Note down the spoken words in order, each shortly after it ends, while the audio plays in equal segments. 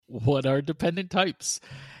what are dependent types?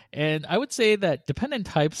 And I would say that dependent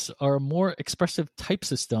types are a more expressive type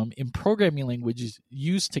system in programming languages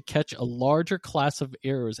used to catch a larger class of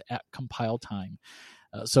errors at compile time.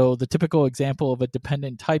 So the typical example of a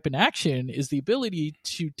dependent type in action is the ability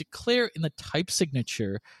to declare in the type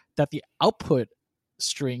signature that the output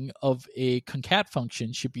string of a concat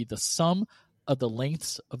function should be the sum of the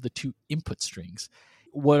lengths of the two input strings.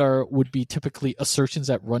 Would be typically assertions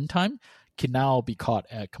at runtime can now be caught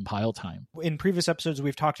at compile time. In previous episodes,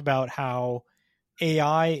 we've talked about how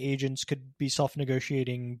AI agents could be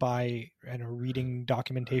self-negotiating by reading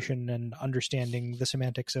documentation and understanding the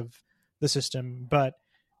semantics of the system. But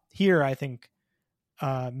here, I think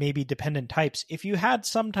maybe dependent types. If you had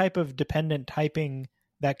some type of dependent typing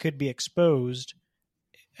that could be exposed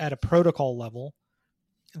at a protocol level,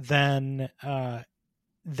 then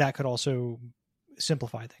that could also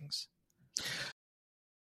simplify things.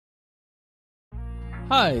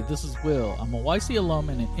 Hi, this is Will. I'm a YC alum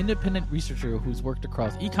and an independent researcher who's worked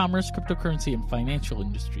across e-commerce, cryptocurrency, and financial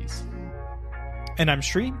industries. And I'm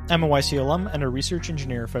Sri. I'm a YC alum and a research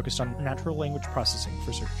engineer focused on natural language processing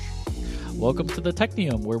for search. Welcome to the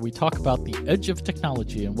Technium, where we talk about the edge of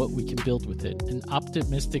technology and what we can build with it, an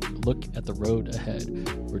optimistic look at the road ahead.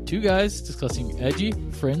 We're two guys discussing edgy,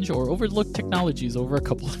 fringe, or overlooked technologies over a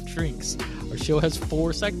couple of drinks. Our show has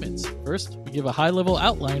 4 segments. First, we give a high-level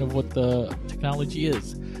outline of what the technology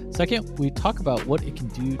is. Second, we talk about what it can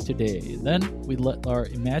do today. Then, we let our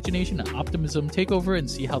imagination and optimism take over and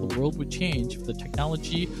see how the world would change if the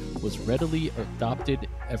technology was readily adopted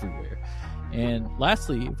everywhere. And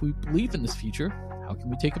lastly, if we believe in this future, how can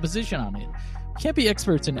we take a position on it? We can't be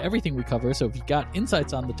experts in everything we cover, so if you got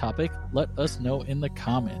insights on the topic, let us know in the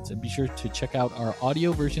comments. And be sure to check out our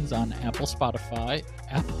audio versions on Apple Podcasts,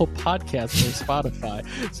 or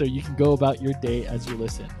Spotify, so you can go about your day as you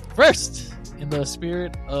listen. First, in the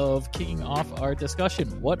spirit of kicking off our discussion,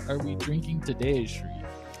 what are we drinking today, Sri?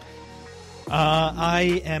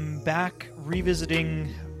 I am back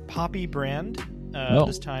revisiting Poppy brand.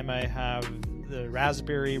 This time I have the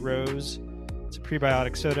Raspberry Rose. It's a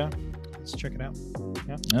prebiotic soda. Let's check it out.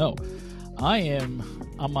 Yeah. No, I am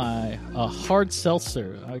on my hard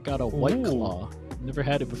seltzer. I got a White Claw. Never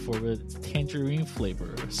had it before, but it's tangerine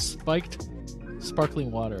flavor. Spiked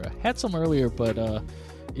sparkling water. I had some earlier, but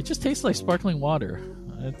it just tastes like sparkling water.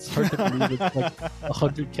 It's hard to believe it's like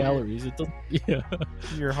 100 calories. It doesn't. Yeah.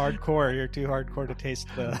 You're hardcore. You're too hardcore to taste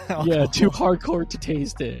the alcohol. Yeah, too hardcore to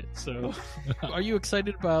taste it. So, are you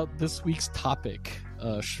excited about this week's topic,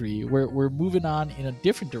 Sri? We're moving on in a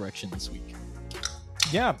different direction this week.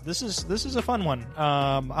 Yeah, this is a fun one.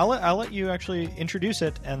 I'll let you actually introduce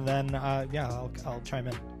it, and then I'll chime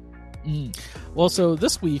in. Well, so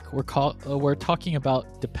this week we're talking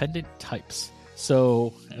about dependent types.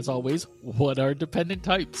 So, as always, what are dependent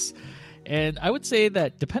types? And I would say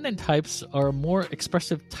that dependent types are a more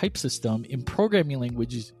expressive type system in programming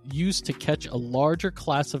languages used to catch a larger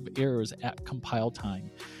class of errors at compile time.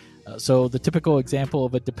 So the typical example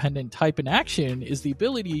of a dependent type in action is the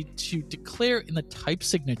ability to declare in the type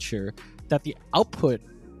signature that the output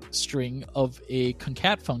string of a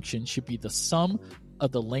concat function should be the sum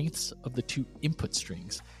of the lengths of the two input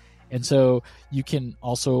strings. And so you can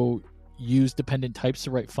also use dependent types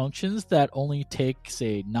to write functions that only take,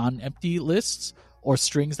 say, non-empty lists or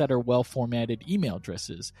strings that are well-formatted email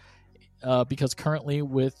addresses. Because currently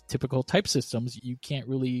with typical type systems, you can't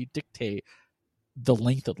really dictate the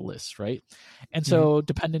length of the list, right? And so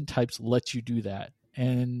dependent types let you do that.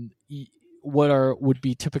 And would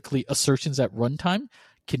be typically assertions at runtime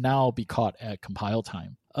can now be caught at compile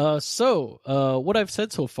time. So what I've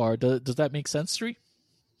said so far, does that make sense, Sri?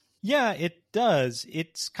 Yeah, it does.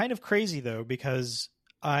 It's kind of crazy, though, because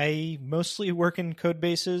I mostly work in code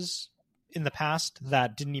bases in the past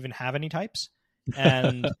that didn't even have any types.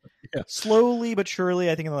 And slowly but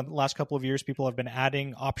surely, I think in the last couple of years, people have been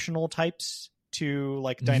adding optional types to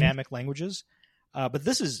dynamic languages. But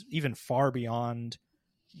this is even far beyond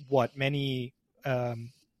what many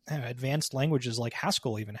advanced languages like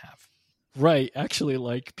Haskell even have. Right.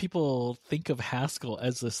 Actually, people think of Haskell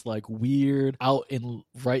as this weird out in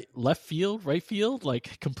right field,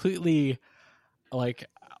 completely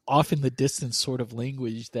off in the distance sort of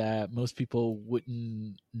language that most people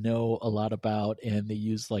wouldn't know a lot about, and they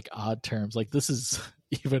use odd terms. This is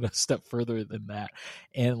even a step further than that.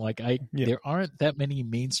 And there aren't that many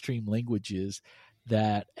mainstream languages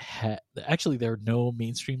that actually there are no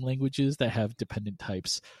mainstream languages that have dependent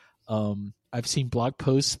types. I've seen blog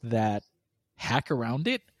posts that hack around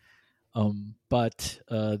it, but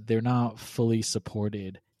they're not fully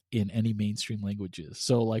supported in any mainstream languages.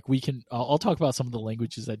 So I'll talk about some of the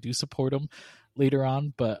languages that do support them, later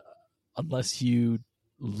on, but unless you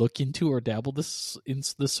look into or dabble in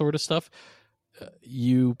this sort of stuff,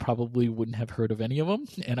 you probably wouldn't have heard of any of them.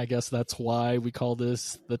 And I guess that's why we call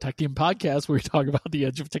this the Tech Team Podcast, where we talk about the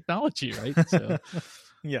edge of technology, right? So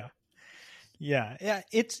yeah.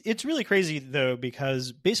 It's really crazy though,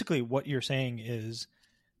 because basically what you're saying is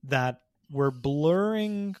that we're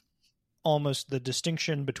blurring almost the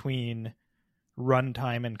distinction between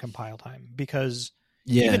runtime and compile time, because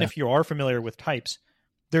even if you are familiar with types,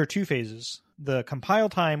 there are two phases: the compile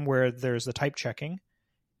time, where there's the type checking,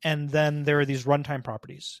 and then there are these runtime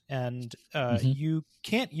properties. And you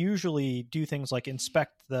can't usually do things like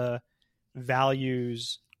inspect the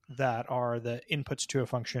values that are the inputs to a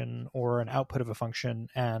function or an output of a function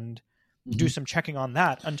and do some checking on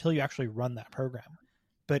that until you actually run that program.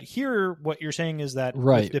 But here, what you're saying is that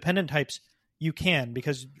with dependent types, you can,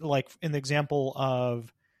 because like in the example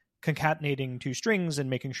of concatenating two strings and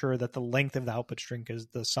making sure that the length of the output string is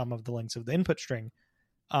the sum of the lengths of the input string,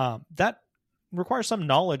 that requires some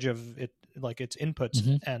knowledge of it, like its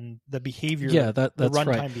inputs and the behavior. Yeah, that's the runtime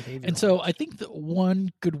right. behavior. And so I think that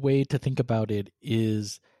one good way to think about it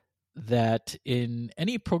is that in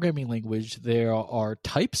any programming language, there are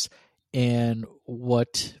types and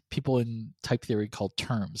what people in type theory call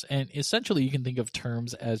terms. And essentially, you can think of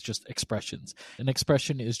terms as just expressions. An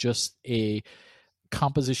expression is just a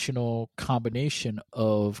compositional combination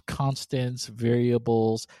of constants,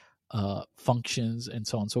 variables, functions, and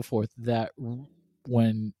so on and so forth that,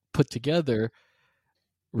 when put together,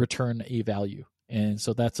 return a value. And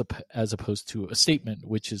so that's as opposed to a statement,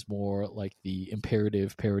 which is more like the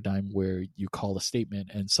imperative paradigm where you call a statement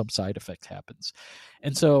and some side effect happens.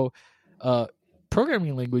 And so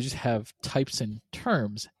programming languages have types and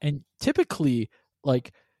terms. And typically,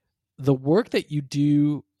 like, the work that you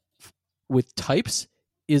do with types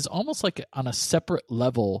is almost like on a separate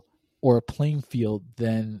level or a playing field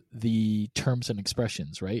than the terms and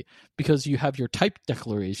expressions, right? Because you have your type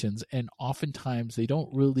declarations, and oftentimes they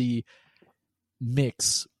don't really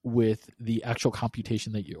mix with the actual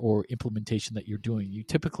computation that or implementation that you're doing. You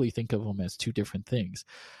typically think of them as two different things.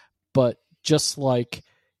 But just like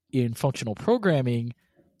in functional programming,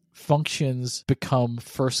 functions become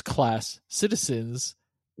first-class citizens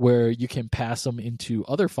where you can pass them into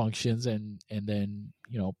other functions and then,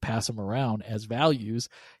 pass them around as values.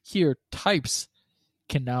 Here, types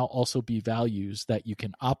can now also be values that you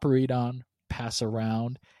can operate on, pass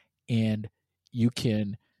around, and you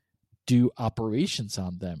can do operations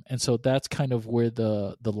on them. And so that's kind of where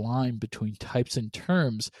the line between types and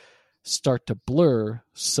terms start to blur,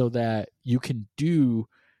 so that you can do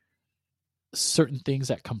certain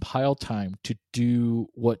things at compile time to do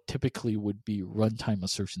what typically would be runtime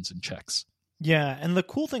assertions and checks. Yeah, and the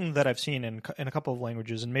cool thing that I've seen in a couple of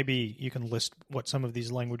languages, and maybe you can list what some of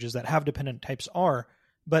these languages that have dependent types are,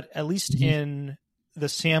 but at least in the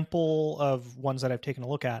sample of ones that I've taken a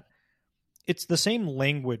look at, it's the same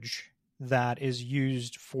language that is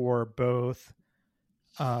used for both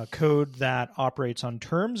code that operates on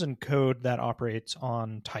terms and code that operates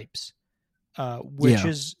on types, which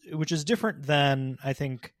is different than, I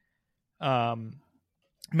think,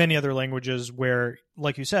 many other languages where,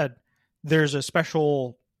 like you said, there's a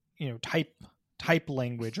special type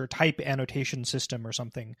language or type annotation system or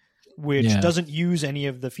something which doesn't use any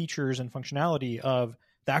of the features and functionality of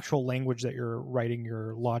the actual language that you're writing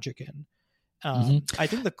your logic in. I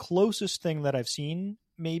think the closest thing that I've seen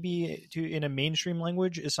maybe in a mainstream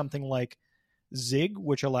language is something like Zig,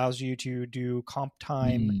 which allows you to do comp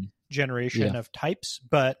time generation of types.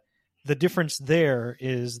 But the difference there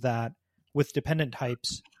is that with dependent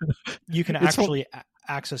types, you can actually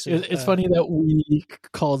access it. It's funny that we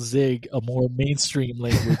call Zig a more mainstream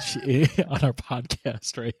language on our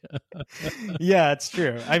podcast, right? Yeah, it's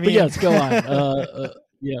true. I mean, but yes, go on.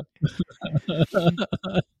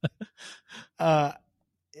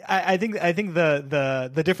 I think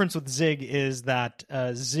the difference with Zig is that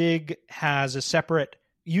Zig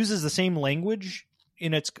uses the same language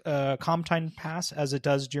in its comp time pass as it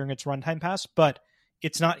does during its runtime pass, but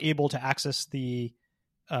it's not able to access the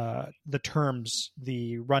terms,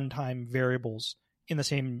 the runtime variables, in the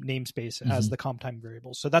same namespace as the comp time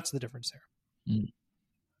variables. So that's the difference there.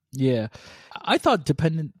 Yeah, I thought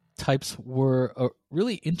dependent types were a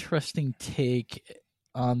really interesting take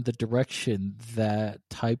on the direction that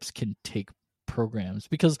types can take programs,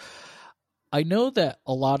 because I know that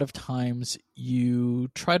a lot of times you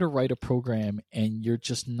try to write a program and you're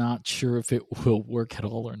just not sure if it will work at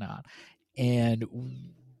all or not. And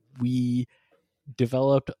we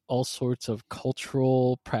developed all sorts of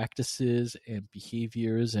cultural practices and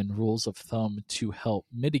behaviors and rules of thumb to help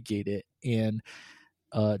mitigate it. And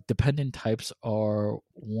dependent types are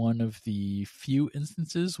one of the few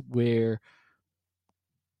instances where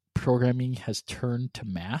programming has turned to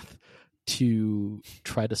math to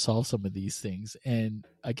try to solve some of these things. And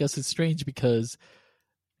I guess it's strange because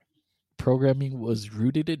programming was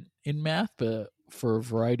rooted in math, but for a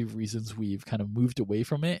variety of reasons, we've kind of moved away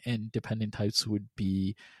from it. And dependent types would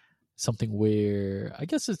be something where I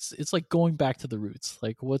guess it's like going back to the roots.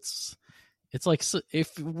 Like it's like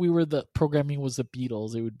if we were the programming was the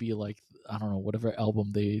Beatles, it would be like, I don't know, whatever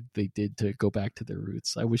album they did to go back to their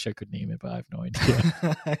roots. I wish I could name it, but I have no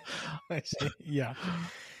idea. I see.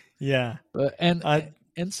 Yeah. But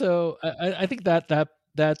and so I think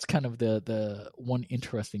that's kind of the one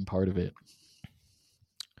interesting part of it.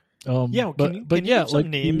 Can you give some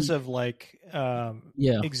names of like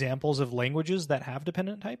examples of languages that have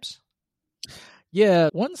dependent types? Yeah,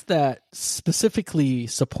 ones that specifically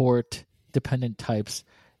support dependent types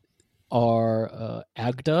are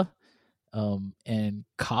Agda and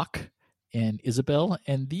Coq and Isabel,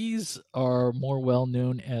 and these are more well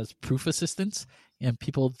known as proof assistants and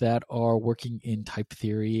people that are working in type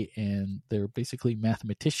theory, and they're basically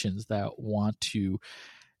mathematicians that want to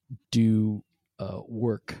do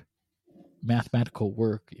mathematical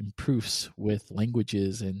work in proofs with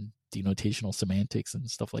languages and denotational semantics and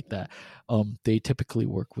stuff like that. They typically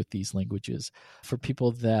work with these languages. For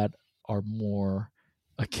people that are more,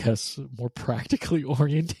 I guess, more practically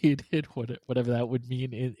orientated, whatever that would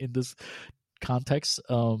mean in this context,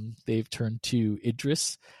 they've turned to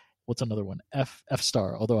Idris. What's another one? F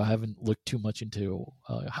star, although I haven't looked too much into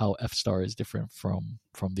how F star is different from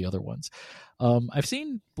the other ones. I've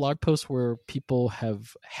seen blog posts where people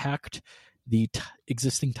have hacked the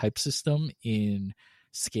existing type system in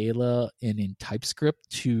Scala and in TypeScript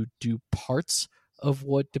to do parts of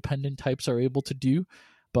what dependent types are able to do,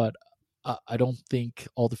 but I don't think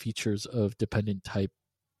all the features of dependent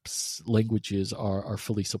types languages are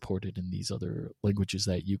fully supported in these other languages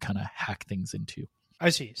that you kind of hack things into. I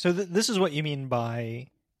see. So this is what you mean by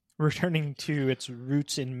returning to its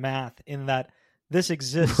roots in math, in that this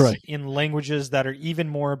exists in languages that are even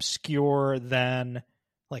more obscure than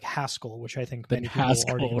like Haskell, which I think many people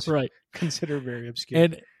already consider very obscure.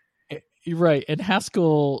 And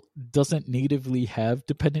Haskell doesn't natively have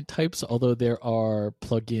dependent types, although there are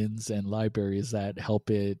plugins and libraries that help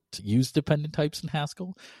it use dependent types in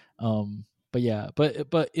Haskell.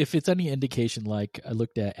 But if it's any indication, like I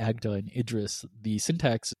looked at Agda and Idris, the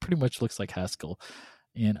syntax pretty much looks like Haskell.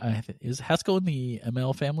 And is Haskell in the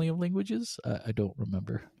ML family of languages? I don't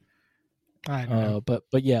remember. I don't know.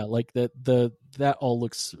 But yeah, like that all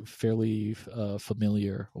looks fairly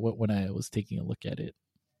familiar when I was taking a look at it.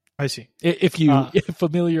 I see. If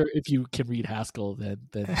you can read Haskell, then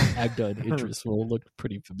Agda and Idris will look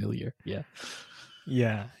pretty familiar.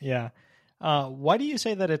 Yeah. Why do you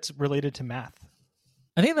say that it's related to math?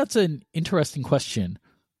 I think that's an interesting question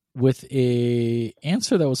with a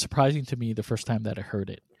answer that was surprising to me the first time that I heard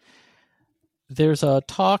it. There's a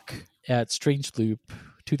talk at Strange Loop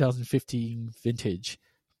 2015 vintage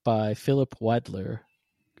by Philip Wadler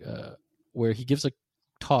where he gives a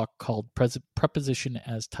talk called Preposition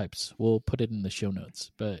as Types. We'll put it in the show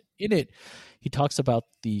notes. But in it, he talks about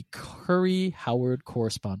the Curry-Howard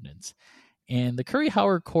correspondence. And the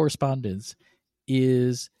Curry-Howard correspondence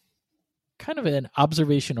is kind of an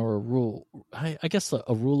observation or a rule, I guess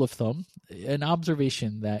a rule of thumb, an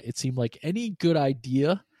observation that it seemed like any good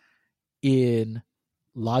idea in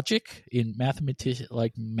logic, in math,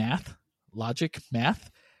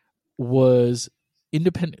 was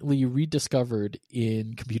independently rediscovered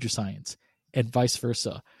in computer science and vice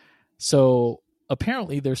versa. So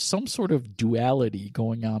apparently there's some sort of duality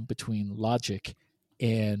going on between logic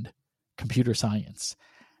and computer science.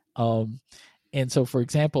 And so, for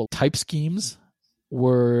example, type schemes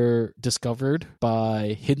were discovered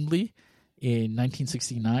by Hindley in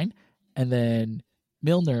 1969, and then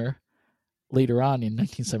Milner later on in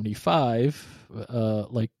 1975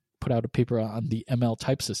 put out a paper on the ML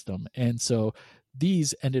type system. And so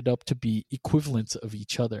these ended up to be equivalents of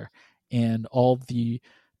each other, and all the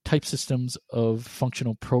type systems of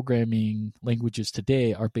functional programming languages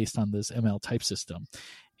today are based on this ML type system.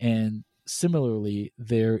 And similarly,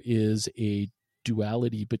 there is a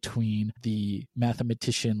duality between the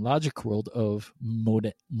mathematician logic world of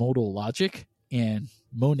modal logic and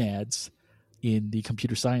monads in the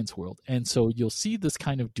computer science world. And so you'll see this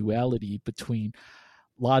kind of duality between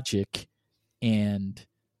logic and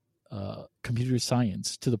computer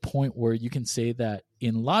science, to the point where you can say that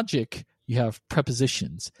in logic you have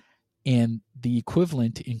prepositions, and the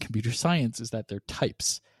equivalent in computer science is that they're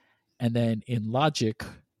types. And then in logic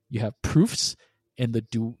you have proofs, and the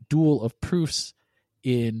dual of proofs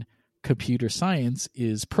in computer science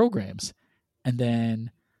is programs. And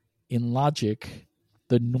then in logic,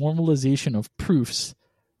 the normalization of proofs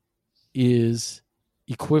is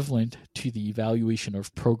equivalent to the evaluation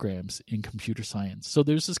of programs in computer science. So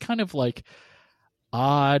there's this kind of like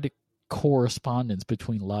odd correspondence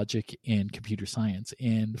between logic and computer science.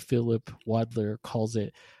 And Philip Wadler calls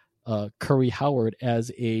it Curry-Howard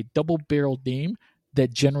as a double-barreled name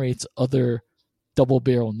that generates other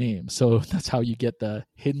double-barrel names. So that's how you get the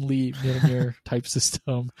Hindley-Milner type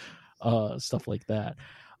system, stuff like that.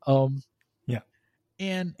 Yeah,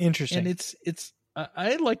 and interesting. And it's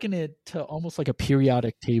I liken it to almost like a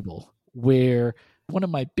periodic table, where one of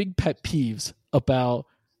my big pet peeves about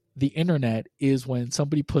the internet is when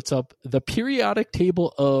somebody puts up the periodic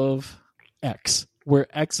table of X, where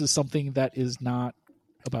X is something that is not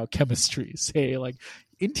about chemistry, say like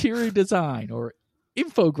interior design or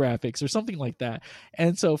infographics or something like that.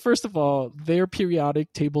 And so first of all, their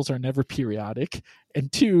periodic tables are never periodic, and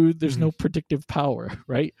two, there's no predictive power,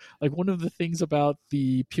 right? Like one of the things about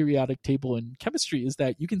the periodic table in chemistry is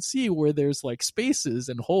that you can see where there's like spaces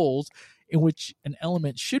and holes in which an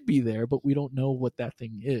element should be there, but we don't know what that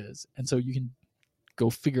thing is. And so you can go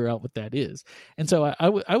figure out what that is. And so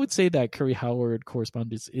I would say that Curry-Howard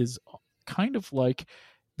correspondence is kind of like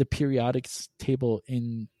the periodics table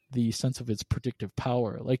in the sense of its predictive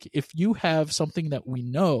power. Like if you have something that we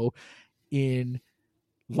know in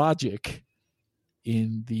logic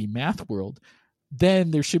in the math world,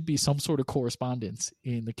 then there should be some sort of correspondence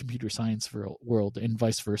in the computer science world and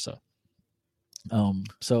vice versa.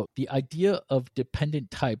 So the idea of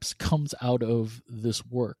dependent types comes out of this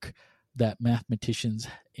work that mathematicians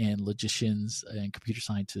and logicians and computer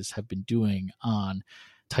scientists have been doing on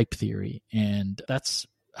type theory. And that's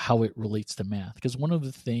how it relates to math. Because one of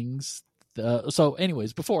the things, so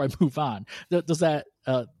anyways, before I move on, does that,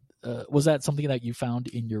 was that something that you found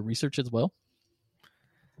in your research as well?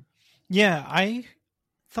 Yeah, I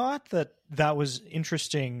thought that was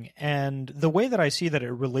interesting. And the way that I see that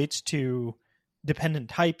it relates to dependent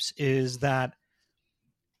types is that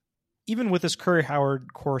even with this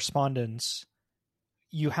Curry-Howard correspondence,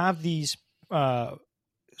 you have these sort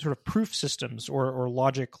of proof systems or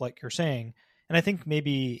logic, like you're saying. And I think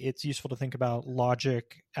maybe it's useful to think about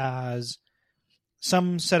logic as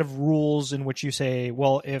some set of rules in which you say,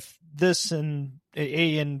 well, if this and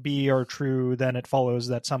A and B are true, then it follows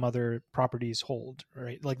that some other properties hold,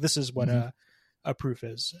 right? Like this is what a proof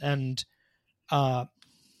is. And I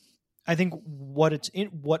think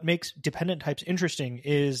what makes dependent types interesting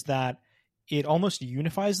is that it almost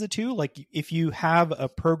unifies the two. Like if you have a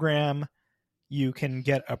program, you can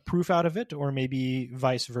get a proof out of it, or maybe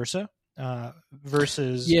vice versa.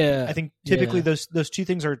 Versus, I think typically those two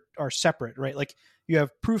things are separate, right? Like you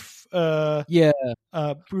have proof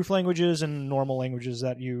proof languages and normal languages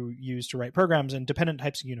that you use to write programs, and dependent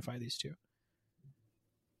types unify these two.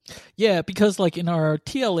 Yeah, because like in our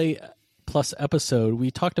TLA Plus episode,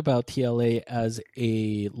 we talked about TLA as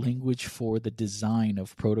a language for the design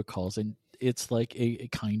of protocols, and it's like a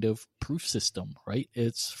kind of proof system, right?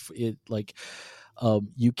 You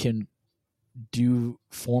can do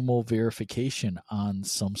formal verification on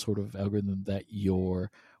some sort of algorithm that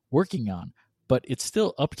you're working on, but it's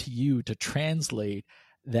still up to you to translate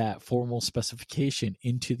that formal specification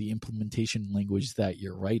into the implementation language that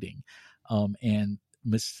you're writing. And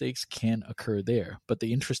mistakes can occur there. But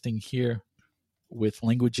the interesting here with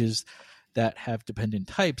languages that have dependent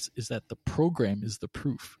types is that the program is the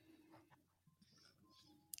proof.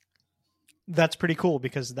 That's pretty cool,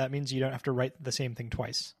 because that means you don't have to write the same thing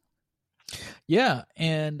twice. Yeah,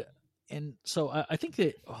 and so I think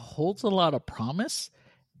it holds a lot of promise,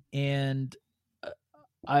 and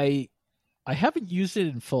I haven't used it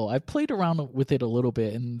in full. I've played around with it a little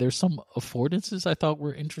bit, and there's some affordances I thought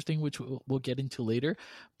were interesting, which we'll get into later.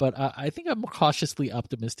 But I think I'm cautiously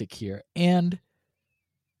optimistic here. And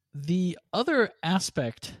the other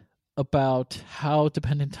aspect about how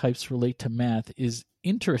dependent types relate to math is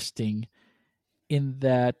interesting in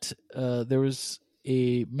that there was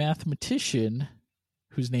a mathematician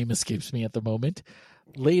whose name escapes me at the moment,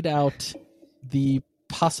 laid out the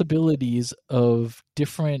possibilities of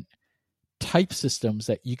different type systems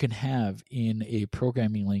that you can have in a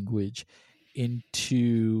programming language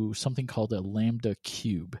into something called a lambda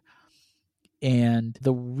cube. And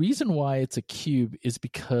the reason why it's a cube is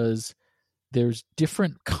because there's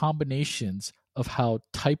different combinations of how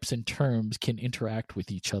types and terms can interact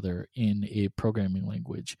with each other in a programming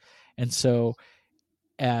language. And so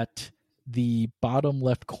at the bottom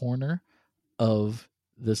left corner of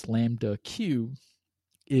this lambda cube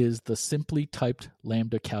is the simply typed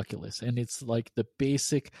lambda calculus. And it's like the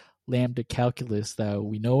basic lambda calculus that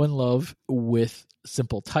we know and love with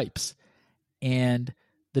simple types. And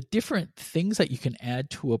the different things that you can add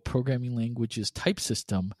to a programming language's type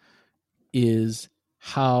system is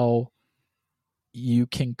how you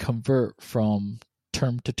can convert from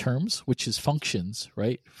term to terms, which is functions,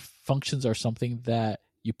 right? Functions are something that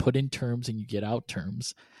you put in terms and you get out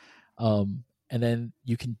terms. And then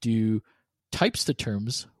you can do types to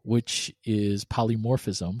terms, which is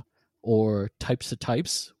polymorphism, or types to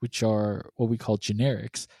types, which are what we call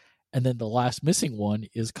generics. And then the last missing one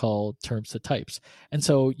is called terms to types. And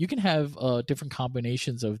so you can have different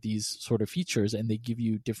combinations of these sort of features, and they give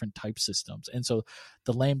you different type systems. And so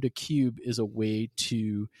the Lambda cube is a way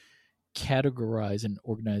to categorize and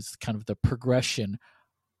organize kind of the progression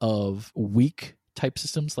of weak type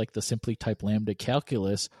systems like the simply type lambda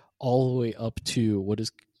calculus all the way up to what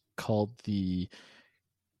is called the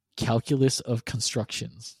calculus of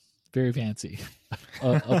constructions. Very fancy.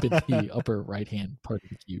 Up in the upper right hand part of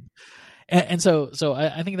the cube. And so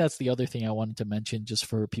I think that's the other thing I wanted to mention, just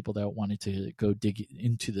for people that wanted to go dig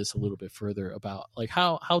into this a little bit further, about like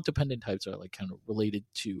how dependent types are like kind of related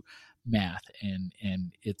to math, and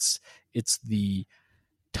it's the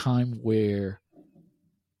time where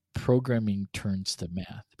programming turns to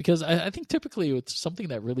math. Because I think typically it's something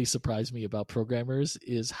that really surprised me about programmers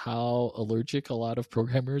is how allergic a lot of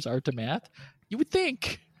programmers are to math. You would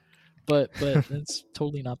think, but that's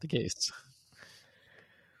totally not the case.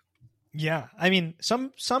 Yeah, I mean,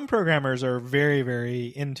 some programmers are very, very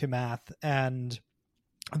into math, and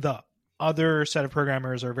the other set of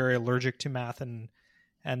programmers are very allergic to math and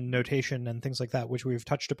notation and things like that, which we've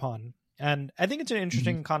touched upon. And I think it's an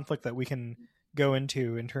interesting conflict that we can go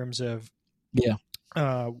into in terms of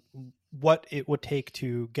what it would take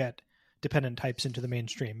to get dependent types into the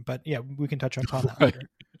mainstream. But yeah, we can touch upon that later.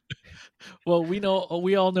 Well, we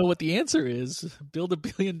all know what the answer is. Build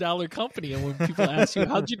 $1 billion company, and when people ask you,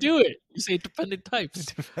 how'd you do it? You say dependent types.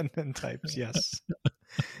 Dependent types, yes.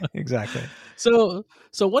 Exactly. So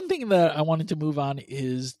one thing that I wanted to move on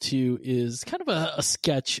is kind of a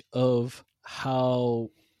sketch of how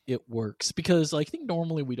it works, because I think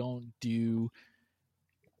normally we don't do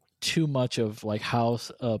too much of like how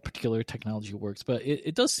a particular technology works, but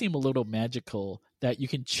it does seem a little magical that you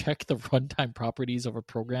can check the runtime properties of a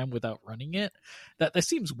program without running it. That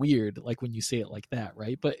seems weird, like when you say it like that,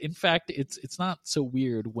 right? But in fact, it's not so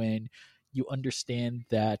weird when you understand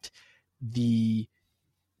that the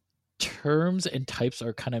terms and types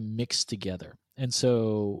are kind of mixed together. And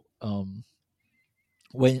so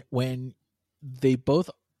when they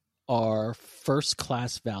both are first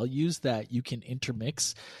class values that you can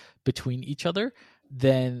intermix between each other,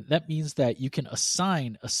 then that means that you can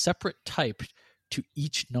assign a separate type to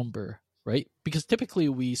each number, right? Because typically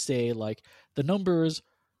we say like the numbers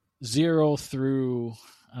 0 through,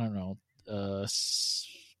 I don't know,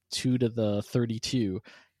 2 to the 32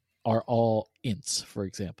 are all ints, for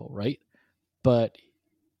example, right? But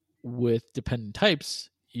with dependent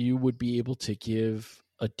types, you would be able to give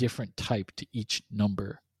a different type to each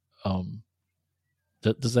number.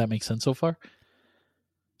 Does that make sense so far?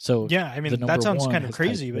 So yeah, I mean, that sounds kind of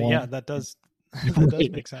crazy, but yeah, that does does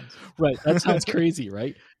make sense. Right, that sounds crazy,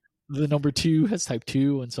 right? The number 2 has type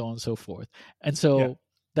 2, and so on and so forth. And so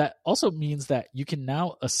that also means that you can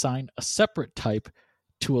now assign a separate type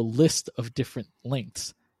to a list of different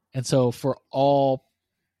lengths. And so for all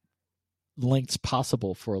lengths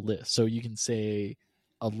possible for a list, so you can say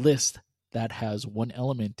a list that has one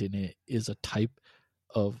element in it is a type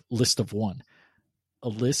of list of 1. A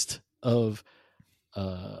list of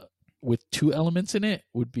with 2 elements in it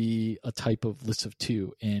would be a type of list of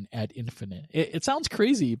 2, and ad infinite. It sounds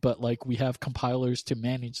crazy, but like we have compilers to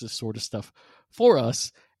manage this sort of stuff for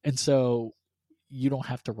us, and so you don't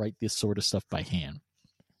have to write this sort of stuff by hand.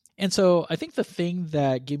 And so I think the thing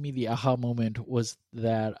that gave me the aha moment was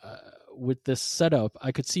that with this setup,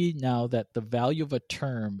 I could see now that the value of a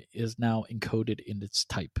term is now encoded in its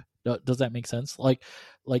type. Does that make sense? Like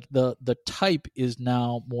the type is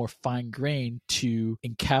now more fine-grained to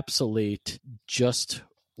encapsulate just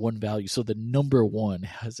one value. So the number 1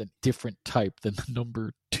 has a different type than the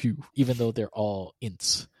number 2, even though they're all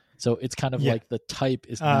ints. So it's kind of like the type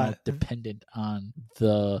is now dependent on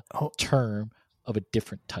the term of a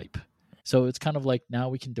different type. So it's kind of like now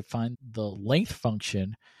we can define the length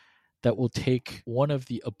function that will take one of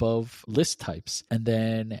the above list types and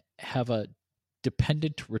then have a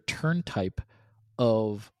dependent return type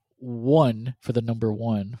of 1 for the number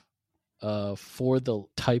 1 for the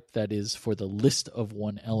type that is for the list of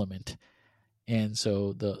 1 element. And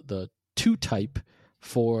so the 2 type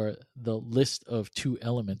for the list of 2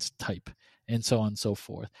 elements type, and so on and so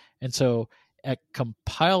forth. And so at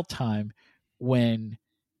compile time, when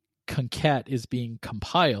concat is being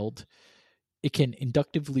compiled, it can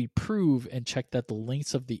inductively prove and check that the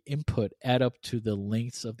lengths of the input add up to the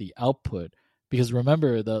lengths of the output. Because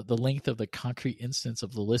remember, the length of the concrete instance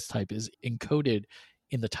of the list type is encoded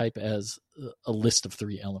in the type as a list of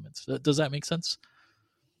 3 elements. Does that make sense?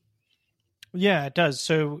 Yeah, it does.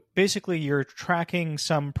 So basically, you're tracking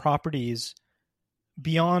some properties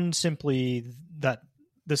beyond simply that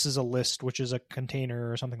this is a list, which is a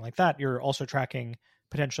container or something like that. You're also tracking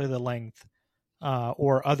potentially the length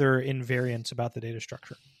or other invariants about the data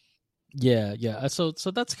structure. Yeah. So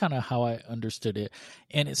that's kind of how I understood it.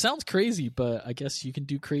 And it sounds crazy, but I guess you can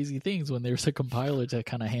do crazy things when there's a compiler to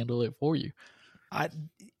kind of handle it for you.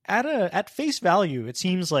 At face value, it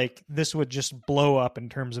seems like this would just blow up in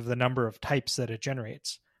terms of the number of types that it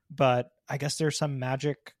generates. But I guess there's some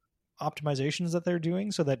magic optimizations that they're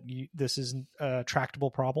doing so that this isn't a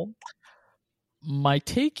tractable problem. My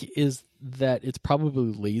take is that it's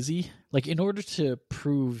probably lazy. Like, in order to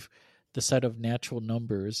prove the set of natural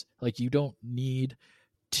numbers, like, you don't need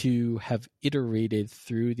to have iterated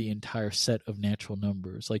through the entire set of natural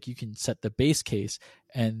numbers. Like, you can set the base case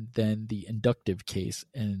and then the inductive case,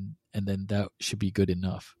 and then that should be good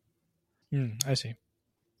enough. I see.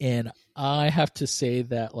 And I have to say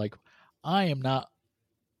that, like, I am not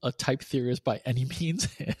a type theorist by any means,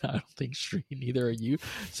 and I don't think Sri, neither are you.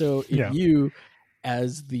 So if you,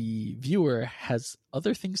 as the viewer, has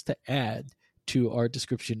other things to add to our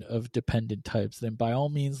description of dependent types, then by all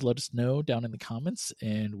means let us know down in the comments,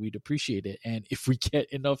 and we'd appreciate it. And if we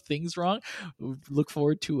get enough things wrong, we look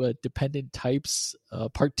forward to a dependent types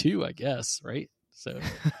part 2, I guess, right? So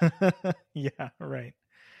yeah, right.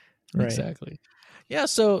 Exactly. Yeah,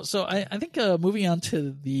 so I think moving on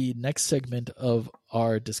to the next segment of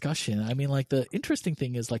our discussion, I mean, like, the interesting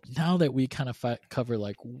thing is, like, now that we kind of cover,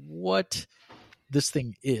 like, what this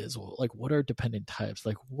thing is, like, what are dependent types,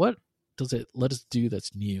 like, what does it let us do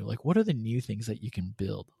that's new, like, what are the new things that you can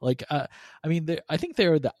build? Like, I mean, I think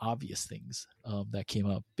there are the obvious things that came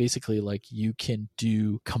up. Basically, like, you can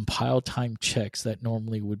do compile time checks that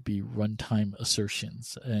normally would be runtime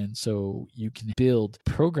assertions, and so you can build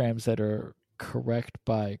programs that are correct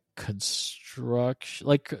by construction,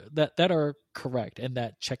 like that are correct and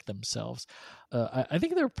that check themselves. I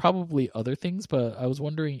think there are probably other things, but I was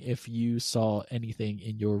wondering if you saw anything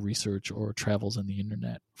in your research or travels on the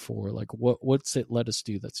internet for, like, what's it let us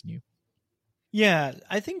do that's new? Yeah,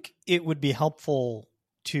 I think it would be helpful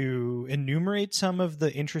to enumerate some of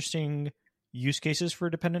the interesting use cases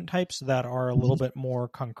for dependent types that are a little bit more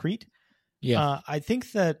concrete. Yeah. I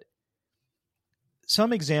think that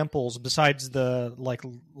some examples, besides the like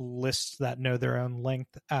lists that know their own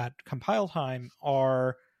length at compile time,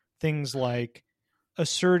 are things like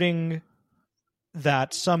asserting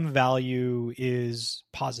that some value is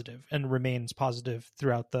positive and remains positive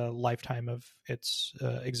throughout the lifetime of its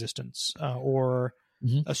existence, or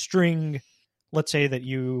a string. Let's say that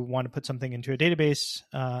you want to put something into a database,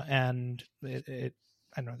 and it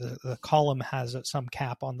I don't know, the column has some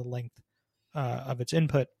cap on the length of its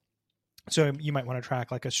input. So you might want to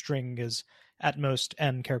track, like, a string is at most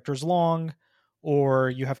n characters long,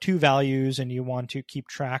 or you have 2 values and you want to keep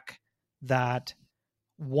track that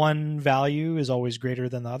one value is always greater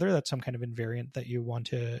than the other. That's some kind of invariant that you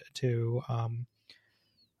want to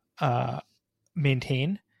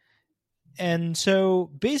maintain. And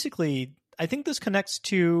so basically, I think this connects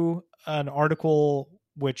to an article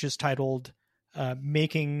which is titled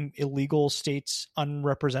Making Illegal States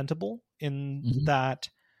Unrepresentable, in that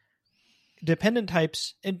dependent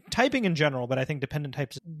types, and typing in general, but I think dependent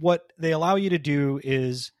types, what they allow you to do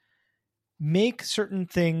is make certain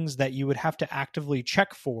things that you would have to actively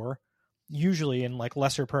check for, usually in, like,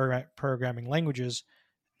 lesser programming languages.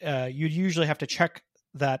 You'd usually have to check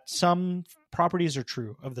that some properties are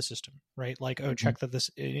true of the system, right? Like, check that this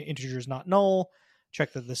integer is not null,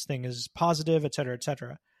 check that this thing is positive, et cetera, et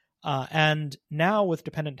cetera. And now with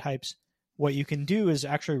dependent types, what you can do is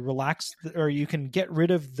actually relax, or you can get rid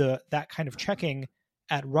of that kind of checking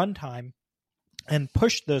at runtime and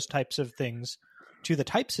push those types of things to the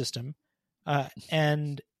type system,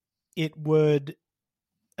 and it would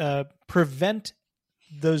prevent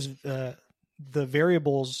those the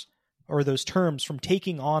variables or those terms from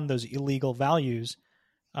taking on those illegal values,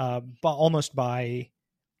 almost by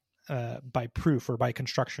proof or by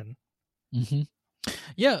construction.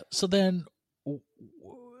 Yeah. So then,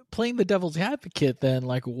 playing the devil's advocate, then,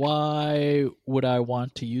 like, why would I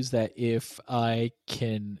want to use that if I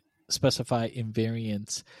can specify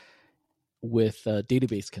invariants with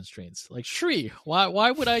database constraints? Like, Shri,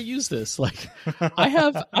 why would I use this? Like, I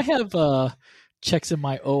have checks in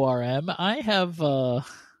my ORM, I have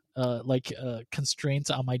constraints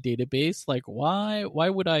on my database. Like, why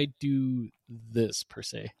would I do this per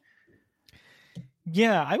se?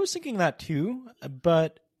 Yeah, I was thinking that too.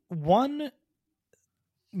 But one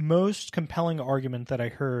most compelling argument that I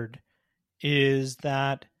heard is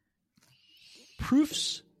that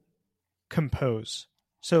proofs compose.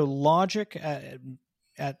 So logic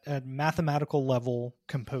at mathematical level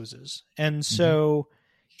composes. And so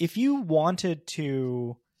if you wanted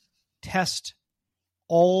to test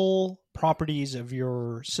all properties of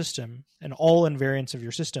your system and all invariants of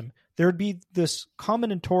your system, there would be this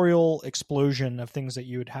combinatorial explosion of things that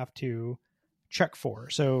you would have to check for.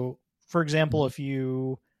 So, for example, if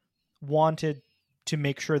you wanted to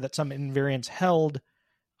make sure that some invariants held,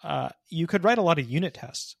 you could write a lot of unit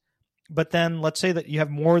tests. But then let's say that you have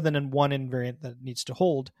more than one invariant that needs to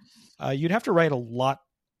hold. You'd have to write a lot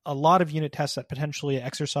of unit tests that potentially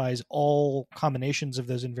exercise all combinations of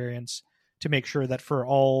those invariants to make sure that for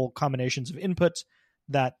all combinations of inputs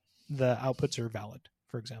that the outputs are valid,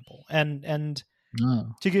 for example. And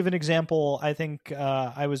to give an example, I think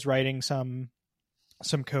I was writing some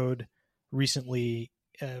code recently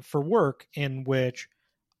for work in which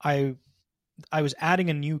I was adding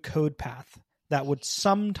a new code path that would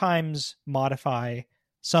sometimes modify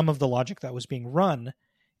some of the logic that was being run.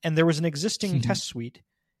 And there was an existing test suite.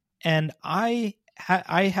 And I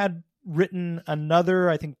had written another,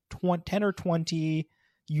 I think, 10 or 20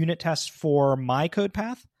 unit tests for my code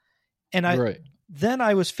path. And then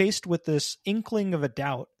I was faced with this inkling of a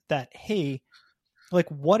doubt that, hey, like,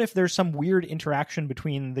 what if there's some weird interaction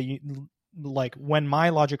between like when my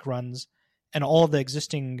logic runs and all of the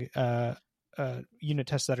existing unit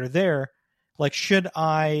tests that are there? Like, should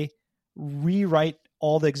I rewrite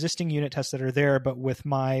all the existing unit tests that are there, but with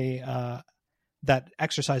my that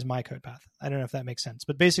exercise my code path? I don't know if that makes sense,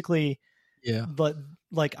 but basically, but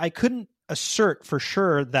like I couldn't assert for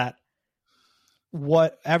sure that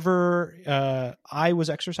whatever I was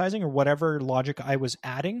exercising or whatever logic I was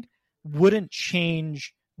adding wouldn't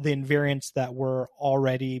change the invariants that were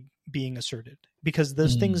already being asserted, because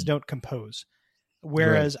those things don't compose.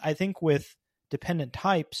 Whereas I think with dependent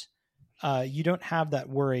types, you don't have that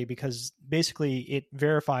worry, because basically it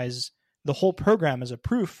verifies the whole program as a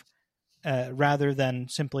proof rather than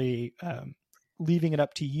simply leaving it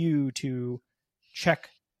up to you to check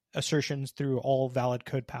assertions through all valid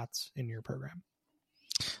code paths in your program.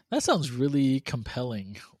 That sounds really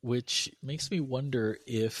compelling, which makes me wonder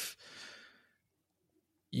if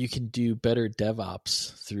you can do better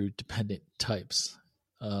DevOps through dependent types.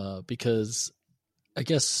 Because I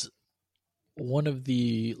guess one of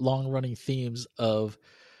the long-running themes of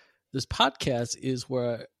this podcast is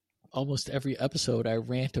where almost every episode I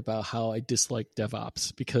rant about how I dislike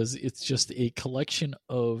DevOps, because it's just a collection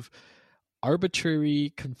of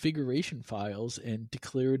arbitrary configuration files and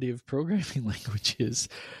declarative programming languages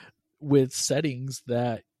with settings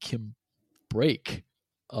that can break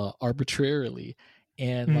arbitrarily.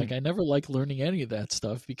 And like, I never like learning any of that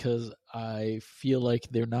stuff, because I feel like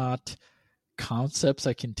they're not concepts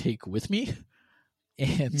I can take with me.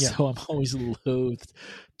 And so I'm always loath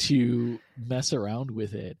to mess around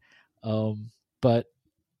with it. But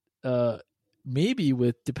maybe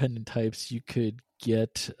with dependent types, you could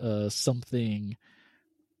get something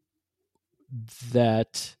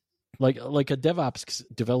that like a DevOps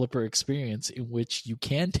developer experience in which you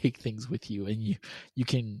can take things with you, and you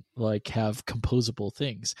can like have composable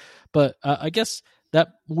things. But I guess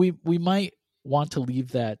that we might want to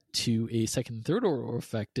leave that to a second and third order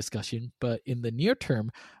effect discussion. But in the near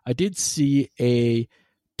term, I did see a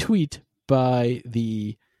tweet by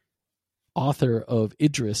the author of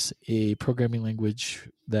Idris, a programming language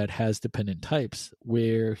that has dependent types,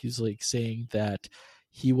 where he's like saying that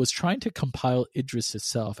he was trying to compile Idris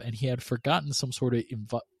itself, and he had forgotten some sort of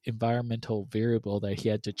environmental variable that he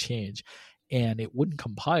had to change, and it wouldn't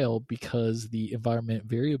compile because the environment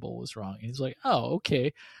variable was wrong. And he's like, oh,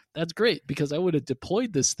 okay, that's great, because I would have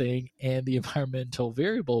deployed this thing and the environmental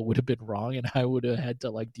variable would have been wrong, and I would have had to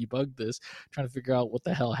like debug this, trying to figure out what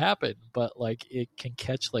the hell happened. But like, it can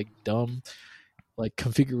catch like dumb like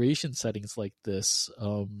configuration settings like this,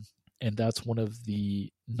 and that's one of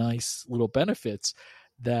the nice little benefits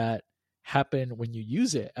that happen when you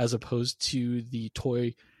use it, as opposed to the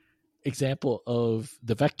toy example of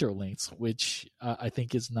the vector lengths, which I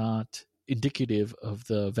think is not indicative of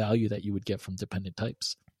the value that you would get from dependent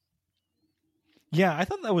types. Yeah, I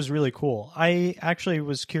thought that was really cool. I actually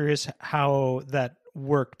was curious how that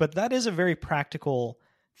worked, but that is a very practical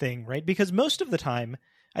thing, right? Because most of the time,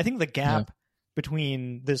 I think the gap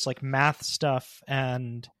between this like math stuff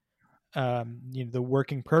and the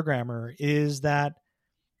working programmer, is that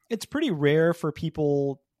it's pretty rare for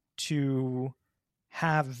people to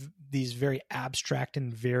have these very abstract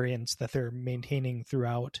invariants that they're maintaining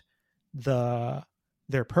throughout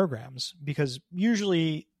their programs, because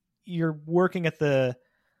usually you're working at the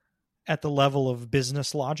level of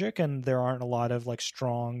business logic, and there aren't a lot of like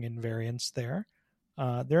strong invariants there.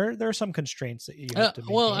 There are some constraints that you have to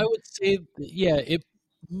maintain. Well, I would say, yeah, it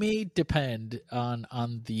may depend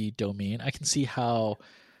on the domain. I can see how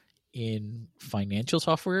in financial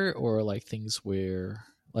software or like things where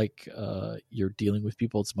like you're dealing with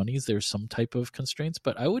people's monies, there's some type of constraints,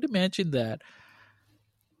 but I would imagine that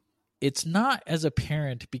it's not as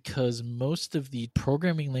apparent because most of the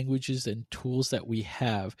programming languages and tools that we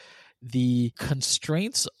have, the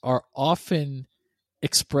constraints are often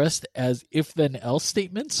expressed as if then else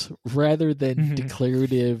statements rather than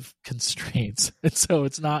declarative constraints. And so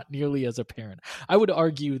it's not nearly as apparent. I would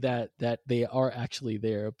argue that they are actually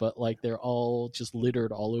there, but like they're all just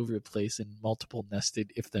littered all over the place in multiple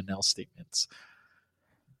nested if then else statements.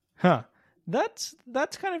 Huh. That's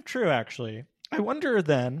kind of true, actually. I wonder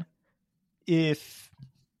then if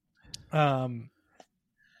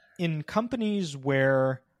in companies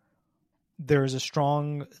where there's a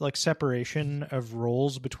strong like separation of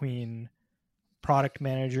roles between product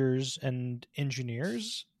managers and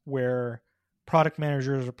engineers, where product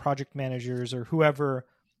managers or project managers or whoever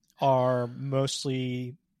are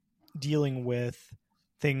mostly dealing with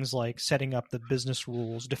things like setting up the business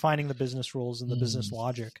rules, defining the business rules and the business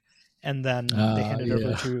logic, and then they hand it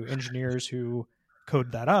over to engineers who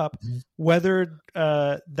code that up, whether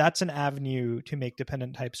that's an avenue to make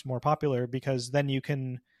dependent types more popular, because then you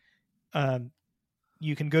can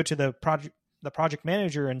go to the project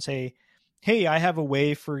manager and say, hey, I have a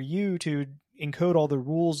way for you to encode all the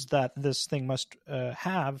rules that this thing must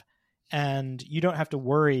have, and you don't have to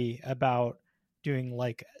worry about doing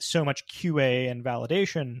like so much QA and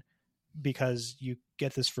validation because you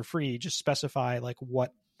get this for free. Just specify like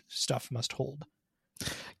what stuff must hold.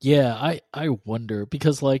 Yeah, I wonder,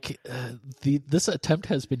 because like this attempt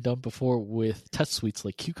has been done before with test suites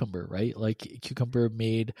like Cucumber, right? Like Cucumber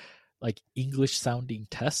made like English sounding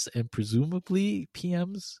tests, and presumably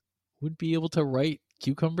PMs would be able to write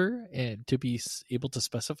Cucumber and to be able to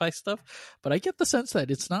specify stuff. But I get the sense that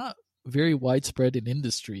it's not very widespread in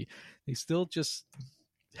industry. They still just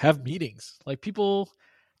have meetings. Like people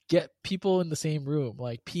get people in the same room,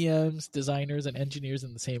 like PMs, designers, and engineers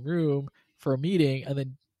in the same room for a meeting, and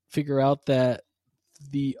then figure out that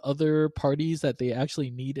the other parties that they actually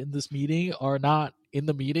need in this meeting are not in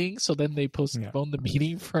the meeting. So then they postpone the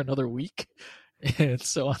meeting for another week, and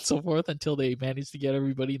so on and so forth, until they manage to get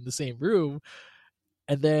everybody in the same room.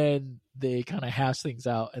 And then they kind of hash things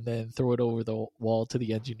out and then throw it over the wall to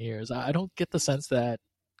the engineers. I don't get the sense that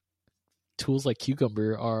tools like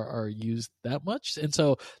Cucumber are used that much. And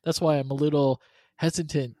so that's why I'm a little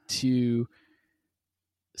hesitant to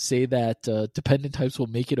say that dependent types will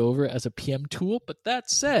make it over as a PM tool. But that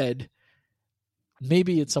said,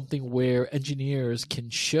 maybe it's something where engineers can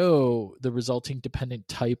show the resulting dependent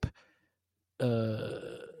type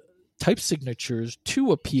signatures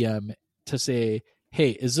to a PM to say,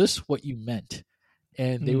 hey, is this what you meant?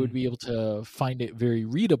 And they would be able to find it very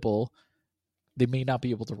readable. They may not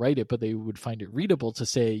be able to write it, but they would find it readable to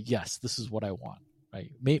say, yes, this is what I want. Right?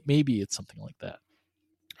 Maybe it's something like that.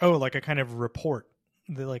 Oh, like a kind of report,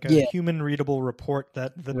 like a human readable report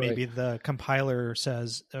that maybe the compiler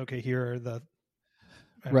says, okay, here are the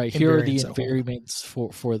here are the invariants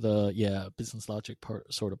for the business logic part.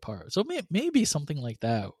 So maybe something like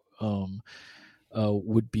that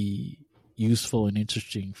would be useful and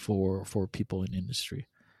interesting for people in industry.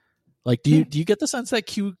 Like, do you get the sense that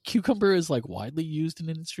Cucumber is like widely used in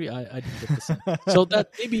industry? I didn't get the sense. So that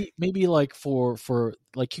maybe like for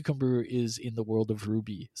like Cucumber is in the world of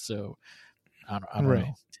Ruby. So I don't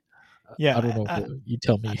know. Yeah, I don't know. You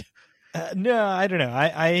tell me. No, I don't know.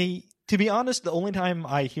 I to be honest, the only time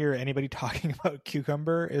I hear anybody talking about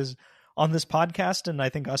Cucumber is on this podcast, and I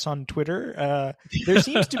think us on Twitter. There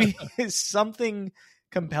seems to be something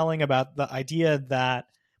compelling about the idea that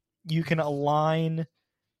you can align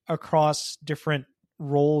across different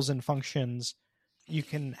roles and functions. You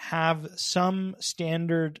can have some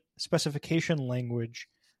standard specification language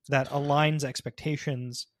that aligns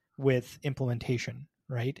expectations with implementation,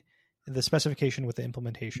 right? The specification with the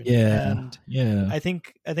implementation. I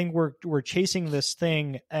think we're chasing this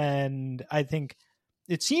thing, and I think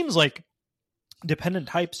it seems like dependent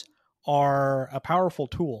types are a powerful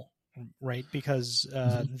tool, right? Because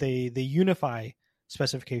they unify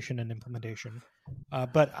specification and implementation.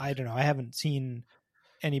 But I don't know. I haven't seen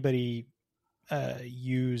anybody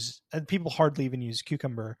use, people hardly even use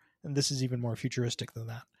Cucumber, and this is even more futuristic than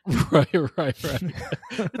that. Right.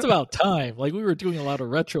 It's about time. Like, we were doing a lot of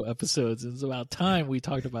retro episodes, and it's about time we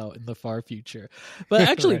talked about in the far future. But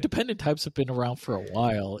actually, Right. dependent types have been around for a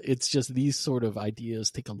while. It's just these sort of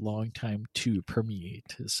ideas take a long time to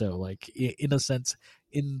permeate. So, like, in a sense,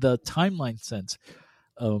 in the timeline sense,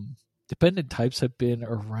 dependent types have been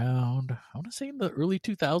around, I want to say in the early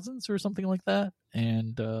 2000s or something like that.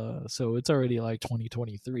 And so it's already like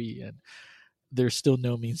 2023, and there's still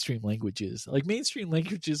no mainstream languages. Like, mainstream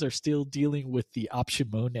languages are still dealing with the option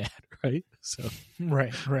monad, right? So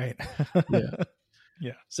Right. yeah.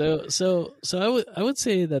 Yeah. So I would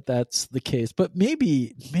say that that's the case, but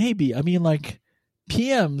maybe I mean, like,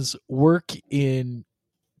 PMs work in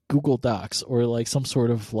Google Docs or like some sort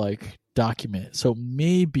of like document. So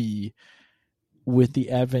maybe with the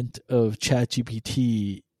advent of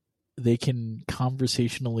ChatGPT, they can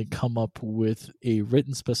conversationally come up with a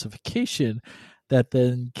written specification that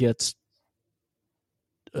then gets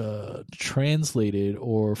translated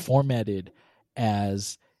or formatted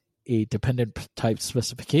as a dependent type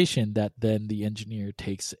specification that then the engineer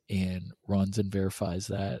takes and runs and verifies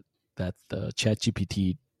that the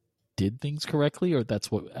ChatGPT did things correctly, or that's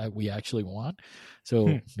what we actually want.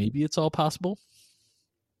 So maybe it's all possible.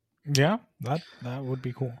 Yeah, that would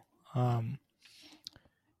be cool.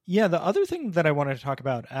 Yeah, the other thing that I wanted to talk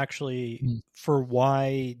about actually for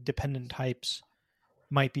why dependent types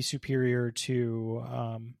might be superior to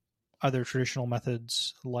other traditional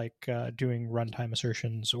methods like doing runtime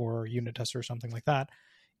assertions or unit tests or something like that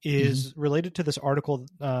is related to this article,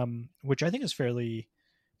 which I think is fairly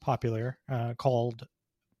popular, called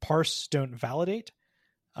Parse Don't Validate.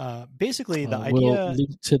 Basically, the idea...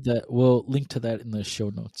 We'll link to that in the show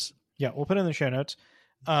notes. Yeah, we'll put it in the show notes.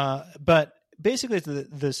 But basically,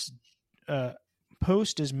 this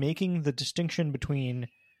post is making the distinction between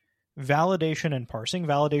validation and parsing.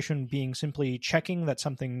 Validation being simply checking that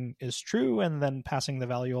something is true and then passing the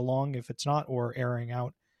value along if it's not, or erroring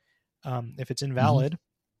out if it's invalid.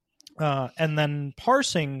 And then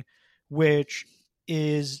parsing, which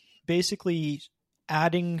is basically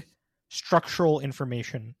adding structural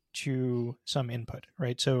information to some input,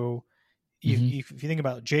 right? So if you think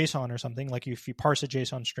about JSON or something, like if you parse a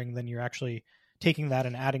JSON string, then you're actually taking that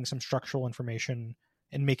and adding some structural information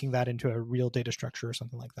and making that into a real data structure or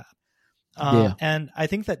something like that. And I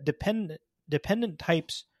think that dependent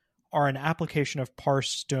types are an application of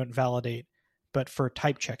parse don't validate, but for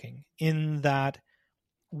type checking, in that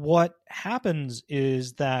what happens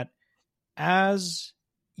is that as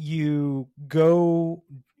you go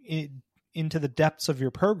into the depths of your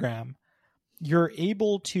program, you're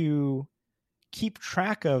able to keep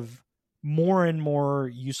track of more and more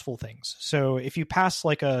useful things. So if you pass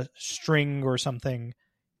like a string or something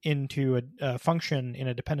into a function in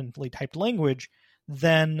a dependently typed language,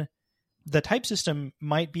 then the type system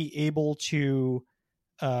might be able to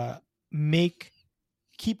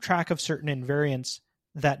keep track of certain invariants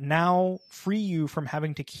that now free you from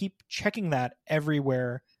having to keep checking that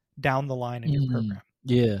everywhere down the line in your program.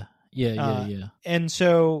 Yeah. And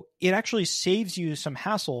so it actually saves you some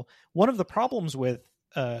hassle. One of the problems with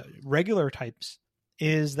regular types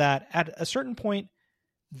is that at a certain point,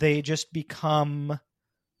 they just become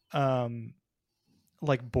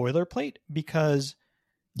like boilerplate, because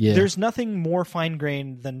there's nothing more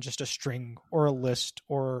fine-grained than just a string or a list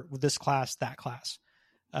or this class, that class.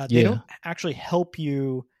 They don't actually help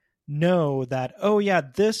you know that, oh yeah,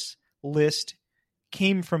 this list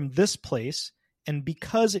came from this place, and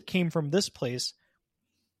because it came from this place,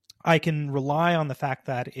 I can rely on the fact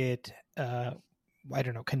that it,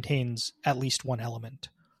 contains at least one element,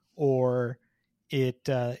 or it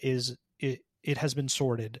has been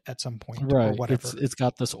sorted at some point, right, or whatever. It's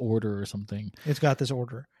got this order or something. It's got this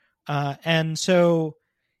order. And so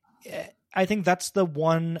I think that's the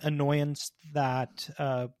one annoyance that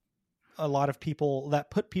a lot of people, that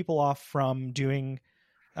put people off from doing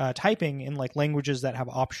typing in like languages that have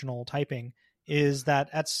optional typing, is that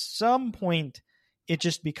at some point it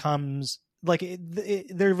just becomes like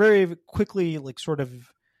they're very quickly like sort of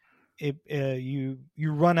you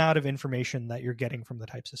run out of information that you're getting from the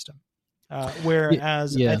type system.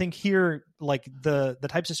 Whereas I think here, like the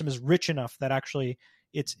type system is rich enough that actually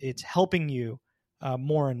it's helping you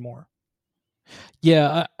more and more.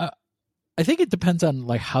 Yeah, I think it depends on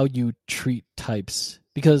like how you treat types,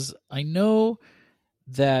 because I know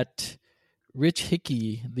that Rich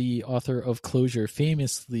Hickey, the author of Clojure,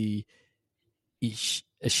 famously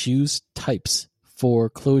eschews types for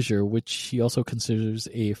Clojure, which he also considers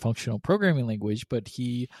a functional programming language, but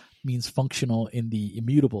he means functional in the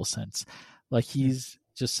immutable sense. Like he's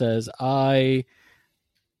just says, I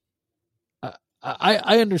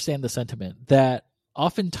understand the sentiment that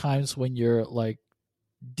oftentimes when you're like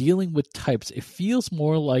dealing with types, it feels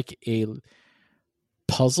more like a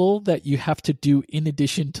puzzle that you have to do in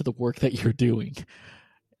addition to the work that you're doing.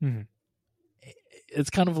 Mm-hmm. It's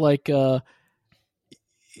kind of like,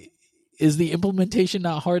 is the implementation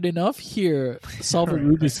not hard enough? Here, solve a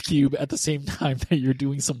Rubik's Cube at the same time that you're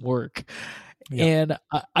doing some work. Yeah. And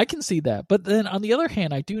I can see that. But then on the other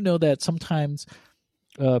hand, I do know that sometimes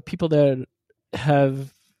people that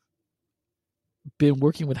have been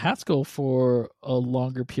working with Haskell for a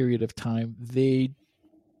longer period of time, they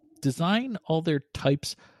design all their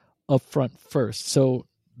types up front first. So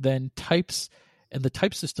then types and the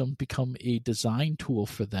type system become a design tool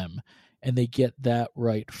for them, and they get that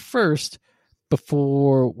right first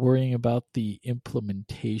before worrying about the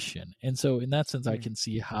implementation. And so in that sense, I can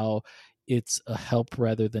see how it's a help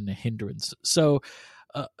rather than a hindrance. So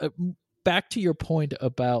back to your point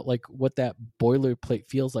about like what that boilerplate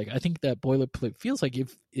feels like. I think that boilerplate feels like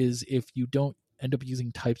if you don't end up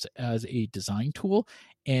using types as a design tool,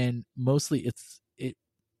 and mostly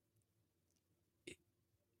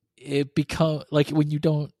it becomes like when you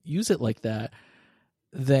don't use it like that,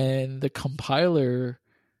 then the compiler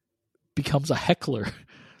becomes a heckler,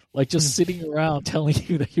 like just sitting around telling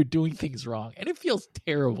you that you're doing things wrong. And it feels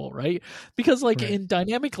terrible, right? Because like in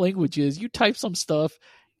dynamic languages, you type some stuff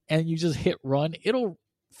and you just hit run, it'll,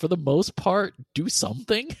 for the most part, do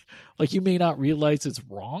something. Like you may not realize it's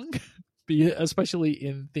wrong, especially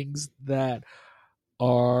in things that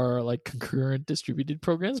are like concurrent distributed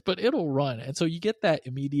programs, but it'll run. And so you get that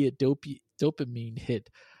immediate dopamine hit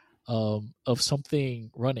of something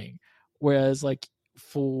running. Whereas like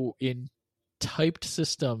in typed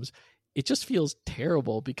systems, it just feels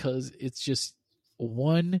terrible because it's just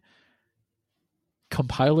one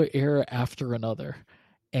compiler error after another.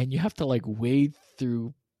 And you have to like wade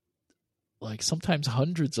through like sometimes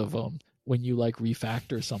hundreds of them when you like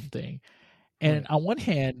refactor something. And on one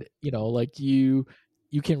hand, like you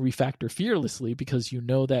can refactor fearlessly because you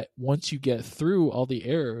know that once you get through all the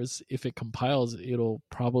errors, if it compiles, it'll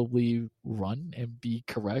probably run and be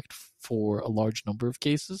correct for a large number of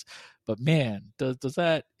cases. But man, does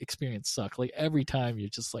that experience suck? Like every time you're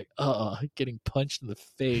just like, getting punched in the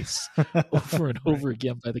face over and over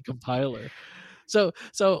again by the compiler. So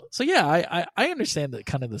yeah, I understand that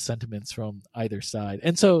kind of the sentiments from either side.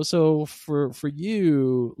 And so for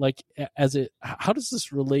you, like how does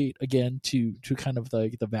this relate again to kind of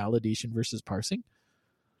like the validation versus parsing?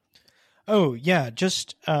 Oh yeah,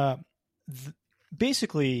 just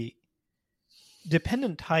basically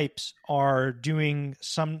dependent types are doing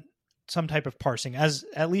some type of parsing,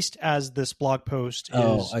 at least as this blog post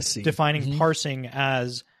is defining parsing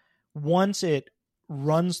as once it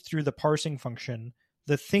runs through the parsing function,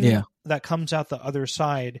 the thing that comes out the other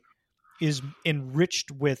side is enriched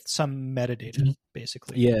with some metadata,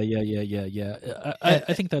 basically. Yeah.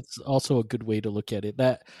 I think that's also a good way to look at it.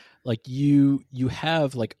 That like you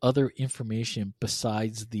have like other information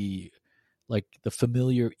besides the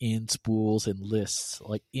familiar in spools and lists,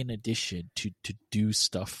 like in addition to do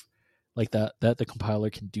stuff like that the compiler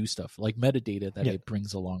can do stuff like metadata that it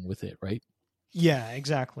brings along with it, right? Yeah,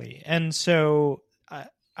 exactly. And so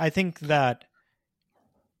I think that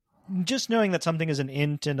just knowing that something is an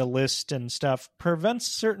int and a list and stuff prevents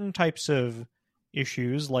certain types of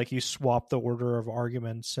issues, like you swap the order of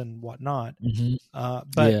arguments and whatnot.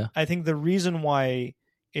 But I think the reason why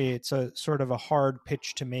it's a sort of a hard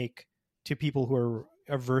pitch to make to people who are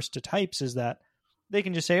averse to types is that they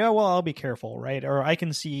can just say, oh, well, I'll be careful, right? Or I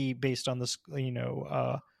can see based on this,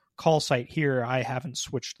 call site here, I haven't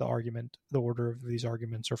switched the order of these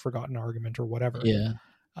arguments or forgotten an argument or whatever.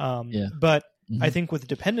 But I think with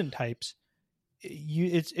dependent types,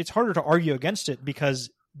 it's harder to argue against it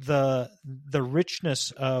because the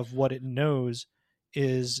richness of what it knows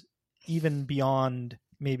is even beyond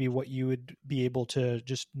maybe what you would be able to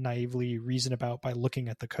just naively reason about by looking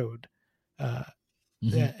at the code.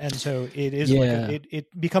 And so it is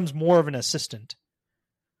it becomes more of an assistant.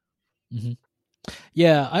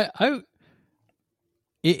 Yeah, I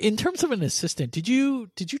in terms of an assistant, did you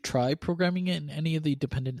try programming in any of the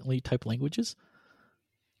dependently typed languages?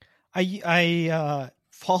 I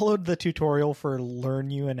followed the tutorial for Learn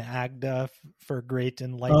You and Agda for great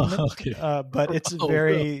enlightenment, but it's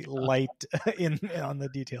very light on the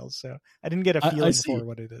details, so I didn't get a feeling for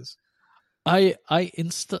what it is. I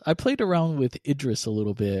played around with Idris a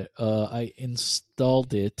little bit. I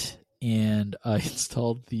installed it and I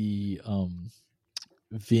installed the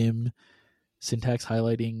Vim syntax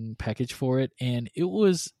highlighting package for it, and it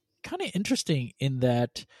was kind of interesting in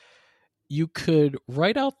that you could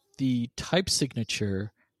write out the type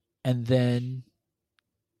signature and then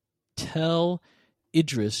tell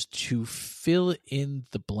Idris to fill in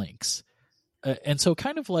the blanks. And so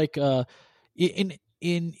kind of like in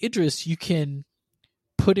Idris, you can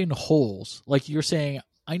put in holes. Like you're saying,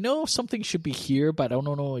 I know something should be here, but I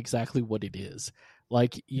don't know exactly what it is.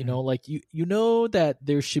 Like, like you know that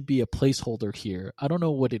there should be a placeholder here. I don't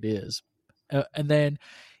know what it is. And then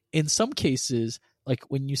in some cases, like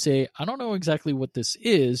when you say, I don't know exactly what this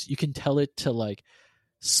is, you can tell it to like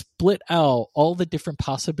split out all the different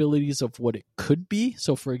possibilities of what it could be.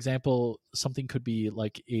 So for example, something could be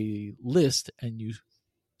like a list and you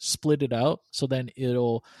split it out. So then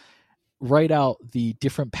it'll write out the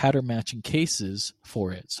different pattern matching cases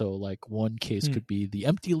for it. So like one case could be the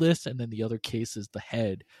empty list, and then the other case is the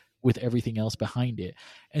head with everything else behind it.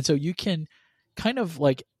 And so you can kind of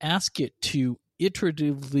like ask it to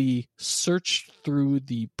iteratively search through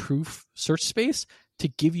the proof search space to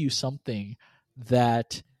give you something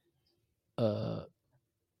that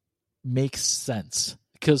makes sense.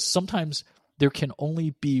 Because sometimes there can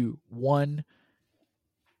only be one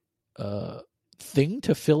thing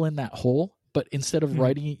to fill in that hole, but instead of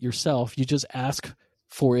writing it yourself, you just ask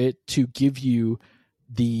for it to give you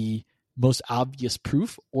the most obvious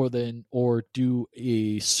proof, or do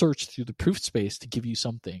a search through the proof space to give you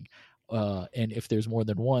something. And if there's more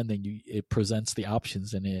than one, then it presents the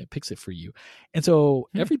options and it picks it for you. And so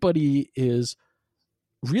everybody is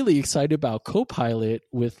really excited about Copilot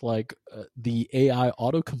with like the AI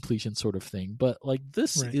auto completion sort of thing, but like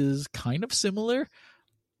this is kind of similar,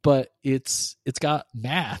 but it's got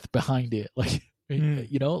math behind it. Like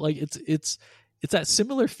like it's that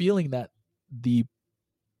similar feeling that the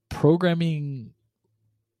programming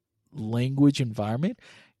language environment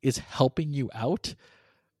is helping you out,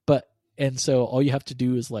 and so all you have to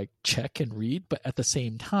do is like check and read, but at the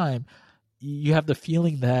same time you have the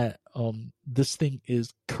feeling that this thing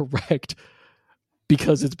is correct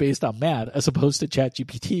because it's based on math, as opposed to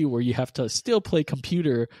ChatGPT, where you have to still play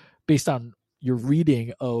computer based on your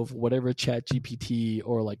reading of whatever ChatGPT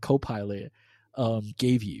or like Copilot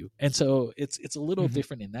gave you. And so it's a little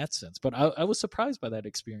different in that sense. But I was surprised by that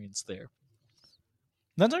experience there.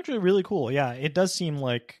 That's actually really cool. Yeah, it does seem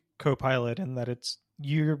like Copilot in that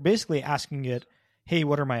you're basically asking it, hey,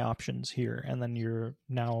 what are my options here? And then you're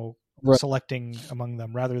now selecting among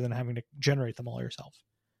them rather than having to generate them all yourself.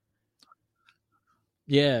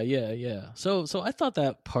 Yeah. So I thought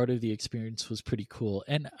that part of the experience was pretty cool.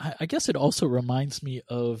 And I guess it also reminds me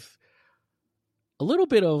of a little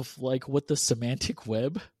bit of like what the semantic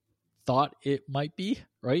web thought it might be,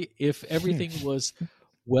 right? If everything was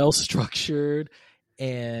well structured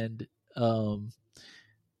and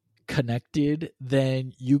connected,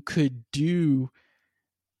 then you could do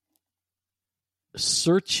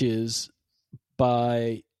searches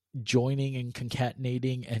by joining and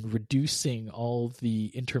concatenating and reducing all the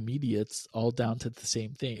intermediates all down to the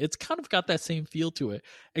same thing. It's kind of got that same feel to it,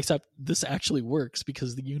 except this actually works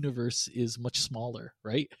because the universe is much smaller,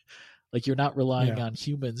 right? Like you're not relying on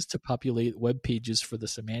humans to populate web pages for the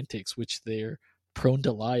semantics, which they're prone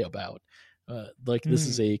to lie about. This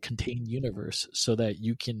is a contained universe, so that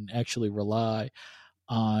you can actually rely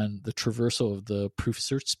on the traversal of the proof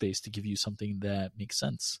search space to give you something that makes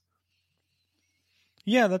sense.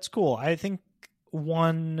 Yeah, that's cool. I think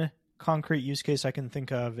one concrete use case I can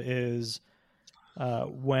think of is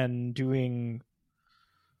when doing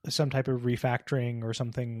some type of refactoring or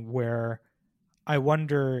something, where I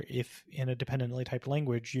wonder if in a dependently typed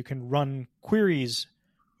language you can run queries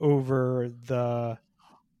over the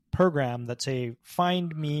program that say,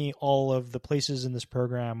 find me all of the places in this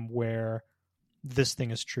program where this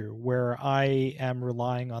thing is true, where I am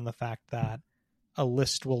relying on the fact that a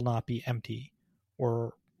list will not be empty,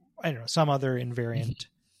 or I don't know, some other invariant.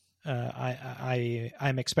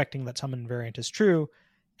 I'm expecting that some invariant is true,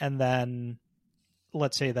 and then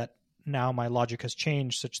let's say that now my logic has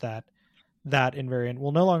changed such that that invariant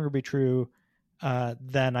will no longer be true.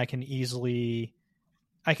 Then I can easily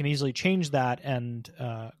change that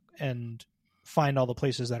and find all the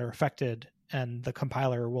places that are affected, and the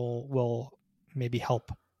compiler will maybe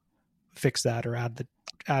help fix that or add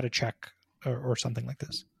a check or something like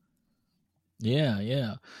this.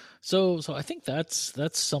 Yeah. So I think that's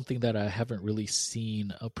something that I haven't really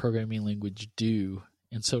seen a programming language do.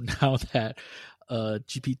 And so now that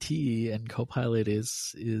GPT and Copilot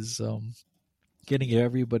is getting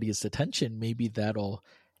everybody's attention, maybe that'll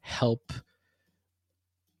help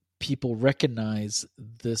people recognize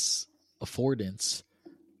this affordance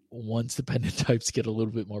once dependent types get a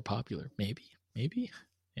little bit more popular. Maybe.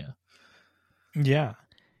 Yeah.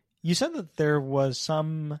 You said that there was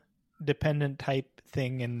some dependent type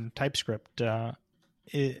thing in TypeScript,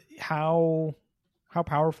 how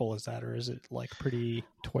powerful is that, or is it like pretty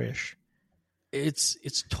toyish? It's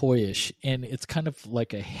toyish, and it's kind of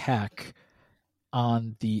like a hack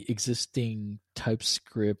on the existing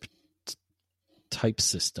TypeScript type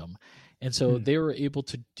system. And so they were able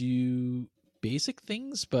to do basic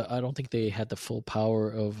things, but I don't think they had the full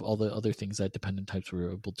power of all the other things that dependent types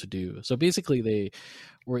were able to do. So basically they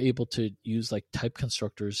were able to use like type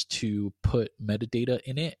constructors to put metadata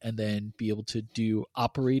in it and then be able to do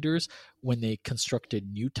operators when they constructed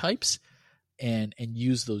new types and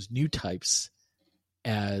use those new types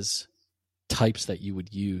as types that you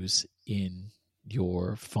would use in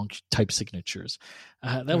your function type signatures.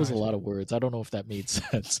 That was a lot of words. I don't know if that made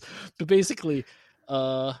sense, but basically,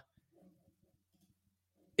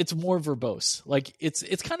 it's more verbose. Like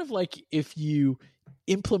it's kind of like if you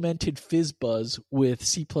implemented FizzBuzz with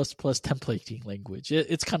C++ templating language.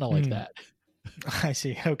 It's kind of like that. I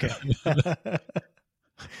see. Okay.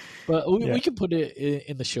 But we can put it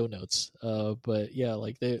in the show notes. But yeah,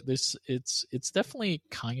 like there's it's definitely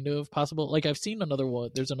kind of possible. Like I've seen another one.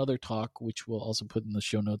 There's another talk which we'll also put in the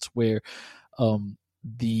show notes where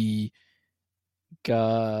the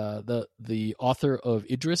author of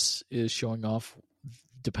Idris is showing off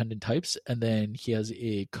dependent types, and then he has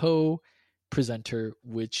a co-presenter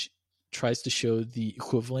which tries to show the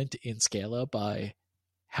equivalent in Scala by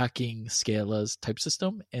hacking Scala's type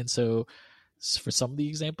system. And so for some of the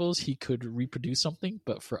examples he could reproduce something,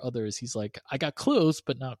 but for others he's like, I got close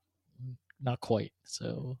but not quite.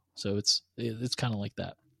 So it's kind of like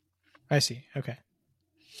that. I see. Okay.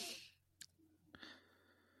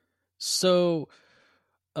 So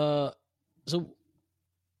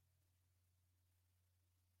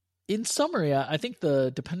in summary, I think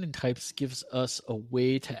the dependent types gives us a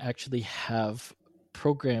way to actually have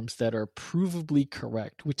programs that are provably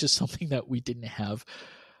correct, which is something that we didn't have,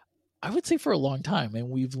 I would say, for a long time. And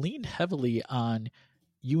we've leaned heavily on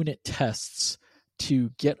unit tests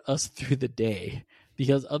to get us through the day,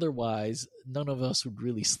 because otherwise none of us would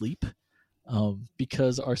really sleep,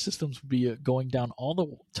 because our systems would be going down all the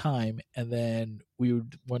time. And then we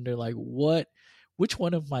would wonder, like, which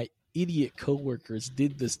one of my idiot coworkers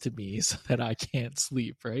did this to me so that I can't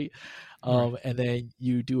sleep, right? And then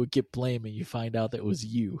you do a git blame and you find out that it was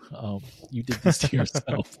you. You did this to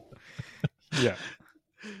yourself. Yeah.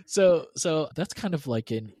 So that's kind of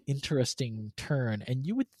like an interesting turn, and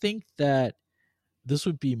you would think that this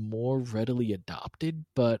would be more readily adopted,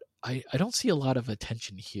 but I don't see a lot of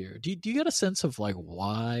attention here. Do you get a sense of like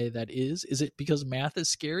why that is? Is it because math is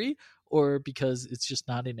scary, or because it's just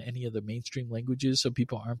not in any of the mainstream languages so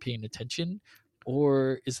people aren't paying attention?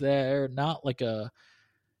 Or is there not like a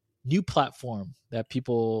new platform that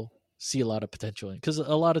people see a lot of potential in? Because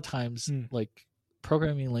a lot of times like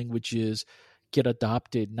programming languages get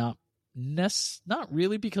adopted not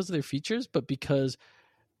really because of their features, but because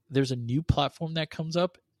there's a new platform that comes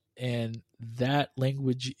up and that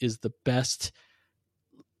language is the best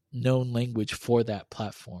known language for that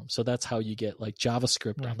platform. So that's how you get like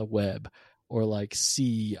JavaScript on the web, or like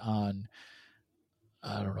C on,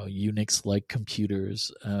 I don't know, Unix like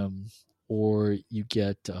computers, or you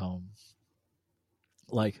get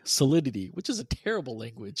like Solidity, which is a terrible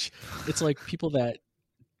language. It's like people that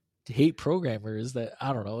hate programmers that,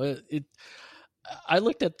 I don't know, I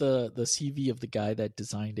looked at the CV of the guy that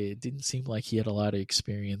designed it. It didn't seem like he had a lot of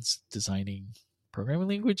experience designing programming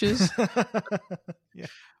languages. Yeah.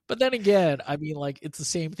 But then again, I mean, like, it's the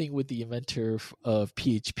same thing with the inventor of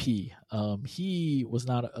PHP. He was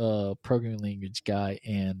not a programming language guy,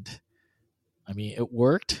 and I mean, it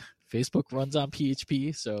worked. Facebook runs on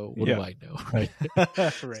PHP, so what do I know, right?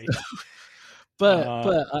 Right.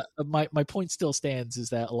 But my point still stands, is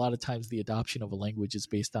that a lot of times the adoption of a language is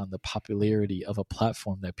based on the popularity of a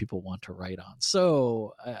platform that people want to write on.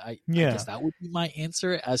 So I guess that would be my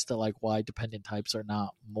answer as to like why dependent types are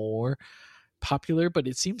not more popular. But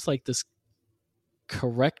it seems like this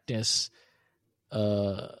correctness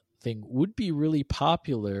thing would be really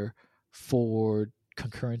popular for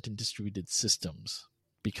concurrent and distributed systems,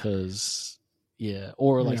 because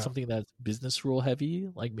or like something that's business rule heavy,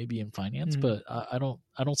 like maybe in finance. But I don't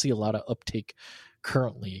see a lot of uptake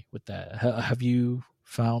currently with that. Have you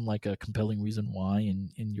found like a compelling reason why in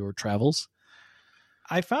your travels?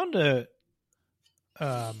 I found a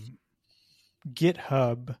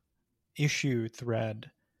GitHub issue thread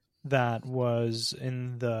that was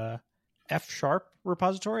in the F#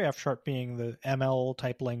 repository, F# being the ML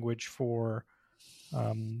type language for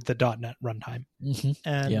the .NET runtime.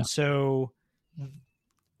 And so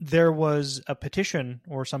there was a petition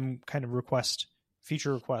or some kind of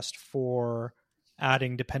feature request for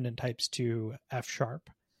adding dependent types to F#.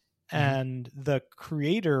 Mm-hmm. And the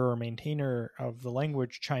creator or maintainer of the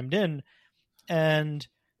language chimed in, and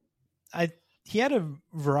he had a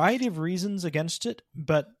variety of reasons against it,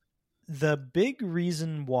 but the big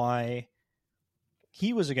reason why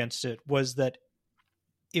he was against it was that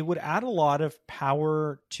it would add a lot of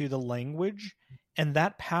power to the language, and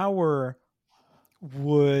that power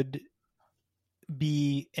would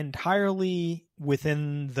be entirely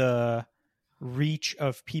within the reach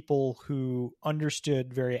of people who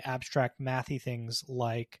understood very abstract mathy things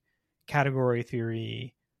like category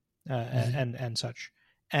theory and such.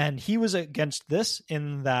 And he was against this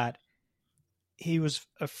in that he was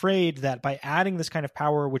afraid that by adding this kind of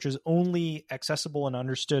power, which is only accessible and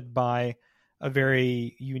understood by a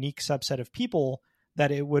very unique subset of people,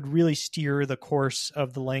 that it would really steer the course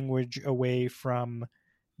of the language away from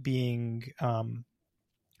being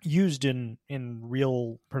used in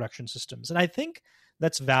real production systems. And I think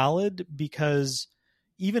that's valid because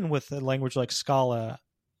even with a language like Scala,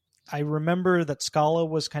 I remember that Scala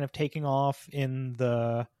was kind of taking off in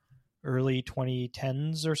the early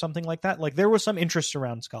 2010s or something like that. Like there was some interest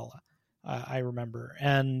around Scala, I remember.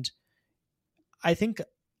 And I think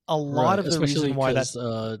a lot of the reason why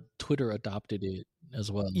that Twitter adopted it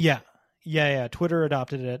as well. Yeah. Twitter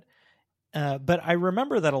adopted it. But I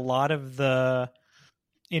remember that a lot of the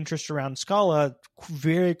interest around Scala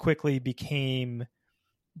very quickly became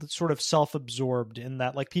sort of self-absorbed in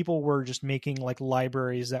that like people were just making like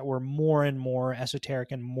libraries that were more and more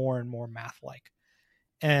esoteric and more math-like.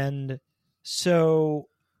 And so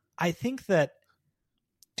I think that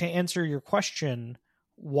to answer your question,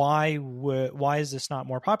 why is this not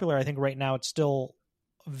more popular? I think right now it still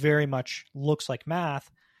very much looks like math,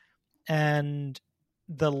 and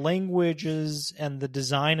the languages and the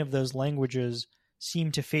design of those languages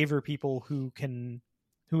seem to favor people who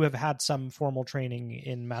have had some formal training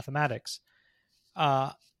in mathematics.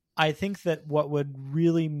 I think that what would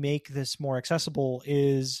really make this more accessible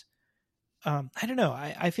is, I don't know,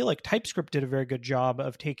 I feel like TypeScript did a very good job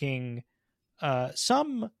of taking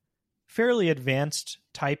some fairly advanced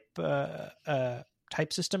type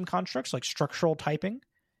system constructs like structural typing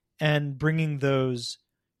and bringing those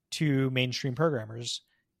to mainstream programmers,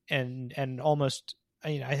 and almost,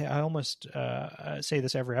 I almost say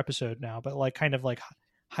this every episode now, but like kind of like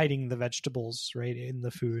hiding the vegetables right in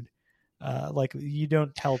the food. Like you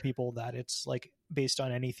don't tell people that it's like based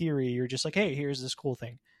on any theory. You're just like, hey, here's this cool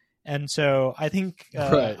thing. And so I think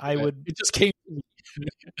would. It just came to me.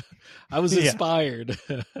 I was inspired.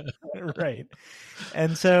 Right.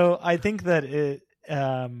 And so I think that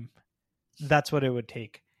that's what it would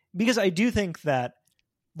take, because I do think that,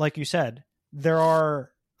 like you said, there are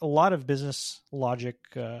a lot of business logic.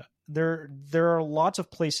 There are lots of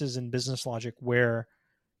places in business logic where,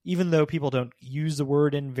 even though people don't use the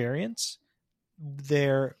word invariance,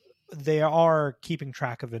 they are keeping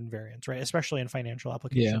track of invariance, right? Especially in financial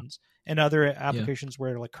applications and other applications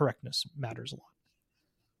where like correctness matters a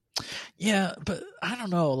lot. Yeah, but I don't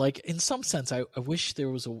know. Like in some sense, I wish there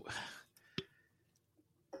was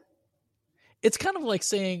It's kind of like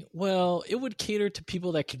saying, well, it would cater to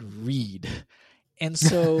people that can read. And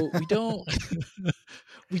so we don't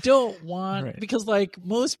want, right. Because like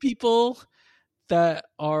most people that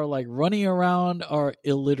are like running around are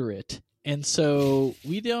illiterate. And so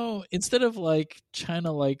we don't, instead of like trying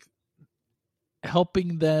to like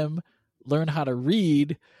helping them learn how to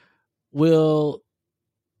read, we'll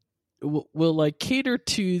like cater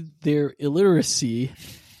to their illiteracy.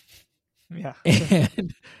 Yeah.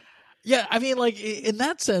 And yeah, I mean, like in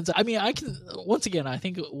that sense, I mean, I can, once again, I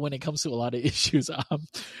think when it comes to a lot of issues,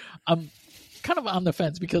 I'm kind of on the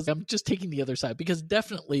fence because I'm just taking the other side, because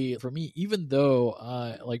definitely for me, even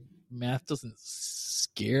though like math doesn't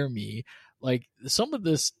scare me, like some of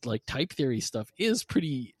this like type theory stuff is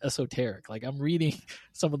pretty esoteric. Like I'm reading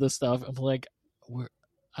some of this stuff, I'm like,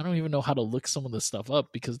 I don't even know how to look some of this stuff up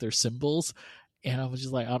because they're symbols. And I was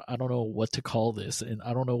just like, I don't know what to call this, and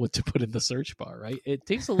I don't know what to put in the search bar, right? It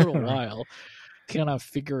takes a little while to kind of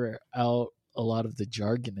figure out a lot of the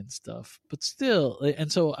jargon and stuff. But still,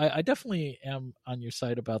 and so I definitely am on your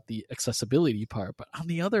side about the accessibility part. But on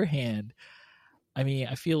the other hand, I mean,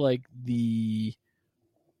 I feel like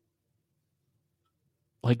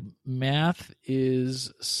math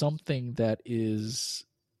is something that is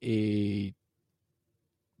a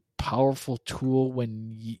powerful tool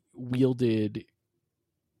when wielded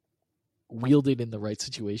in the right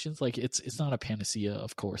situations. Like it's not a panacea,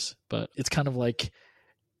 of course, but it's kind of like,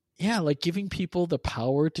 yeah, like giving people the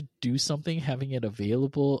power to do something, having it appeal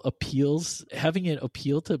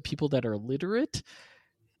to people that are literate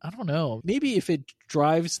I don't know. Maybe if it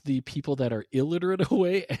drives the people that are illiterate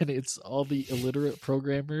away, and it's all the illiterate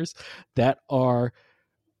programmers that are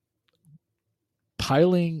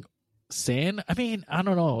piling sand. I mean, I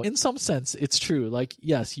don't know. In some sense, it's true. Like,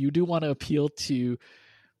 yes, you do want to appeal to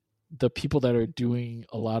the people that are doing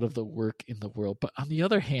a lot of the work in the world. But on the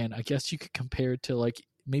other hand, I guess you could compare it to like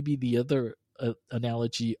maybe the other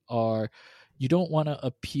analogy are you don't want to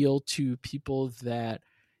appeal to people that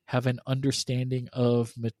have an understanding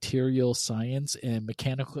of material science and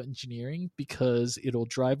mechanical engineering because it'll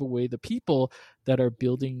drive away the people that are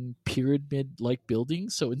building pyramid-like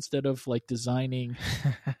buildings. So instead of like designing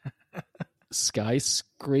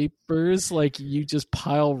skyscrapers, like you just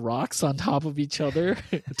pile rocks on top of each other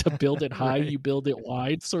to build it high, you build it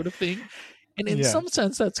wide sort of thing. And in some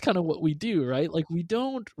sense, that's kind of what we do, right? Like we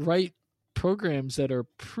don't write programs that are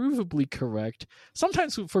provably correct,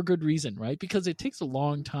 sometimes for good reason, right? Because it takes a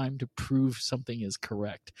long time to prove something is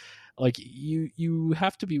correct. Like you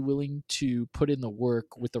have to be willing to put in the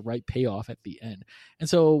work with the right payoff at the end. And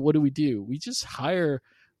so what do? We just hire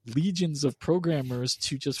legions of programmers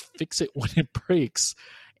to just fix it when it breaks.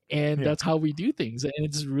 And that's how we do things. And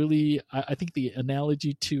it's really, I think the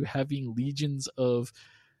analogy to having legions of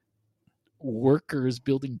workers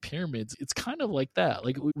building pyramids, it's kind of like that.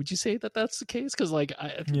 Like, would you say that that's the case? Because like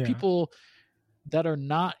I think people that are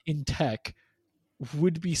not in tech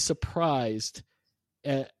would be surprised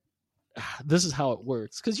at this is how it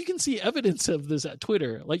works, because you can see evidence of this at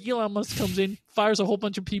Twitter. Like Elon Musk comes in, fires a whole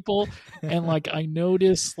bunch of people, and like I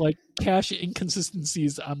notice like cache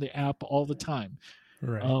inconsistencies on the app all the time.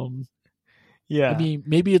 Right. I mean,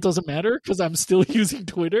 maybe it doesn't matter because I'm still using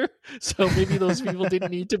Twitter. So maybe those people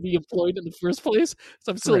didn't need to be employed in the first place.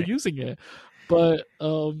 So I'm still using it. But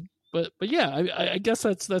yeah, I guess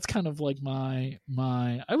that's kind of like my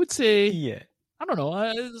I would say, I don't know.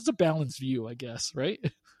 It's a balanced view, I guess, right?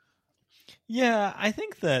 Yeah, I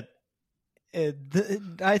think that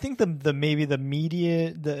maybe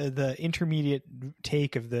the intermediate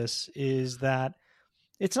take of this is that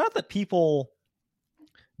it's not that people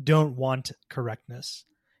don't want correctness.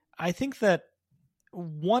 I think that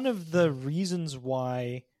one of the reasons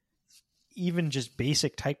why even just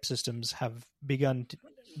basic type systems have begun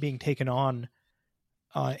being taken on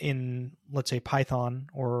in, let's say, Python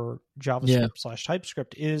or JavaScript /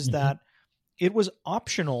 TypeScript is that it was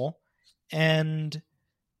optional, and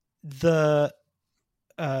the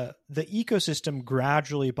ecosystem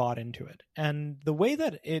gradually bought into it. And the way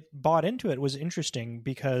that it bought into it was interesting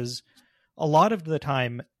because a lot of the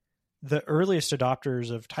time, the earliest adopters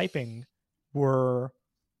of typing were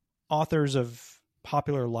authors of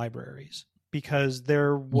popular libraries, because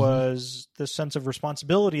there was this sense of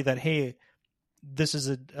responsibility that, hey, this is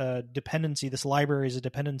a dependency, this library is a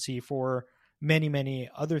dependency for many, many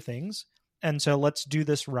other things. And so let's do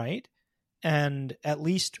this right. And at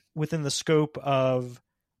least within the scope of,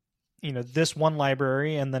 this one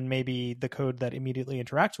library and then maybe the code that immediately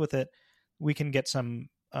interacts with it, we can get some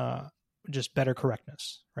just better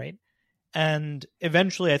correctness, right? And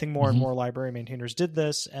eventually I think more and more library maintainers did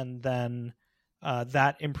this, and then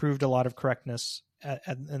that improved a lot of correctness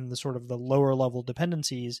in the sort of the lower level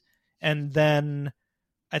dependencies. And then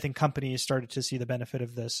I think companies started to see the benefit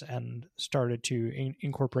of this and started to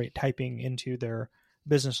incorporate typing into their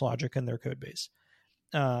business logic and their code base.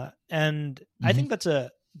 And I think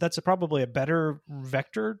that's probably a better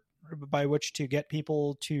vector by which to get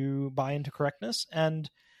people to buy into correctness. And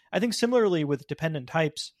I think similarly with dependent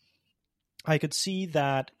types, I could see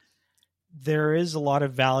that there is a lot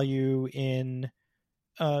of value in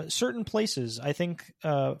certain places. I think,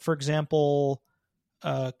 for example,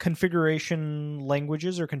 configuration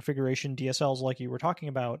languages or configuration DSLs, like you were talking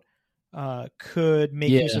about, could make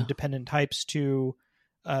use of dependent types to,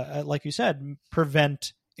 like you said,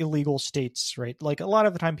 prevent illegal states, right? Like a lot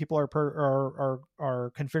of the time people are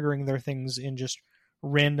configuring their things in just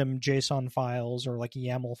random JSON files or like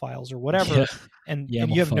YAML files or whatever. And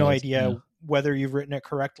you have no idea whether you've written it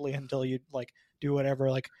correctly until you like do whatever,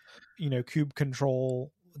 like, kube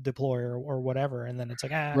control deploy or whatever. And then it's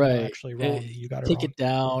like, no, actually wrong. You got it take wrong. It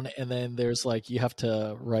down. And then there's like, you have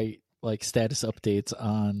to write like status updates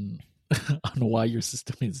on why your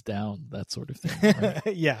system is down, that sort of thing.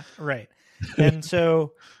 Right? Yeah. Right. And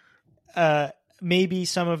so maybe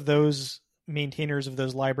some of those maintainers of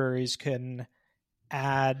those libraries can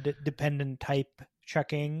add dependent type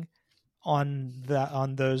checking on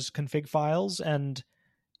those config files, and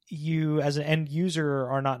you as an end user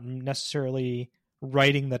are not necessarily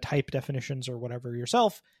writing the type definitions or whatever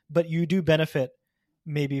yourself, but you do benefit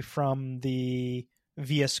maybe from the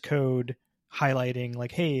VS Code highlighting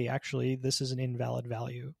like, hey, actually this is an invalid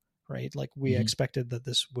value, right? Like we expected that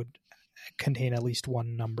this would contain at least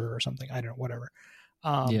one number or something. I don't know, whatever.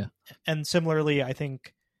 And similarly, I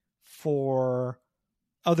think for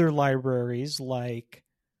other libraries, like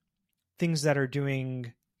things that are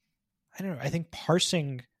doing, I don't know, I think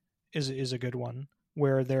parsing is a good one,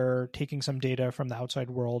 where they're taking some data from the outside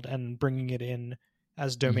world and bringing it in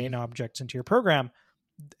as domain objects into your program.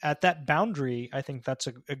 At that boundary, I think that's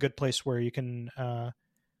a good place where you can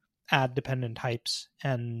add dependent types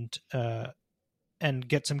and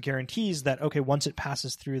get some guarantees that, okay, once it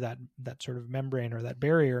passes through that sort of membrane or that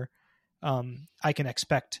barrier, I can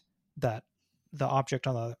expect that the object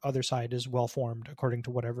on the other side is well formed according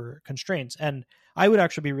to whatever constraints. And I would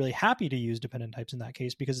actually be really happy to use dependent types in that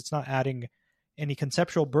case, because it's not adding any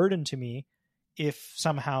conceptual burden to me if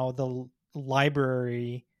somehow the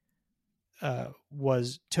library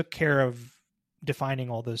took care of defining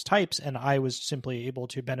all those types, and I was simply able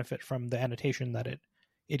to benefit from the annotation that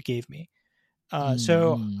it gave me.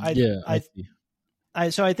 So I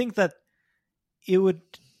think that it would,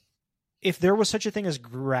 if there was such a thing as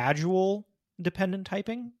gradual dependent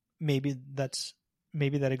typing, maybe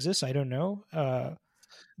that exists. I don't know.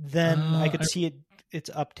 Then I could see its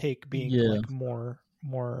uptake being like more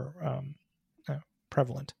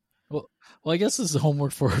prevalent. Well, I guess this is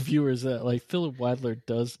homework for our viewers. That like Philip Wadler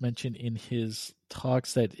does mention in his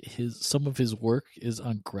talks that some of his work is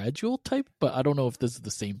on gradual type, but I don't know if this is the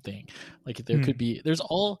same thing. Like there could be, there's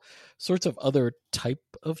all sorts of other type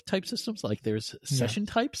systems. Like there's session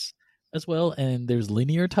types as well, and there's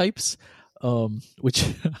linear types, which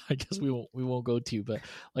I guess we won't go to. But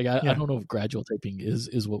like I don't know if gradual typing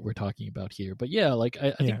is what we're talking about here. But yeah, like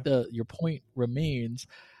I think your point remains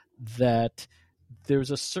that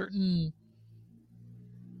there's a certain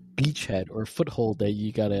beachhead or foothold that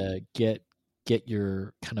you gotta get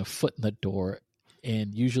your kind of foot in the door,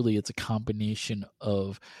 and usually it's a combination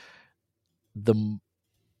of the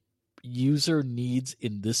user needs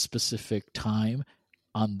in this specific time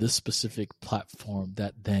on this specific platform,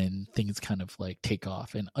 that then things kind of like take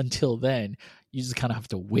off. And until then, you just kind of have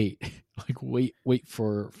to wait, like wait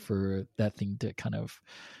for that thing to kind of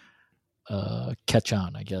catch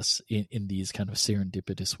on, I guess, in these kind of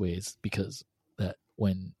serendipitous ways, because that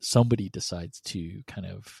when somebody decides to kind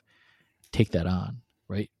of take that on,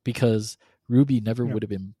 right? Because Ruby never would have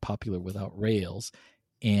been popular without Rails,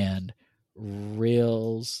 and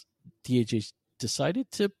Rails, DHH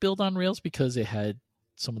decided to build on Rails because it had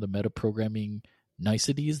some of the metaprogramming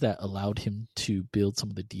niceties that allowed him to build some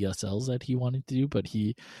of the DSLs that he wanted to do, but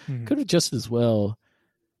he could have just as well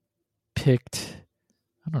picked,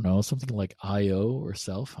 I don't know, something like IO or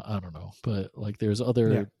Self. I don't know. But like there's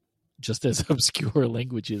other just as obscure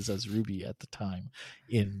languages as Ruby at the time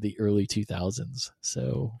in the early 2000s.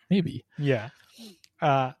 So maybe. Yeah.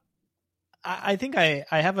 I think I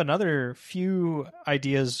have another few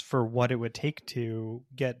ideas for what it would take to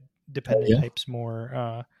get dependent types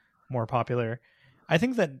more popular. I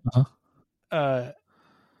think that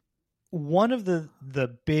one of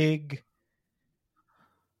the big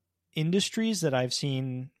industries that I've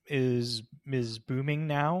seen is booming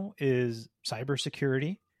now is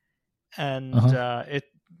cybersecurity, and it,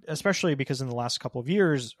 especially because in the last couple of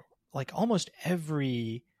years, like almost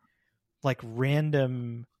every like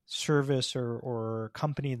random service or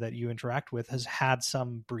company that you interact with has had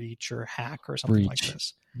some breach or hack or something like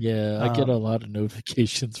this. Yeah, I get a lot of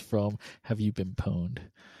notifications from "Have you been pwned?"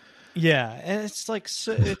 Yeah, and it's like,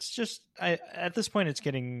 so it's just at this point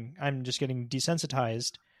I'm just getting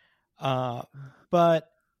desensitized. But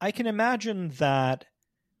I can imagine that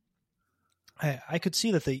I could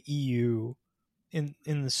see that the EU, in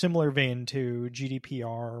the similar vein to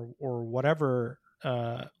GDPR or whatever,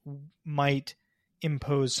 might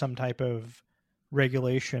impose some type of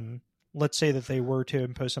regulation. Let's say that they were to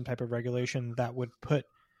impose some type of regulation that would put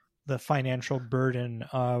the financial burden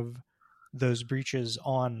of those breaches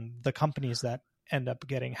on the companies that end up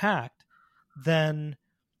getting hacked. Then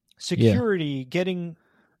security, getting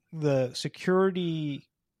the security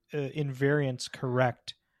invariants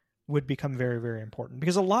correct would become very, very important,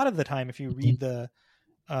 because a lot of the time, if you read the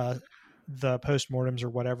postmortems or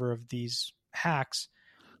whatever of these hacks,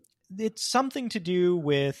 it's something to do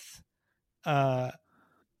with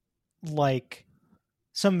like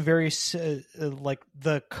some very like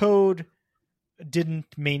the code didn't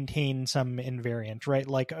maintain some invariant, right?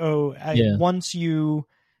 Like, once you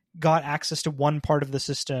got access to one part of the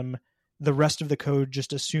system, the rest of the code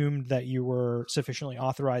just assumed that you were sufficiently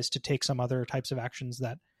authorized to take some other types of actions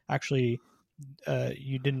that actually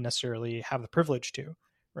you didn't necessarily have the privilege to,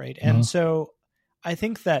 right? And so I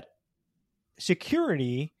think that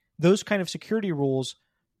security, those kind of security rules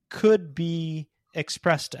could be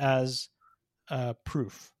expressed as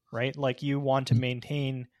proof, right? Like you want to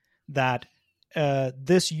maintain that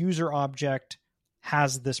this user object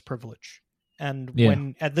has this privilege. And Yeah.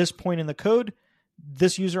 when at this point in the code,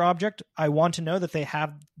 this user object, I want to know that they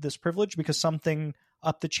have this privilege because something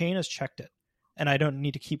up the chain has checked it. And I don't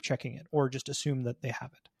need to keep checking it or just assume that they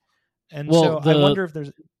have it. And Well, so I wonder if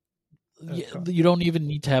there's... you don't even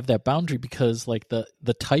need to have that boundary because like the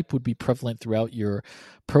type would be prevalent throughout your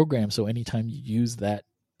program. So anytime you use that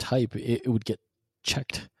type, it would get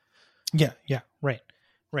checked. Yeah, right.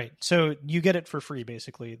 So you get it for free,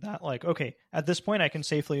 basically. That like, okay, at this point I can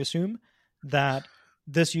safely assume that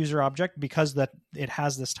this user object, because that it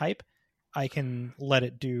has this type, I can let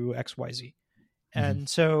it do XYZ. Mm-hmm. And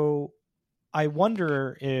so I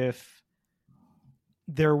wonder if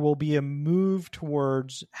there will be a move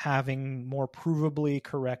towards having more provably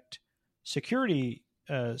correct security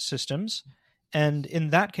systems. And in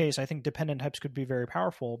that case, I think dependent types could be very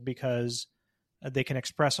powerful because they can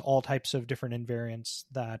express all types of different invariants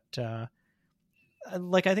that,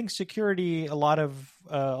 like I think security a lot of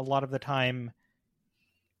the time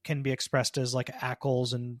can be expressed as like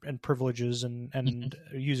ACLs and privileges and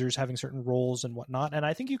users having certain roles and whatnot. And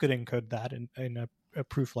I think you could encode that in a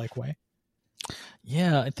proof-like way.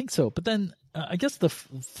 Yeah, I think so. But then I guess the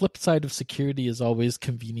flip side of security is always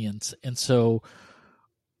convenience. And so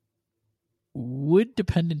would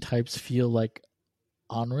dependent types feel like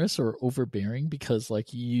onerous or overbearing because like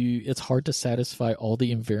it's hard to satisfy all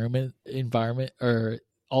the environment or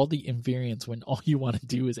all the invariants when all you want to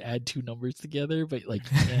do is add two numbers together, but like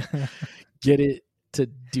you can't get it to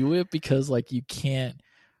do it because like you can't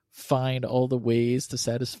find all the ways to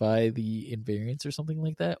satisfy the invariants or something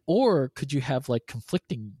like that? Or could you have like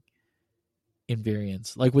conflicting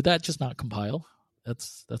invariants? Like would that just not compile?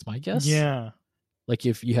 That's my guess. Yeah. Like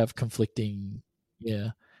if you have conflicting,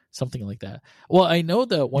 something like that. Well, I know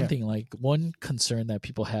that one thing, like one concern that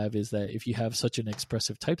people have is that if you have such an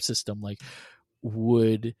expressive type system, like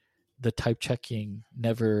would the type checking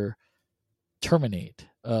never terminate?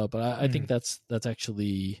 But I think that's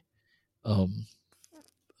actually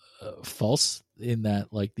false in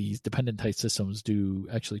that like these dependent type systems do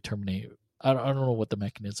actually terminate. I don't know what the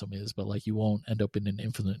mechanism is, but like you won't end up in an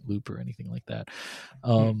infinite loop or anything like that.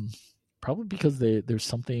 Probably because there's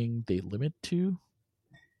something they limit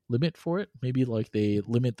for it. Maybe like they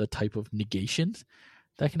limit the type of negations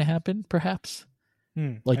that can happen, perhaps.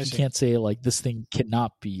 Like you can't say like this thing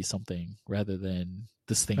cannot be something rather than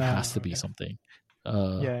this thing has to be something.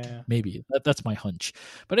 Maybe that's my hunch.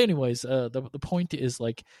 But anyways, the point is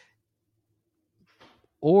like,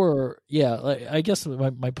 I guess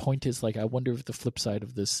my point is like I wonder if the flip side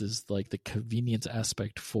of this is like the convenience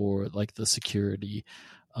aspect for like the security,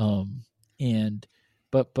 but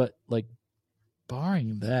like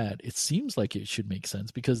barring that, it seems like it should make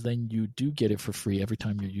sense because then you do get it for free every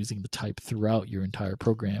time you're using the type throughout your entire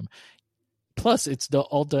program. Plus, it's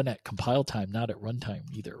all done at compile time, not at runtime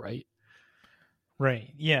either, right?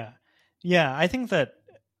 Right. Yeah. I think that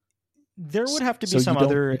there would have to be some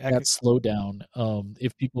other that slowdown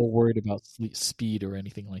if people are worried about speed or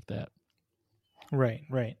anything like that.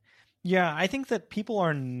 Right. Yeah, I think that people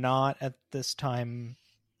are not at this time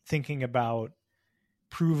thinking about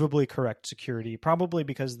provably correct security, probably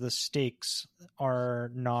because the stakes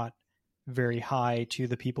are not very high to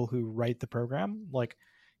the people who write the program. Like,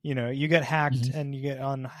 you get hacked and you get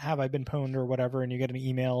on Have I Been Pwned or whatever, and you get an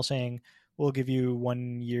email saying, we'll give you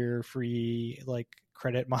 1 year free like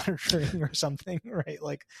credit monitoring or something, right?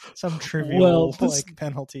 Like some trivial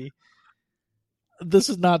penalty. This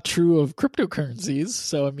is not true of cryptocurrencies.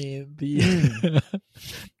 So I mean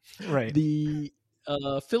right. The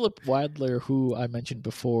Philip Wadler, who I mentioned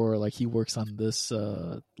before, like he works on this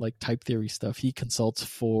like type theory stuff. He consults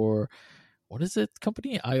for what is it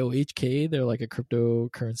company? IOHK. They're like a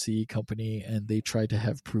cryptocurrency company, and they try to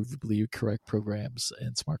have provably correct programs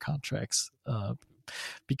and smart contracts.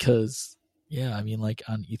 Because I mean, like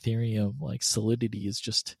on Ethereum, like Solidity is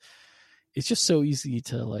just so easy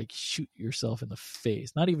to like shoot yourself in the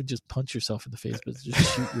face. Not even just punch yourself in the face, but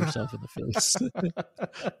just shoot yourself in the face.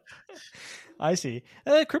 I see.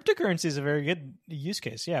 Cryptocurrency is a very good use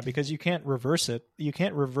case, because you can't reverse it. You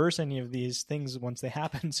can't reverse any of these things once they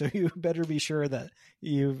happen. So you better be sure that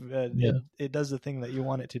it does the thing that you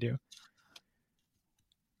want it to do.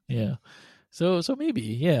 Yeah. So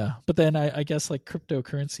maybe, but then I guess like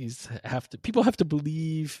cryptocurrencies people have to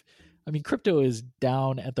believe. I mean, crypto is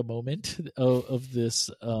down at the moment of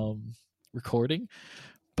this recording.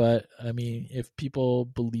 But I mean, if people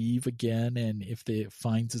believe again, and if it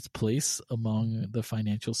finds its place among the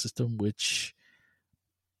financial system, which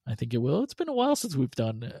I think it will. It's been a while since we've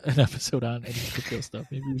done an episode on any crypto stuff.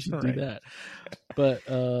 Maybe we should do that. But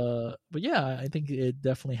yeah, I think it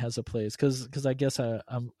definitely has a place because I guess I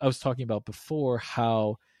was talking about before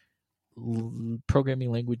how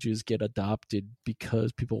programming languages get adopted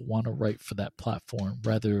because people want to write for that platform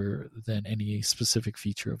rather than any specific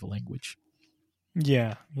feature of a language.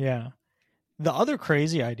 Yeah. The other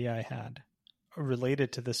crazy idea I had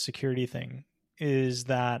related to this security thing is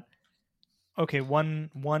that, okay, one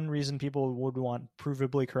reason people would want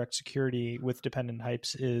provably correct security with dependent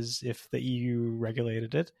types is if the EU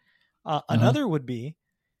regulated it. Another would be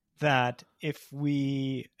that if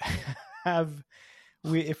we have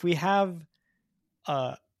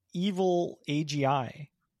evil AGI,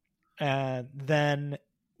 then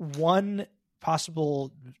one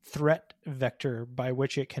possible threat vector by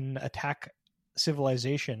which it can attack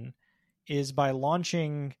civilization is by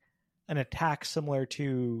launching an attack similar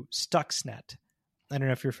to Stuxnet. I don't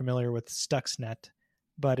know if you're familiar with Stuxnet,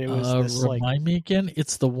 but it was this remind me again.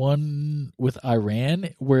 It's the one with Iran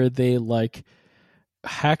where they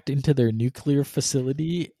hacked into their nuclear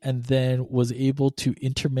facility and then was able to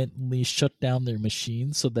intermittently shut down their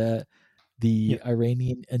machines so that the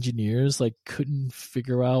Iranian engineers couldn't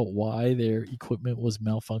figure out why their equipment was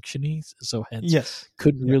malfunctioning, so hence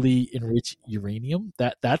couldn't really enrich uranium.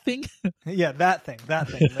 That thing. that thing.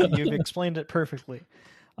 You've explained it perfectly.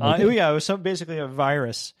 Okay. It was basically a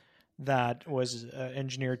virus that was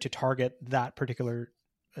engineered to target that particular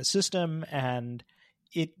system, and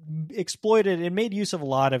it made use of a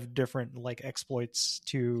lot of different exploits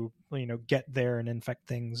to get there and infect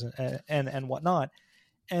things and whatnot.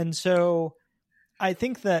 And so I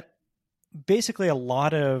think that basically a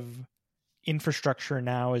lot of infrastructure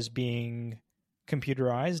now is being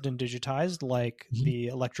computerized and digitized, like the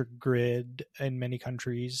electric grid in many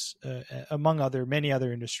countries, among many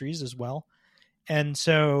other industries as well. And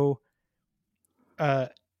so I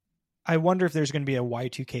wonder if there's going to be a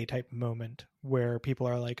Y2K type moment where people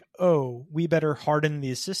are like, oh, we better harden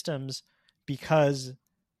these systems because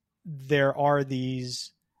there are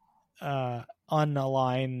these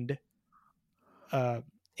unaligned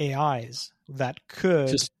AIs that could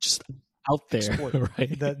just out there, exploit,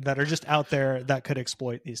 right? that are just out there that could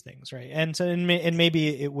exploit these things, right? And so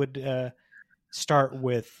maybe it would start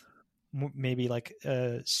with maybe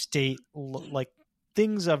state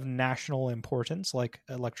things of national importance, like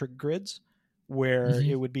electric grids, where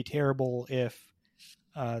it would be terrible if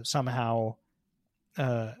somehow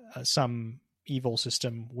some evil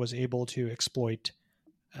system was able to exploit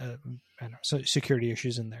security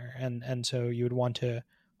issues in there, and so you would want to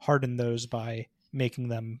harden those by making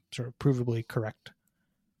them sort of provably correct.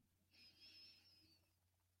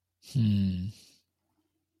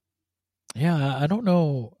 Yeah, I don't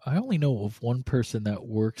know. I only know of one person that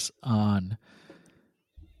works on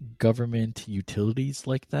government utilities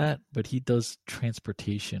like that, but he does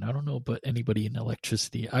transportation. I don't know about anybody in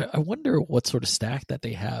electricity. I wonder what sort of stack that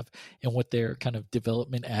they have and what their kind of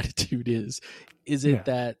development attitude is. Is it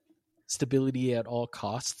that stability at all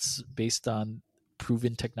costs based on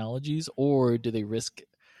proven technologies, or do they risk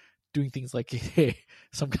doing things like, hey,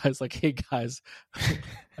 some guys hey guys,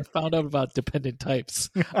 I found out about dependent types.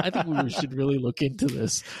 I think we should really look into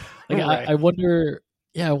this. I wonder.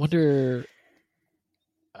 Yeah, I wonder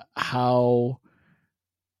how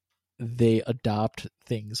they adopt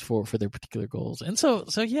things for their particular goals. And so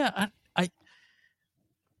yeah,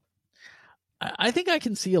 I think I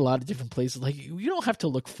can see a lot of different places. You don't have to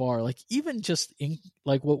look far. Even just in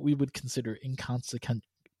what we would consider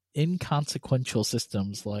inconsequential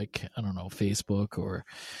systems, I don't know, Facebook or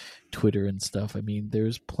Twitter and stuff. I mean,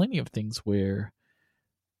 there's plenty of things where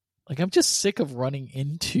I'm just sick of running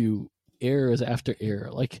into errors after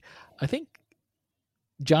error. I think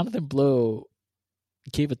Jonathan Blow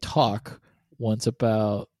gave a talk once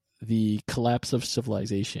about the collapse of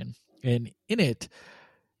civilization, and in it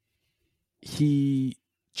he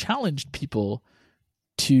challenged people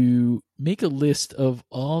to make a list of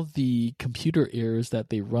all the computer errors that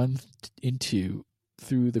they run into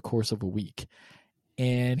through the course of a week,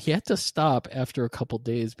 and he had to stop after a couple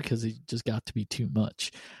days because it just got to be too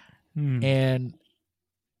much. And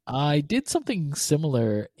I did something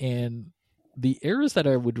similar, and the errors that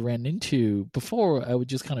I would run into before, I would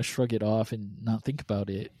just kind of shrug it off and not think about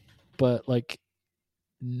it. But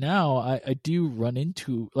now I do run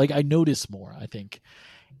into, I notice more, I think.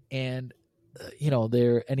 And,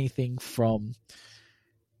 they're anything from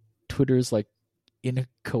Twitter's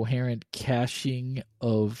incoherent caching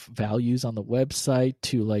of values on the website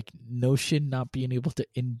to Notion not being able to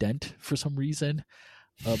indent for some reason,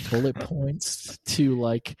 bullet points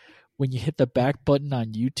to when you hit the back button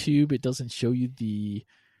on YouTube, it doesn't show you the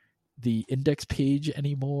the index page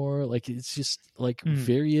anymore. Like it's just like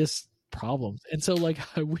various problems. And so like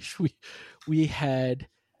I wish we had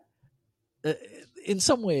in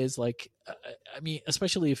some ways, like I mean,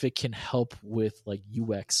 especially if it can help with like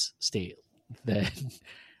UX state, then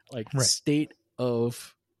like Right. state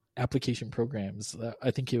of application programs,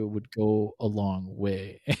 I think it would go a long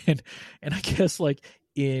way. And I guess like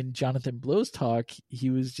in Jonathan Blow's talk, he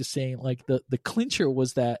was just saying like the clincher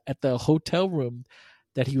was that at the hotel room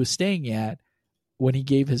that he was staying at when he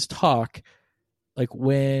gave his talk, like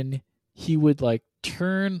when he would like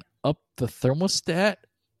turn up the thermostat,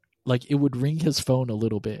 like it would ring his phone a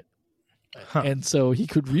little bit. Huh. And so he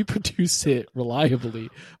could reproduce it reliably,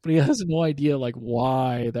 but he has no idea like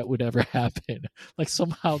why that would ever happen. Like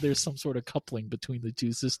somehow there's some sort of coupling between the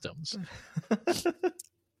two systems.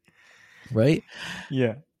 Right?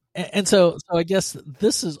 Yeah. And so I guess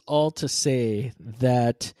this is all to say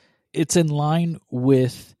that it's in line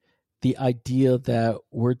with the idea that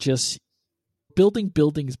we're just building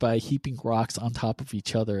buildings by heaping rocks on top of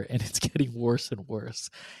each other, and it's getting worse and worse.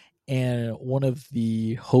 And one of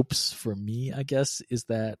the hopes for me, I guess, is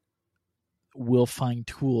that we'll find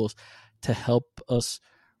tools to help us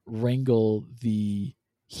wrangle the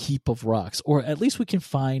heap of rocks, or at least we can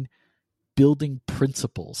find building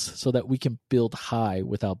principles so that we can build high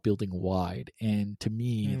without building wide. And to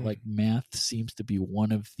me, like math seems to be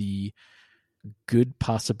one of the good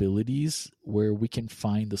possibilities where we can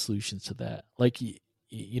find the solutions to that. Like,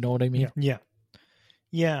 you know what I mean?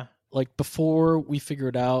 Yeah. Like before we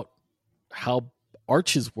figured out how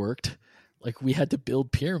arches worked, like we had to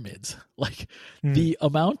build pyramids. Like the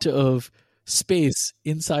amount of space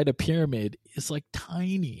inside a pyramid is like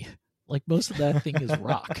tiny. Like most of that thing is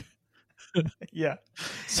rock. Yeah.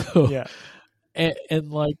 So yeah. And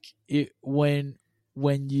like when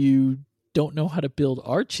you don't know how to build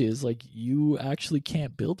arches, like you actually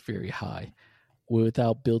can't build very high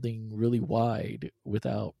without building really wide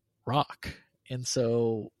without rock. And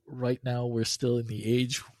so right now we're still in the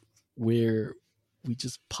age where we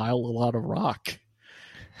just pile a lot of rock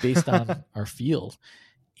based on our field.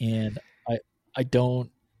 And I don't,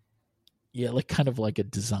 like kind of like a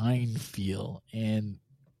design feel. And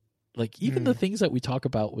like even the things that we talk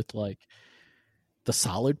about with like the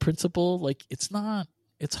solid principle, like it's I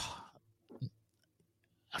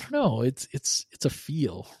don't know, it's a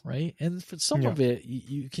feel, right? And for some of it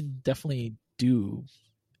you can definitely do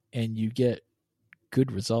and you get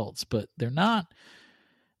good results, but they're not,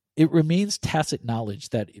 it remains tacit knowledge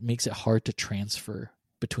that it makes it hard to transfer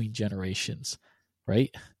between generations,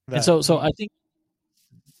 right? And so I think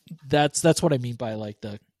that's what I mean by like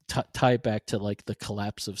the tie back to like the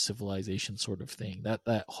collapse of civilization sort of thing,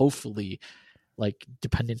 that hopefully like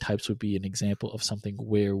dependent types would be an example of something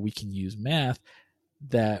where we can use math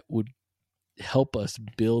that would help us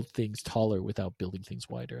build things taller without building things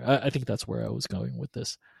wider. I think that's where I was going with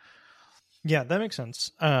this. Yeah, that makes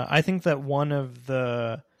sense. I think that one of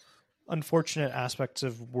the unfortunate aspects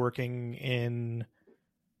of working in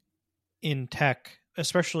tech,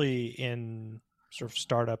 especially in sort of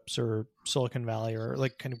startups or Silicon Valley or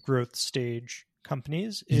like kind of growth stage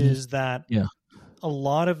companies, is that a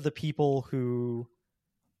lot of the people who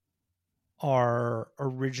are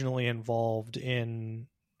originally involved in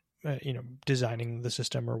designing the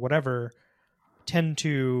system or whatever tend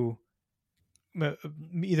to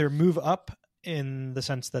either move up in the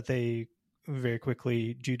sense that they very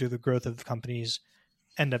quickly, due to the growth of the companies,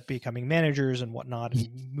 end up becoming managers and whatnot and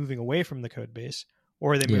moving away from the code base,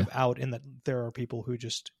 or they move out in that there are people who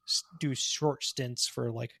just do short stints for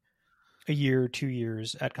like a year, 2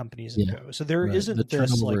 years at companies and go. So there isn't the this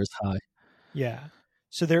turnover like, is high. Yeah.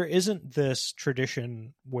 So there isn't this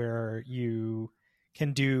tradition where you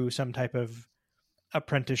can do some type of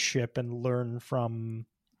apprenticeship and learn from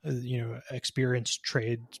experienced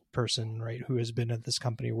trade person, right, who has been at this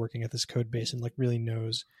company working at this code base and like really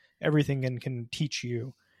knows everything and can teach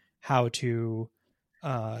you how to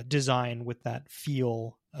design with that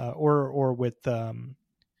feel or with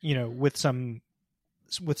with some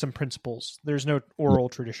principles. There's no oral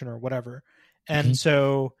tradition or whatever. And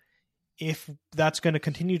so if that's going to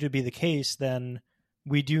continue to be the case, then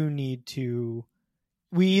we either need to,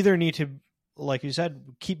 like you said,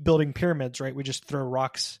 keep building pyramids, right? We just throw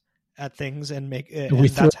rocks at things and make it, and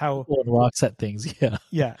that's how rocks at things.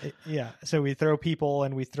 Yeah. So we throw people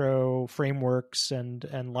and we throw frameworks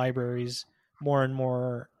and libraries, more and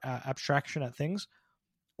more abstraction at things,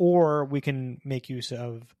 or we can make use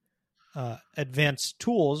of advanced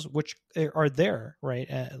tools which are there,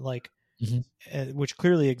 right? Which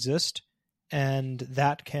clearly exist, and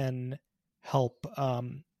that can help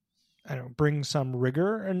I don't know, bring some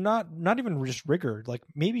rigor, and not even just rigor, like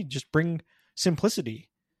maybe just bring simplicity,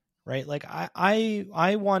 right? Like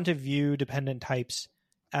I want to view dependent types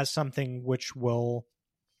as something which will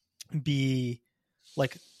be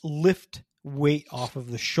like lift weight off of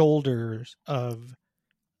the shoulders of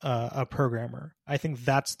a programmer. I think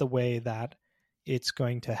that's the way that it's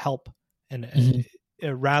going to help, and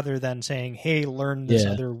rather than saying, "Hey, learn this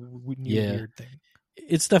Yeah. other new weird thing."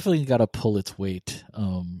 It's definitely got to pull its weight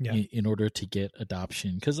Yeah. in order to get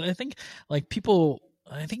adoption. Because I think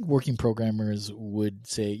I think working programmers would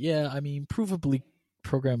say, yeah, I mean, provably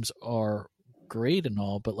programs are great and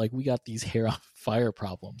all, but like we got these hair on fire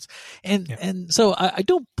problems, and so I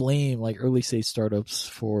don't blame like early stage startups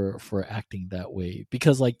for acting that way,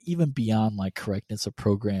 because like even beyond like correctness of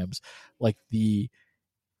programs, like the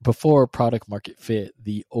before product market fit,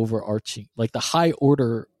 the overarching like the high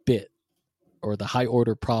order bit or the high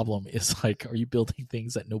order problem is like, are you building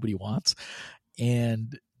things that nobody wants?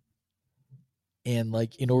 And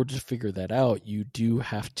like in order to figure that out, you do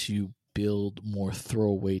have to build more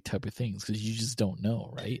throwaway type of things because you just don't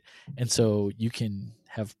know, right? And so you can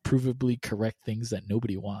have provably correct things that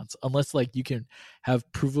nobody wants, unless like you can have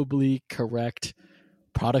provably correct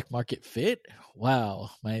product market fit. Wow,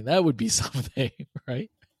 man, that would be something,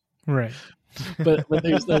 right? Right. But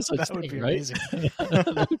there's no such That would thing, be right? amazing.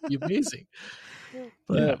 That would be amazing.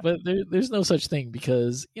 Yeah. But there's no such thing,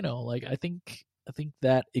 because like I think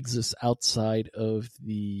that exists outside of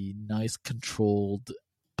the nice controlled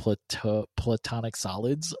platonic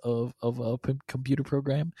solids of a computer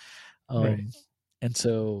program. Right. And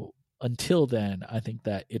so until then, I think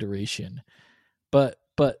that iteration, but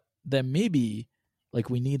then maybe like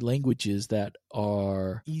we need languages that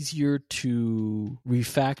are easier to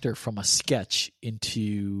refactor from a sketch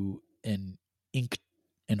into an ink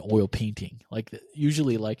and oil painting. Like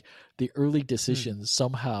usually like the early decisions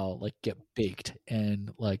somehow like get baked,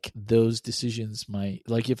 and like those decisions might,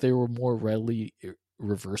 like if they were more readily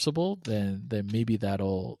reversible, then maybe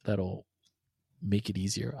that'll make it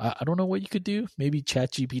easier. I don't know what you could do. Maybe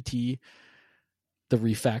ChatGPT, the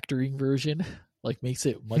refactoring version, like makes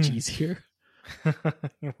it much easier.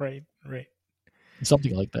 Right.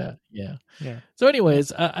 Something like that. Yeah. Yeah. So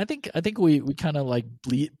anyways, I think we kind of like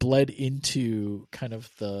bled into kind of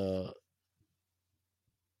the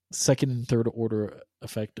second and third order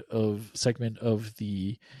effect of segment of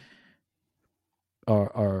the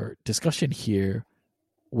our discussion here,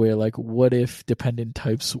 where like what if dependent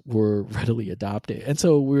types were readily adopted. And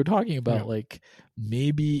so we were talking about like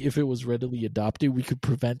maybe if it was readily adopted, we could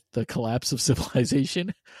prevent the collapse of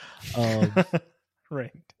civilization.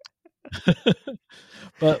 Right.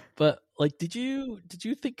 but like did you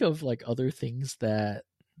think of like other things that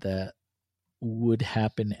would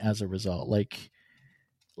happen as a result, like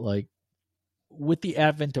with the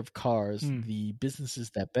advent of cars, the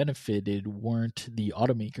businesses that benefited weren't the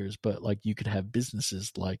automakers, but like you could have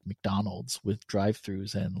businesses like McDonald's with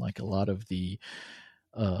drive-throughs, and like a lot of the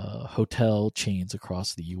hotel chains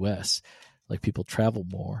across the US. Like people travel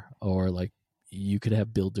more, or like you could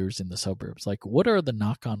have builders in the suburbs. Like what are the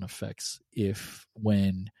knock-on effects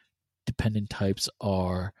when dependent types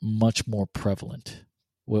are much more prevalent?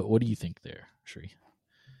 What do you think there, Shri?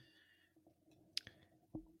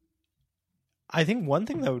 I think one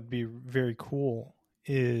thing that would be very cool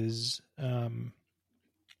is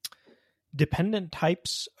dependent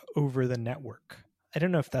types over the network. I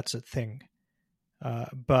don't know if that's a thing,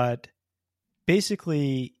 but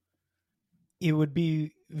basically it would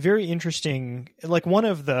be very interesting. Like one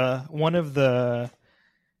of the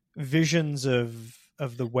visions of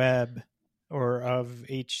the web or of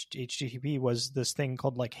HTTP was this thing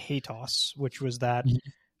called like HATOS, which was that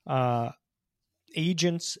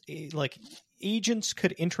agents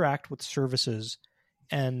could interact with services,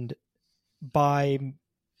 and by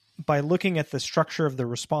looking at the structure of the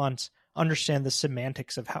response, understand the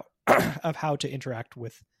semantics of how of how to interact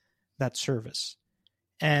with that service.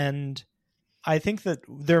 And I think that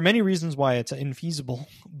there are many reasons why it's infeasible,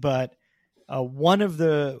 but one of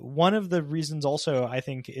the reasons also I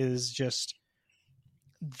think is just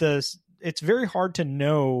it's very hard to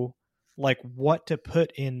know like what to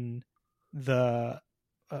put in the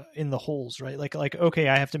holes, right? Like okay,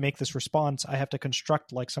 I have to make this response, I have to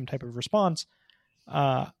construct like some type of response.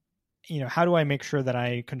 How do I make sure that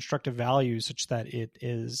I construct a value such that it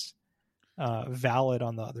is valid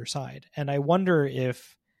on the other side? And I wonder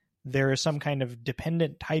if there is some kind of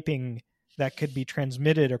dependent typing that could be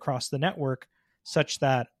transmitted across the network such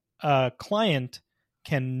that a client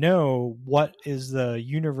can know what is the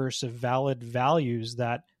universe of valid values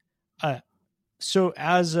that So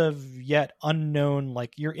as of yet unknown,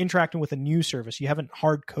 like you're interacting with a new service, you haven't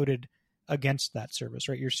hard coded against that service,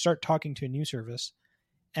 right? You start talking to a new service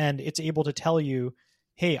and it's able to tell you,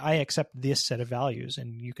 hey, I accept this set of values,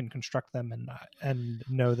 and you can construct them and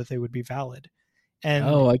know that they would be valid. And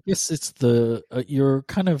I guess it's the you're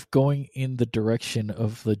kind of going in the direction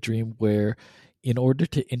of the dream where, in order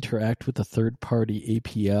to interact with a third-party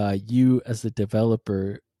API, you as the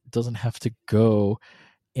developer doesn't have to go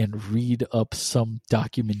and read up some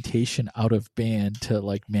documentation out of band to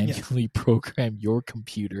like manually program your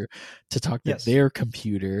computer to talk to their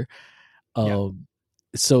computer,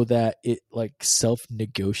 so that it like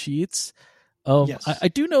self-negotiates. I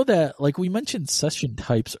do know that, like we mentioned session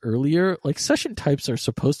types earlier, like session types are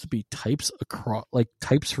supposed to be types across, like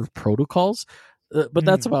types for protocols, but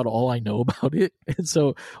that's about all I know about it. And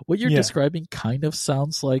so what you're describing kind of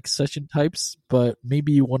sounds like session types, but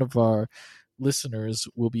maybe one of our listeners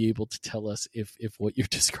will be able to tell us if what you're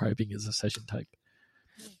describing is a session type.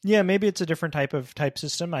 Yeah, maybe it's a different type of type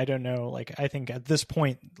system. I don't know. Like, I think at this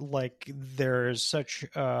point, like there's such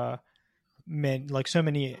so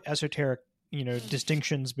many esoteric,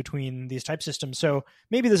 distinctions between these type systems. So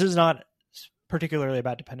maybe this is not particularly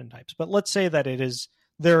about dependent types, but let's say that it is.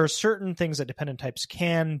 There are certain things that dependent types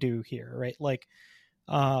can do here, right? Like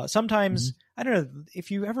sometimes, I don't know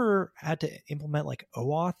if you ever had to implement like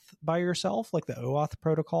OAuth by yourself, like the OAuth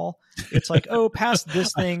protocol. It's like, oh, pass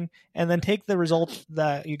this thing and then take the result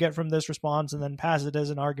that you get from this response and then pass it as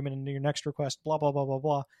an argument into your next request, blah, blah, blah, blah,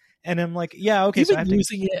 blah. And I'm like, yeah, okay. Even so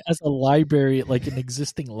using it as a library, like an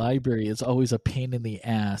existing library, is always a pain in the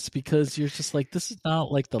ass, because you're just like, this is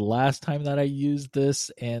not like the last time that I used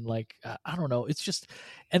this, and like I don't know, it's just,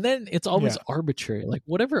 and then it's always arbitrary. Like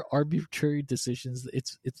whatever arbitrary decisions,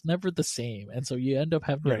 it's never the same, and so you end up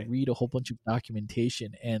having to read a whole bunch of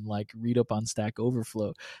documentation and like read up on Stack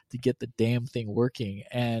Overflow to get the damn thing working,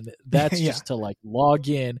 and that's just to like log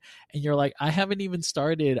in, and you're like, I haven't even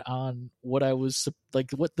started on what I was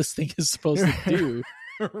like, what this thing is supposed to do.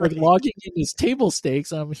 Like logging in is table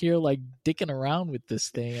stakes, and I'm here like dicking around with this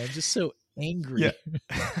thing. I'm just so angry.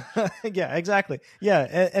 Yeah, exactly.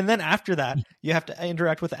 Yeah, and then after that, you have to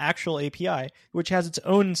interact with the actual API, which has its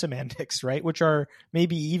own semantics, right? Which are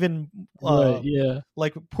maybe even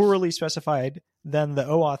like poorly specified than the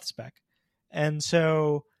OAuth spec. And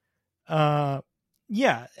so, and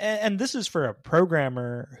this is for a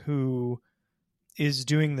programmer who is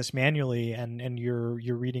doing this manually, and you're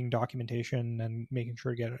reading documentation and making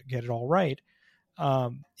sure to get it all right.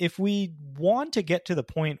 If we want to get to the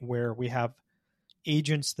point where we have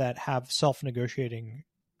agents that have self-negotiating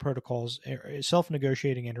protocols,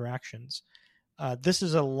 self-negotiating interactions, this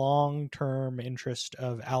is a long-term interest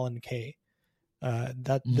of Alan Kay.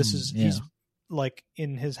 He's like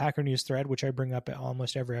in his Hacker News thread, which I bring up at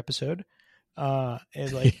almost every episode.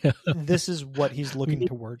 This is what he's looking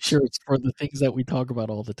towards. Sure, it's for the things that we talk about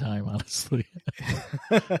all the time, honestly.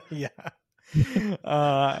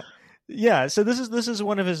 So this is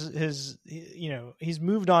one of his he's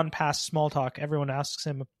moved on past small talk. Everyone asks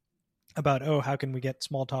him about, how can we get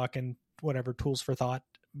small talk and whatever tools for thought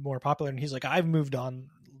more popular, and he's like, I've moved on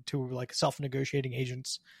to like self-negotiating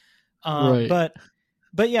agents. But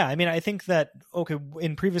yeah, I mean, I think that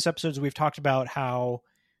in previous episodes we've talked about how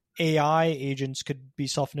AI agents could be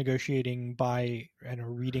self-negotiating by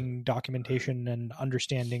reading documentation and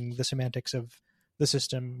understanding the semantics of the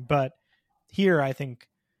system. But here, I think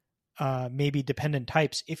maybe dependent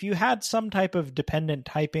types. If you had some type of dependent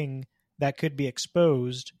typing that could be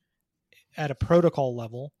exposed at a protocol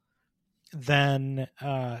level, then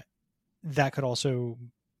that could also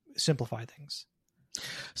simplify things.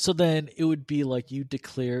 So then it would be like you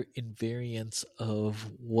declare invariance of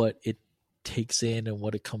what it takes in and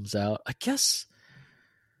what it comes out. I guess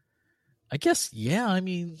yeah, I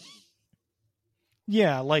mean,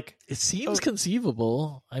 yeah, like it seems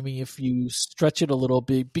conceivable. I mean, if you stretch it a little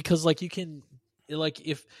bit, because like you can, like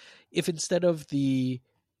if instead of the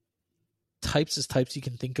types as types, you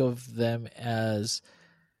can think of them as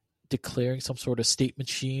declaring some sort of state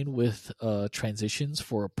machine with transitions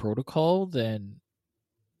for a protocol, then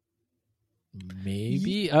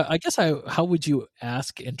maybe I guess how would you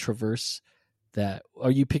ask and traverse that?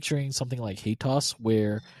 Are you picturing something like HATOS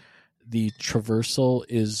where the traversal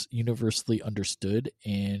is universally understood,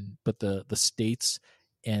 but the states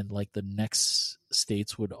and like the next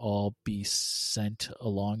states would all be sent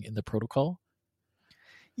along in the protocol?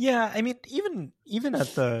 Yeah, I mean, even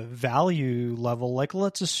at the value level, like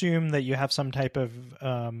let's assume that you have some type of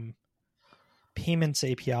payments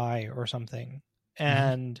API or something,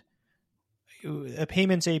 and a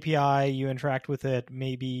payments API, you interact with it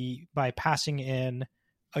maybe by passing in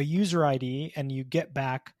a user ID and you get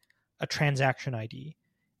back a transaction ID,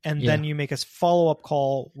 and Yeah. then you make a follow-up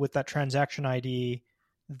call with that transaction ID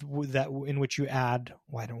that in which you add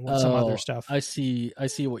some other stuff. I see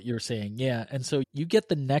what you're saying. Yeah. And so you get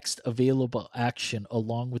the next available action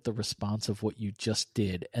along with the response of what you just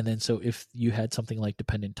did. And then so if you had something like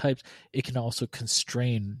dependent types, it can also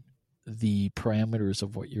constrain the parameters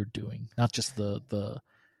of what you're doing, not just the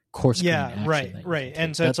coarse grain action. Right.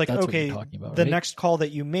 And so it's like, that's okay, what you're talking about, the right? next call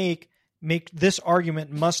that you make this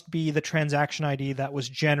argument must be the transaction ID that was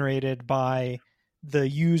generated by the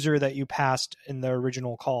user that you passed in the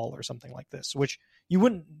original call or something like this, which you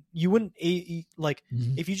wouldn't like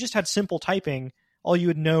if you just had simple typing, all you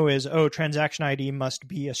would know is, oh, transaction ID must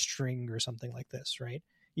be a string or something like this, right?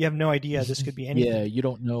 You have no idea this could be anything. Yeah, you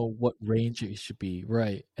don't know what range it should be,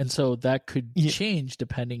 right? And so that could change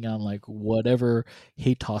depending on like whatever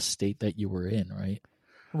HATOS state that you were in, right?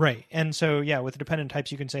 Right. And so, yeah, with dependent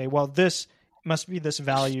types, you can say, well, this must be this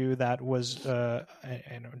value that was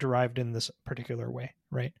derived in this particular way,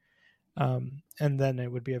 right? And then it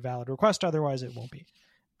would be a valid request. Otherwise, it won't be.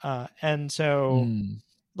 And so,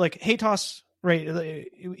 like HATOS, right?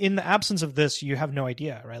 In the absence of this, you have no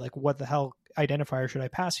idea, right? Like, what the hell identifier should I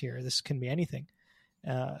pass here? This can be anything.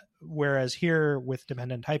 Whereas here with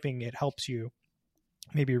dependent typing, it helps you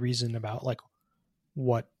maybe reason about like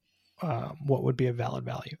what would be a valid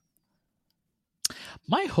value.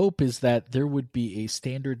 My hope is that there would be a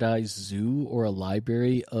standardized zoo or a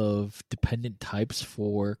library of dependent types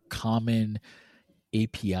for common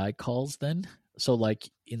API calls then. So like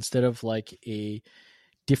instead of like a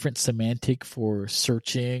different semantic for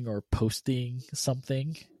searching or posting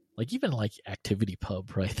something, like even like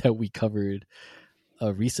ActivityPub, right, that we covered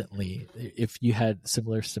recently, if you had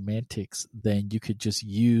similar semantics, then you could just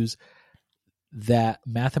use that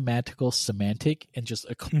mathematical semantic and just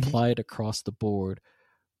apply it across the board,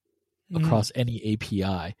 across any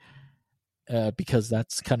API, because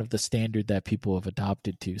that's kind of the standard that people have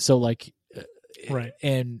adopted to. So like, right.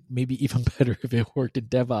 And maybe even better if it worked in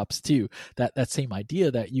DevOps too, that same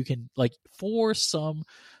idea that you can, like, for some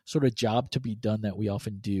sort of job to be done that we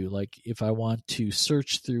often do, like if I want to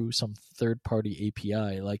search through some third-party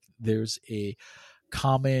API, like there's a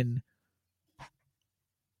common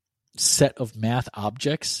set of math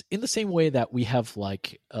objects in the same way that we have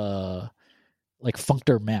like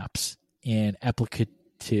functor maps and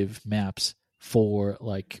applicative maps for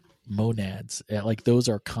like monads. Like those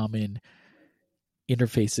are common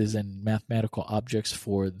interfaces and mathematical objects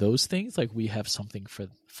for those things. Like we have something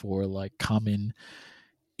for like common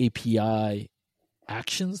API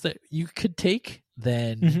actions that you could take,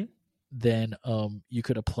 then you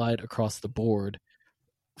could apply it across the board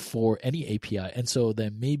for any API. And so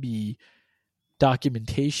then maybe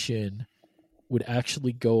documentation would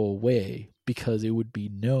actually go away because it would be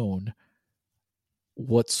known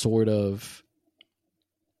what sort of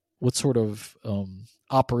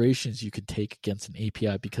operations you could take against an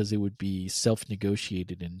API, because it would be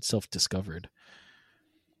self-negotiated and self-discovered.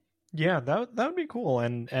 Yeah, that would be cool,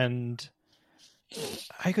 and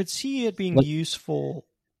I could see it being useful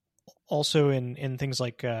also in things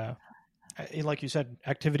like you said,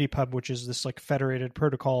 ActivityPub, which is this like federated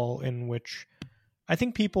protocol in which I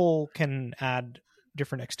think people can add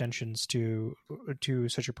different extensions to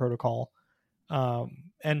such a protocol,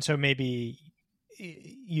 and so maybe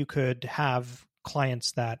you could have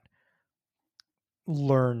clients that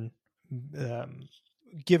learn,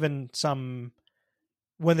 given some,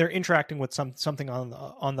 when they're interacting with something on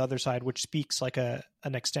the other side, which speaks like an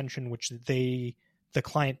extension which the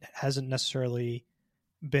client hasn't necessarily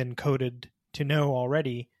been coded to know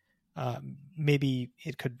already, maybe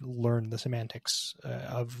it could learn the semantics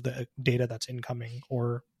of the data that's incoming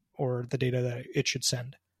or the data that it should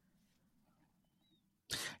send.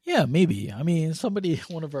 Yeah, maybe. I mean,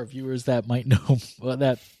 one of our viewers that might know,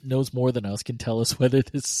 that knows more than us, can tell us whether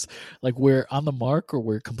this, like, we're on the mark or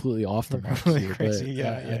we're completely off the mark here. Crazy. But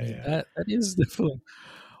I mean, that is definitely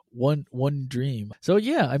one dream. So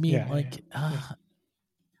yeah, I mean,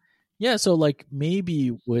 so like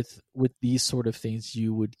maybe with these sort of things,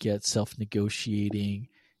 you would get self-negotiating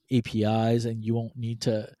APIs, and you won't need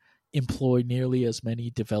to employ nearly as many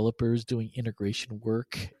developers doing integration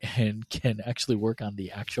work and can actually work on the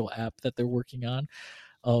actual app that they're working on.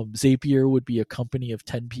 Zapier would be a company of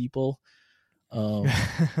 10 people. Right.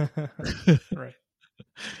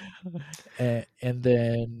 And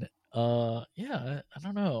then, I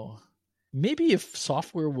don't know. Maybe if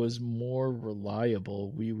software was more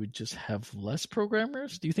reliable, we would just have less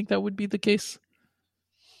programmers. Do you think that would be the case?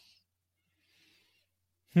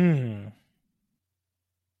 It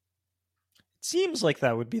seems like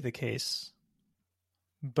that would be the case,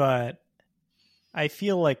 but I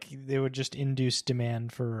feel like they would just induce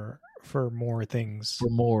demand for more things, for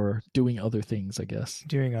more doing other things, I guess.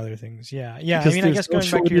 doing other things. Yeah. Because I mean, I there's guess no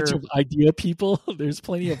going back to shortage your of idea people. There's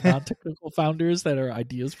plenty of non-technical founders that are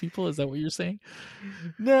ideas people. Is that what you're saying?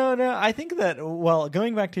 No, I think that, well,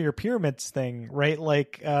 going back to your pyramids thing, right?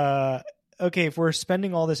 Like, okay, if we're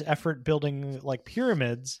spending all this effort building like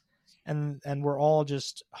pyramids, and we're all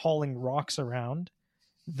just hauling rocks around,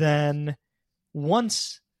 then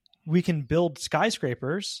once we can build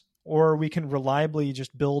skyscrapers, or we can reliably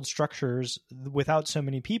just build structures without so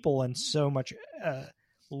many people and so much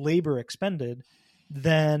labor expended,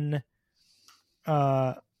 then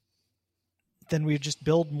we just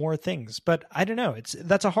build more things. But I don't know.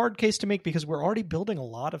 That's a hard case to make because we're already building a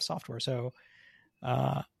lot of software. So,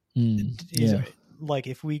 like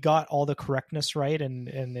if we got all the correctness right and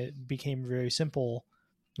it became very simple,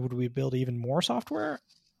 would we build even more software?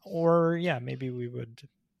 Or yeah, maybe we would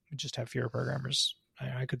just have fewer programmers.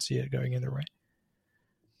 I could see it going either way.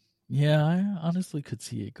 Yeah, I honestly could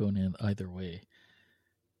see it going in either way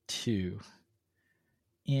too.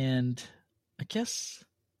 And I guess,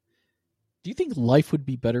 do you think life would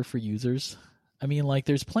be better for users? I mean, like,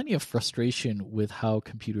 there's plenty of frustration with how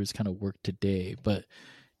computers kind of work today, but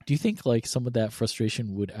do you think like some of that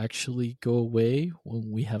frustration would actually go away when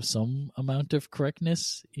we have some amount of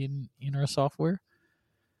correctness in our software?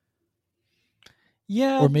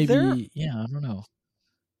 Yeah, Or maybe, I don't know.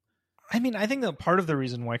 I mean, I think that part of the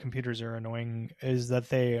reason why computers are annoying is that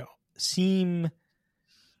they seem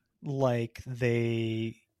like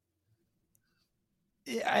I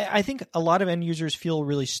think a lot of end users feel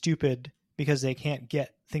really stupid because they can't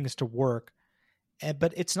get things to work.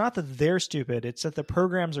 But it's not that they're stupid, it's that the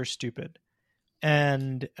programs are stupid.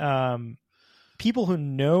 And people who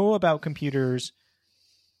know about computers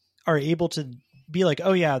are able to be like,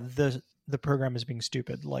 oh yeah, the program is being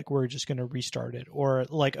stupid. Like, we're just going to restart it. Or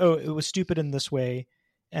like, oh, it was stupid in this way,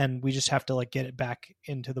 and we just have to like get it back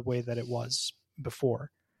into the way that it was before.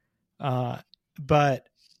 But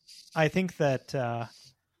I think that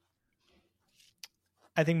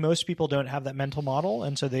I think most people don't have that mental model,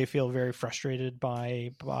 and so they feel very frustrated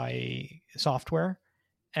by software.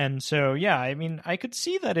 And so, yeah, I mean, I could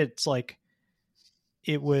see that it's like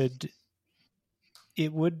it would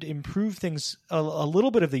improve things a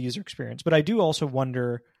little bit of the user experience, but I do also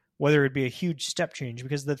wonder whether it'd be a huge step change,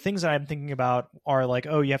 because the things that I'm thinking about are like,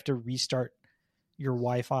 oh, you have to restart your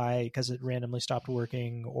Wi-Fi because it randomly stopped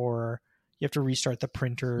working, or you have to restart the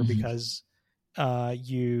printer because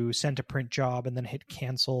you sent a print job and then hit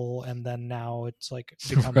cancel, and then now it's like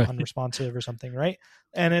become unresponsive or something, right?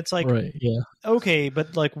 And it's like, okay,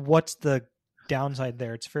 but like, what's the downside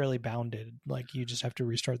there? It's fairly bounded. Like, you just have to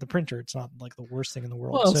restart the printer. It's not like the worst thing in the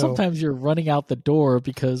world. Well, sometimes you're running out the door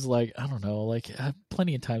because, like, I don't know, like, I have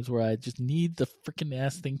plenty of times where I just need the freaking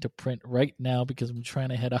ass thing to print right now because I'm trying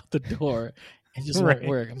to head out the door and just won't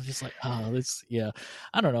work. I'm just like, oh, this,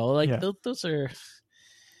 I don't know, like, those are,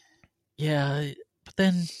 but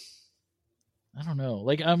then I don't know.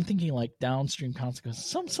 Like, I'm thinking like downstream consequences.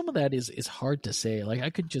 Some of that is hard to say. Like,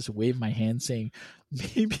 I could just wave my hand saying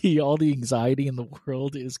maybe all the anxiety in the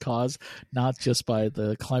world is caused not just by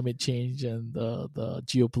the climate change and the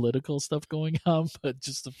geopolitical stuff going on, but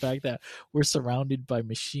just the fact that we're surrounded by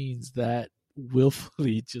machines that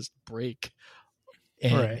willfully just break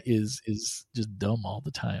and is just dumb all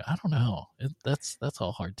the time. I don't know. That's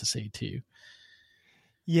all hard to say too.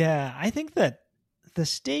 Yeah, I think that the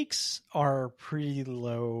stakes are pretty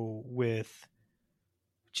low with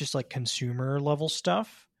just like consumer level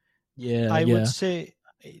stuff. I would say,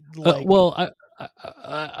 like,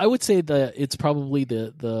 I would say that it's probably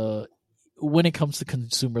the when it comes to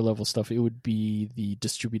consumer level stuff, it would be the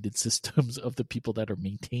distributed systems of the people that are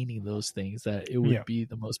maintaining those things that it would be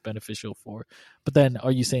the most beneficial for. But then,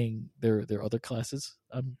 are you saying there are other classes?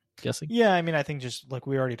 I'm guessing. Yeah, I mean, I think just like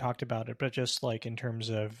we already talked about it, but just like in terms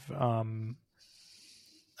of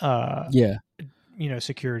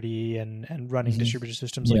security and running distributed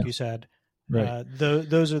systems, like you said,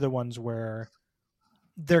 those are the ones where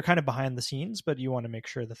they're kind of behind the scenes, but you want to make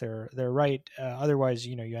sure that they're right. Otherwise,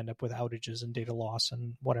 you end up with outages and data loss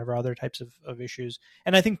and whatever other types of issues.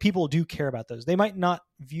 And I think people do care about those. They might not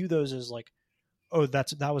view those as like, oh,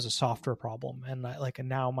 that was a software problem, and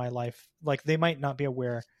now my life, like, they might not be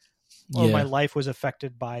aware, my life was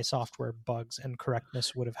affected by software bugs, and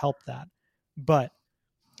correctness would have helped that. But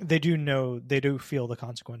they do feel the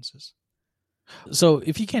consequences. So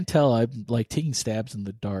if you can't tell, I'm like taking stabs in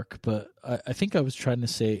the dark, but I think I was trying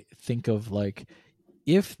to think of like,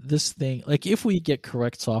 if this thing, like if we get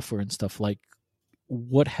correct software and stuff, like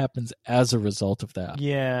what happens as a result of that?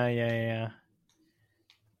 Yeah.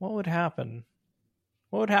 What would happen?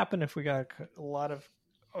 What would happen if we got a lot of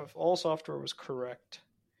if all software was correct?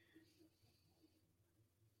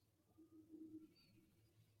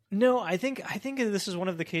 No, I think this is one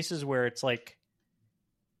of the cases where it's like,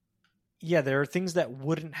 yeah, there are things that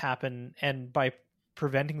wouldn't happen, and by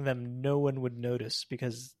preventing them, no one would notice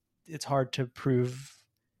because it's hard to prove.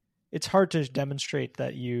 It's hard to demonstrate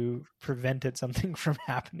that you prevented something from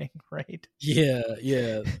happening, right? Yeah,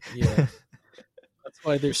 yeah, yeah. That's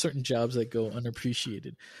why there's certain jobs that go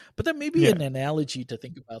unappreciated. But then maybe Yeah. an analogy to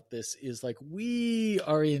think about this is like we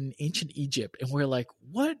are in ancient Egypt and we're like,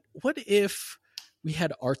 what if we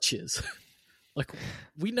had arches? Like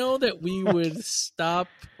we know that we would stop,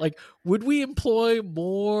 like would we employ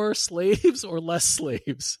more slaves or less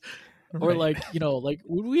slaves? Or Right. like, like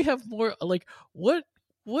would we have more, like what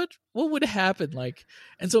would happen? Like,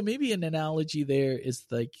 and so maybe an analogy there is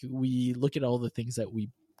like we look at all the things that we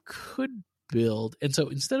could build, and so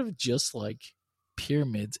instead of just like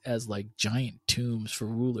pyramids as like giant tombs for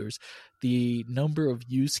rulers, the number of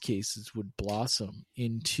use cases would blossom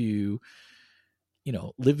into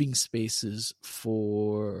living spaces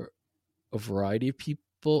for a variety of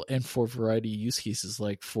people and for a variety of use cases,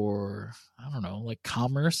 like for, I don't know, like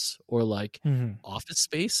commerce or like Mm-hmm. office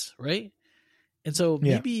space, right? And so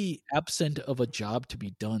Yeah. maybe absent of a job to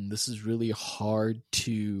be done, this is really hard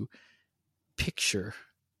to picture,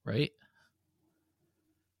 right?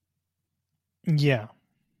 Yeah.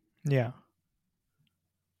 Yeah.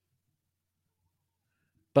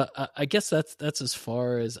 But I guess that's as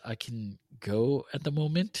far as I can go at the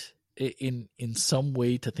moment, in some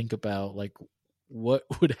way to think about like what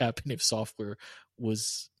would happen if software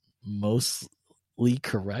was mostly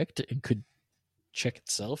correct and could check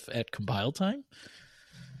itself at compile time.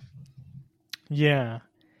 Yeah.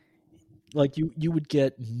 Like you would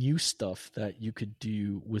get new stuff that you could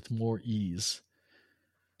do with more ease.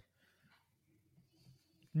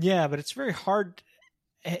 Yeah, but it's very hard.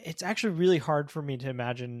 It's actually really hard for me to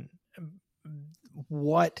imagine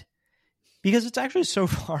what, because it's actually so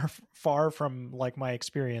far from like my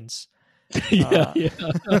experience. Yeah, yeah.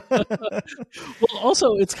 Well,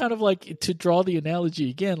 also, it's kind of like, to draw the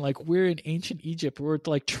analogy again, like we're in ancient Egypt. We're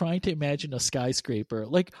like trying to imagine a skyscraper.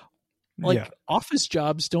 Like Yeah. office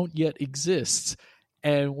jobs don't yet exist,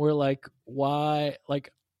 and we're like, why?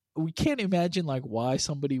 Like we can't imagine like why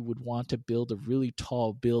somebody would want to build a really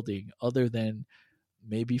tall building other than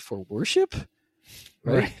maybe for worship,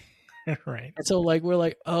 right? Right. Right. And so like we're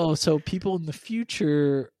like, oh, so people in the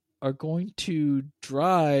future are going to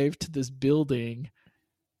drive to this building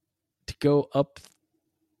to go up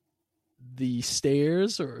the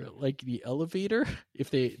stairs or like the elevator, if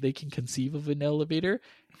they can conceive of an elevator,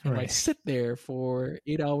 and like Right. sit there for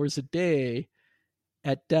 8 hours a day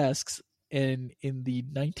at desks, and in the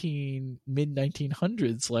mid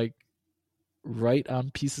 1900s like write on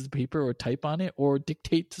pieces of paper or type on it or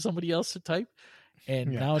dictate to somebody else to type.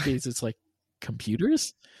 And Yeah. nowadays it's like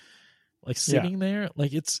computers like Yeah. sitting there.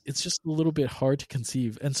 Like it's just a little bit hard to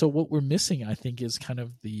conceive. And so what we're missing, I think, is kind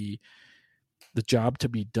of the job to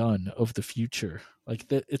be done of the future. Like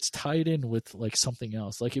that, it's tied in with like something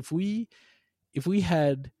else. Like if we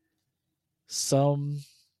had some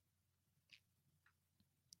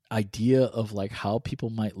idea of like how people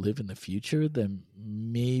might live in the future, then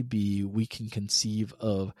maybe we can conceive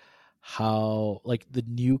of how like the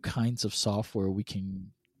new kinds of software we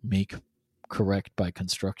can make correct by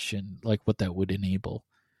construction, like what that would enable.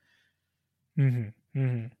 Mm-hmm.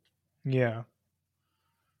 Mm-hmm. Yeah.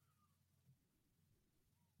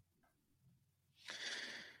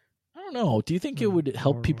 I don't know. Do you think it would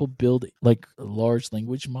help More. people build like large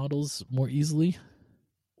language models more easily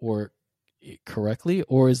or correctly,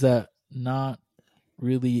 or is that not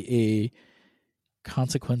really a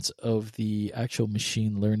consequence of the actual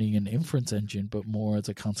machine learning and inference engine, but more as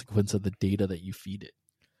a consequence of the data that you feed it?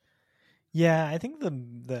 Yeah, I think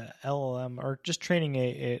the LLM or just training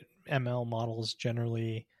a ML models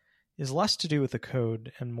generally is less to do with the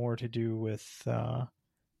code and more to do with The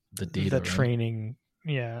the data, right? training.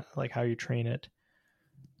 Yeah, like how you train it.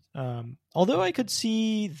 Although I could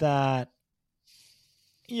see that.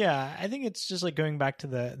 Yeah, I think it's just like going back to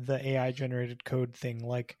the AI generated code thing.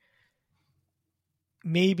 Like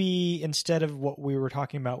maybe instead of what we were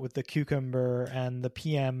talking about with the cucumber and the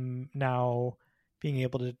PM now being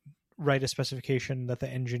able to write a specification that the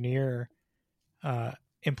engineer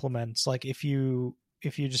implements, like if you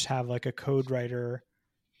just have like a code writer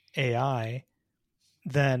AI,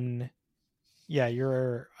 then yeah,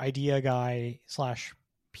 your idea guy slash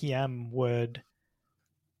PM would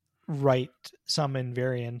write some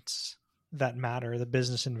invariants that matter, the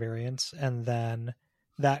business invariants, and then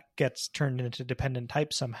that gets turned into dependent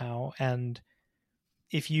type somehow. And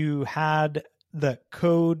if you had the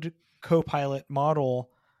code copilot model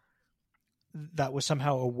that was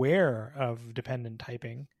somehow aware of dependent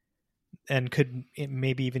typing and could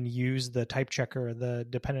maybe even use the type checker, the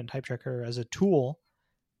dependent type checker, as a tool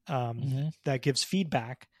that gives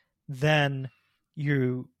feedback, then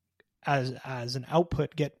you, as an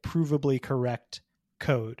output, get provably correct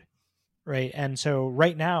code, right? And so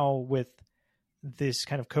right now with this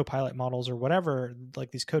kind of copilot models or whatever,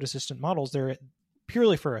 like these code assistant models, they're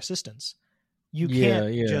purely for assistance. You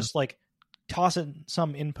can't just like toss in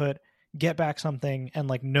some input, get back something, and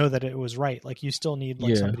like know that it was right. Like you still need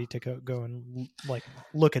like somebody to go and like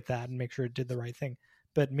look at that and make sure it did the right thing.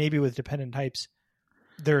 But maybe with dependent types,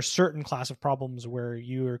 there are certain class of problems where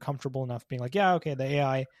you are comfortable enough being like, yeah, okay, the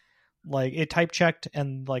AI, like it type checked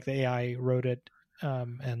and like the AI wrote it,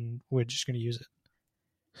 and we're just going to use it.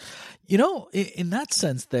 You know, in that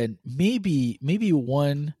sense, then maybe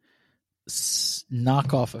one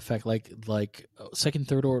knockoff effect, like second,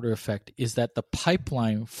 third order effect, is that the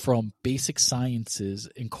pipeline from basic sciences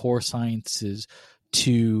and core sciences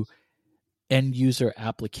to end user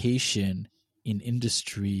application in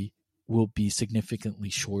industry will be significantly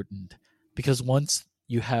shortened, because once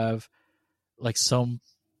you have like some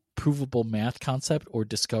provable math concept or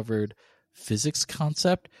discovered physics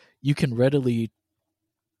concept, you can readily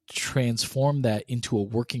transform that into a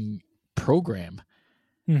working program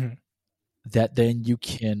that then you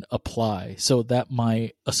can apply. So that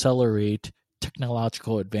might accelerate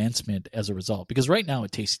technological advancement as a result, because right now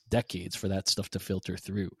it takes decades for that stuff to filter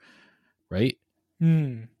through, right?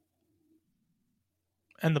 And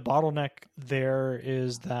the bottleneck there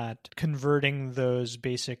is that converting those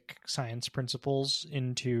basic science principles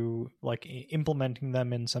into like implementing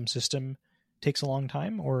them in some system takes a long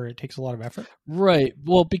time, or it takes a lot of effort. Right.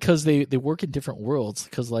 Well, because they work in different worlds.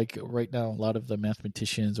 Because like right now, a lot of the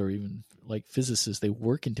mathematicians or even like physicists, they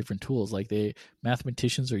work in different tools. Like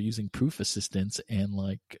mathematicians are using proof assistants, and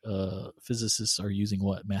like physicists are using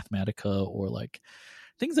Mathematica, or like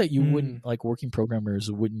things that you wouldn't, like working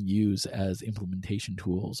programmers wouldn't use as implementation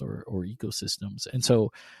tools or ecosystems. And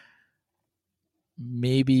so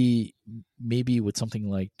maybe with something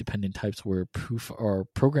like dependent types where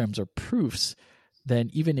programs are proofs,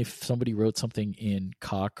 then even if somebody wrote something in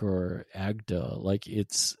Coq or Agda, like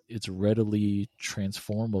it's readily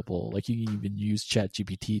transformable. Like you can even use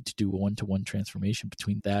ChatGPT to do a one-to-one transformation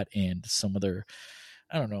between that and some other,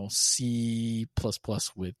 I don't know, C++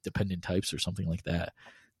 with dependent types or something like that.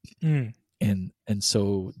 And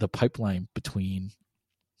so the pipeline between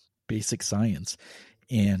basic science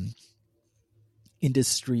and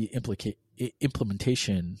industry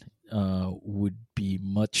implementation would be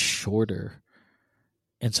much shorter,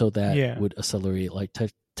 and so that would accelerate like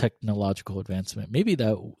technological advancement. Maybe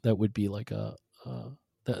that would be like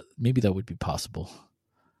maybe that would be possible.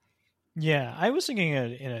 Yeah, I was thinking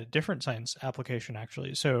in a different science application,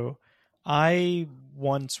 actually. So I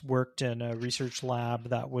once worked in a research lab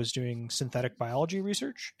that was doing synthetic biology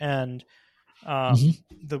research, and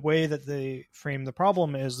the way that they framed the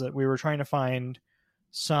problem is that we were trying to find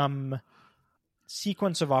some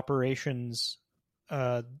sequence of operations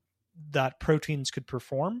that proteins could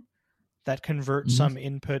perform that convert some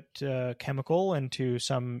input chemical into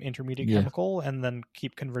some intermediate chemical, and then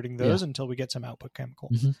keep converting those until we get some output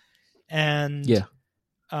chemical. And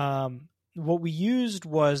what we used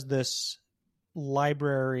was this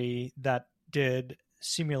library that did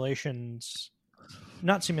simulations,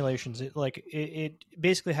 not simulations. It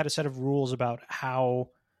basically had a set of rules about how,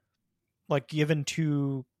 like, given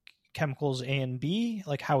two chemicals A and B,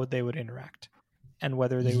 like how they would interact and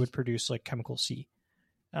whether they would produce like chemical C.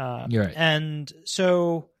 Right. And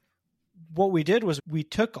so what we did was we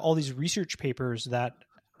took all these research papers that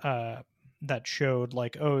showed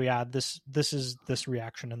like, oh yeah, this is this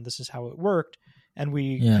reaction and this is how it worked, and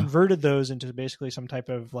we converted those into basically some type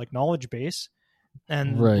of like knowledge base,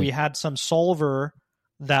 and we had some solver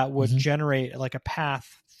that would generate like a path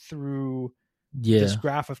through this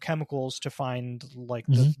graph of chemicals to find like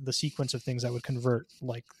the sequence of things that would convert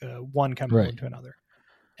like one chemical into another.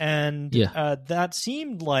 And that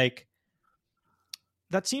seems like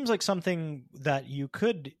something that you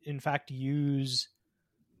could in fact use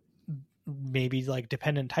maybe like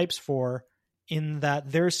dependent types for, in that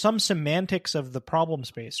there's some semantics of the problem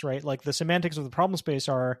space, right? Like the semantics of the problem space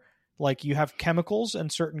are like you have chemicals, and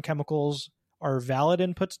certain chemicals are valid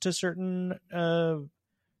inputs to certain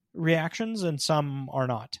reactions, and some are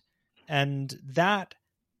not. And that,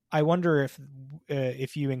 I wonder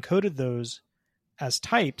if you encoded those as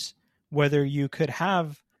types, whether you could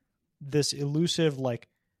have this elusive like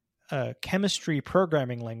a chemistry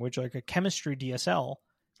programming language, like a chemistry DSL,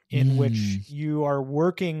 in which you are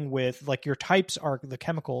working with, like, your types are the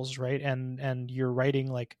chemicals, right? And you're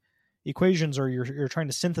writing like equations, or you're trying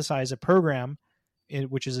to synthesize a program,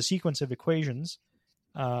 which is a sequence of equations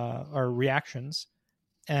or reactions,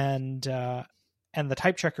 and the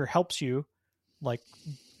type checker helps you, like,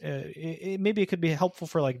 maybe it could be helpful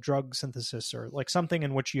for like drug synthesis, or like something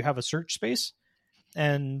in which you have a search space,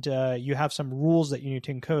 and you have some rules that you need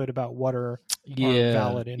to encode about what are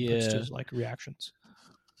valid inputs to like reactions.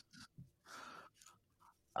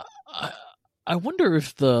 I wonder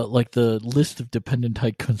if the list of dependent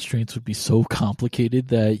type constraints would be so complicated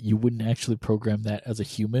that you wouldn't actually program that as a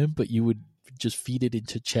human, but you would just feed it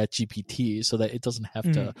into ChatGPT so that it doesn't have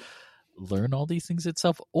to learn all these things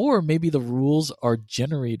itself. Or maybe the rules are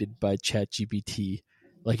generated by ChatGPT,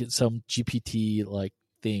 like it's some GPT like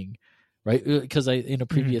thing, right? Because in a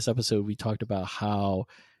previous episode we talked about how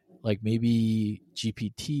like maybe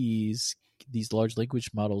GPTs, these large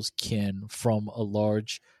language models, can, from a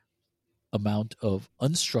large amount of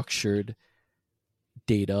unstructured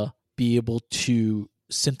data, be able to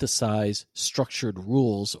synthesize structured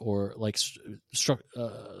rules, or like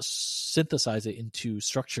synthesize it into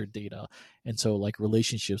structured data, and so like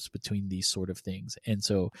relationships between these sort of things. And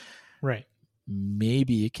so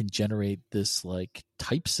maybe it can generate this like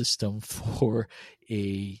type system for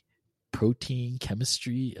a protein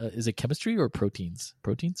chemistry. Is it chemistry or proteins?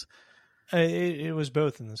 It was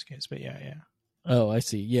both in this case, but yeah. Oh, I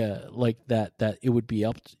see. Yeah, like that it would be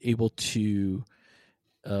able to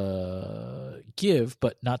give,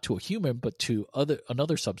 but not to a human, but to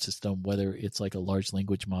another subsystem, whether it's like a large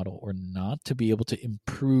language model or not, to be able to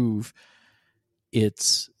improve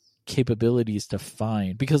its capabilities to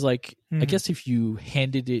find. Because like I guess if you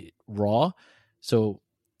handed it raw, so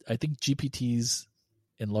I think GPTs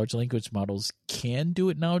and large language models can do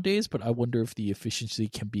it nowadays, but I wonder if the efficiency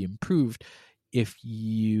can be improved if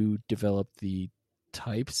you develop the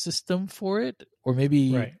type system for it. Or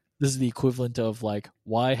maybe this is the equivalent of like,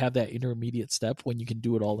 why have that intermediate step when you can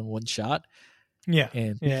do it all in one shot?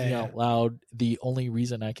 And thinking out loud, the only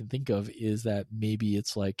reason I can think of is that maybe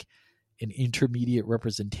it's like an intermediate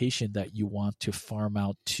representation that you want to farm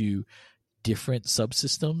out to different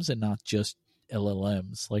subsystems and not just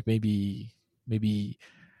LLMs. Like maybe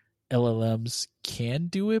LLMs can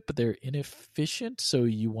do it, but they're inefficient, so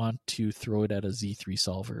you want to throw it at a Z3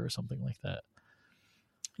 solver or something like that.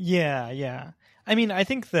 Yeah. I mean, I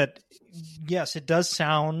think that, yes, it does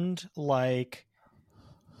sound like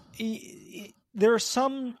there are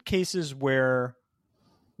some cases where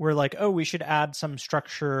we're like, oh, we should add some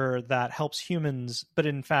structure that helps humans, but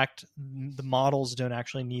in fact, the models don't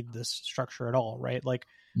actually need this structure at all, right? Like,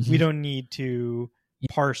 we don't need to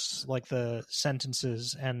parse like the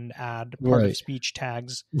sentences and add part of speech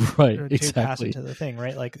tags to pass into the thing,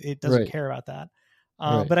 right? Like, it doesn't care about that.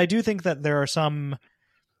 But I do think that there are some,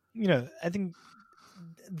 I think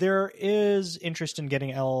there is interest in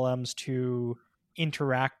getting LLMs to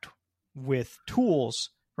interact with tools,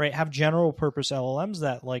 right? Have general purpose LLMs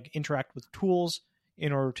that like interact with tools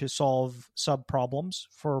in order to solve sub problems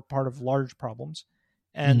for part of large problems.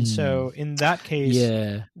 And so in that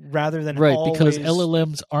case, rather than always... because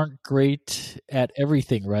LLMs aren't great at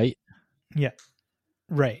everything, right? Yeah,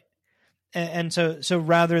 right. And so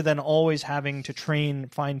rather than always having to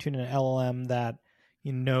fine tune an LLM that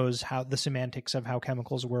knows how the semantics of how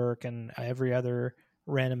chemicals work and every other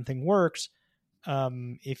random thing works,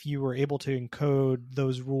 if you were able to encode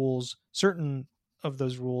those rules, certain of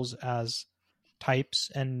those rules, as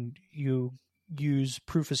types, and you use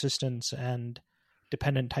proof assistance and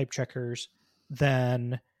dependent type checkers,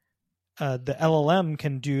 then the LLM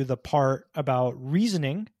can do the part about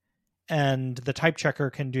reasoning, and the type checker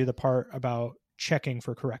can do the part about checking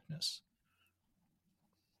for correctness.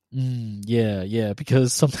 Yeah,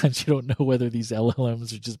 because sometimes you don't know whether these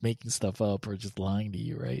LLMs are just making stuff up or just lying to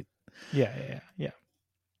you, right?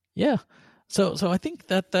 Yeah. So I think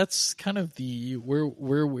that's kind of the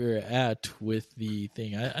where we're at with the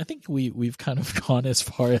thing. I think we've kind of gone as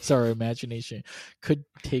far as our imagination could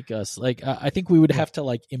take us. Like I think we would have to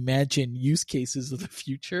like imagine use cases of the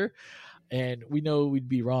future, and we know we'd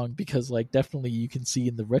be wrong, because like definitely you can see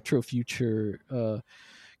in the retro future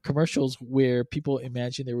commercials where people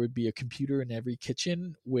imagine there would be a computer in every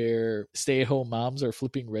kitchen where stay-at-home moms are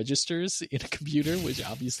flipping registers in a computer, which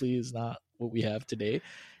obviously is not what we have today.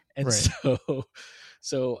 And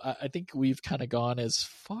so I think we've kind of gone as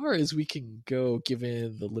far as we can go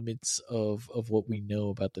given the limits of what we know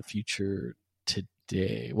about the future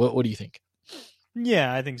today. What do you think?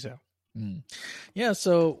 Yeah, I think so. Yeah,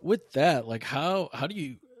 so with that, like how do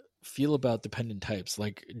you feel about dependent types?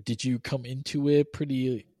 Like, did you come into it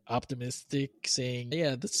pretty optimistic, saying,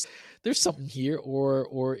 "Yeah, there's something here,"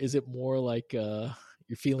 or is it more like your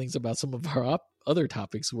feelings about some of our other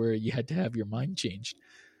topics where you had to have your mind changed?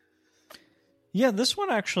 Yeah, this one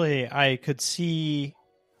actually, I could see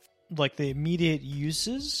like the immediate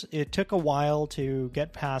uses. It took a while to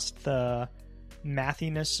get past the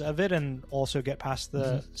mathiness of it and also get past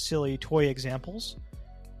the silly toy examples.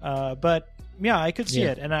 But yeah, I could see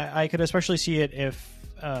it, and I could especially see it if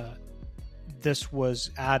this was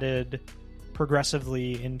added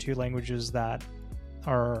progressively into languages that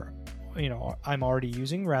are, I'm already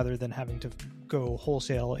using, rather than having to go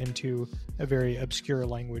wholesale into a very obscure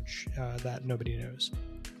language that nobody knows.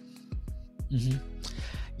 Mm-hmm.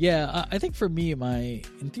 Yeah, I think for me, my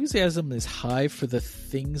enthusiasm is high for the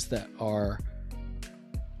things that are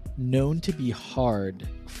known to be hard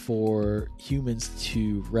for humans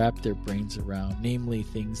to wrap their brains around, namely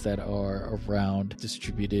things that are around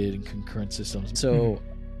distributed and concurrent systems. So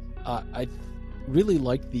I really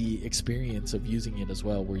like the experience of using it as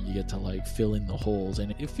well, where you get to like fill in the holes,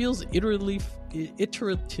 and it feels iteratively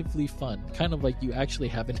fun, kind of like you actually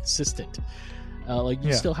have an assistant. Like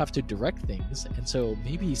you still have to direct things, and so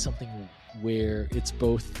maybe something where it's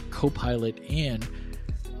both Copilot and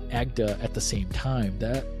Agda at the same time,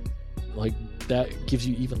 that gives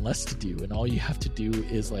you even less to do, and all you have to do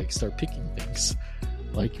is like start picking things.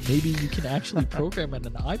 Like maybe you can actually program on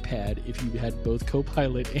an iPad if you had both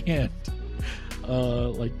Copilot and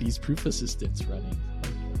like these proof assistants running.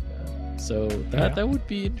 So that would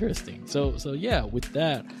be interesting. So yeah, with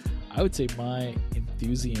that, I would say my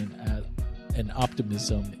enthusiasm and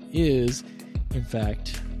optimism is in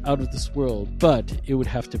fact out of this world, but it would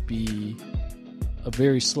have to be a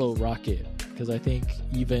very slow rocket, because I think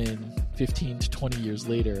even 15 to 20 years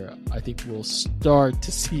later, I think we'll start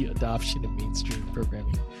to see adoption in mainstream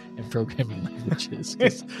programming and programming languages,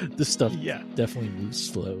 because this stuff definitely moves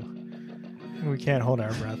slow. We can't hold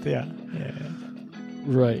our breath. Yeah.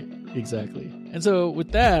 Right, exactly. And so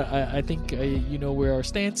with that, I think you know where our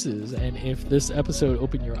stance is. And if this episode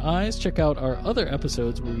opened your eyes, check out our other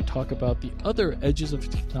episodes where we talk about the other edges of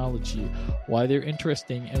technology, why they're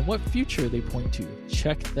interesting, and what future they point to.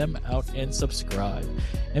 Check them out and subscribe.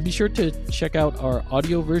 And be sure to check out our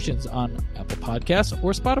audio versions on Apple Podcasts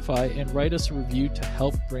or Spotify, and write us a review to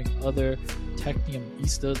help bring other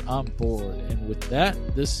Techniumistas on board. And with that,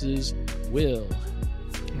 this is Will.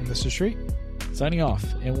 And this is Sri. Signing off,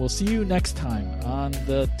 and we'll see you next time on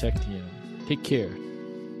the Technium. Take care.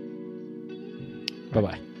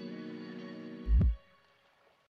 Bye-bye.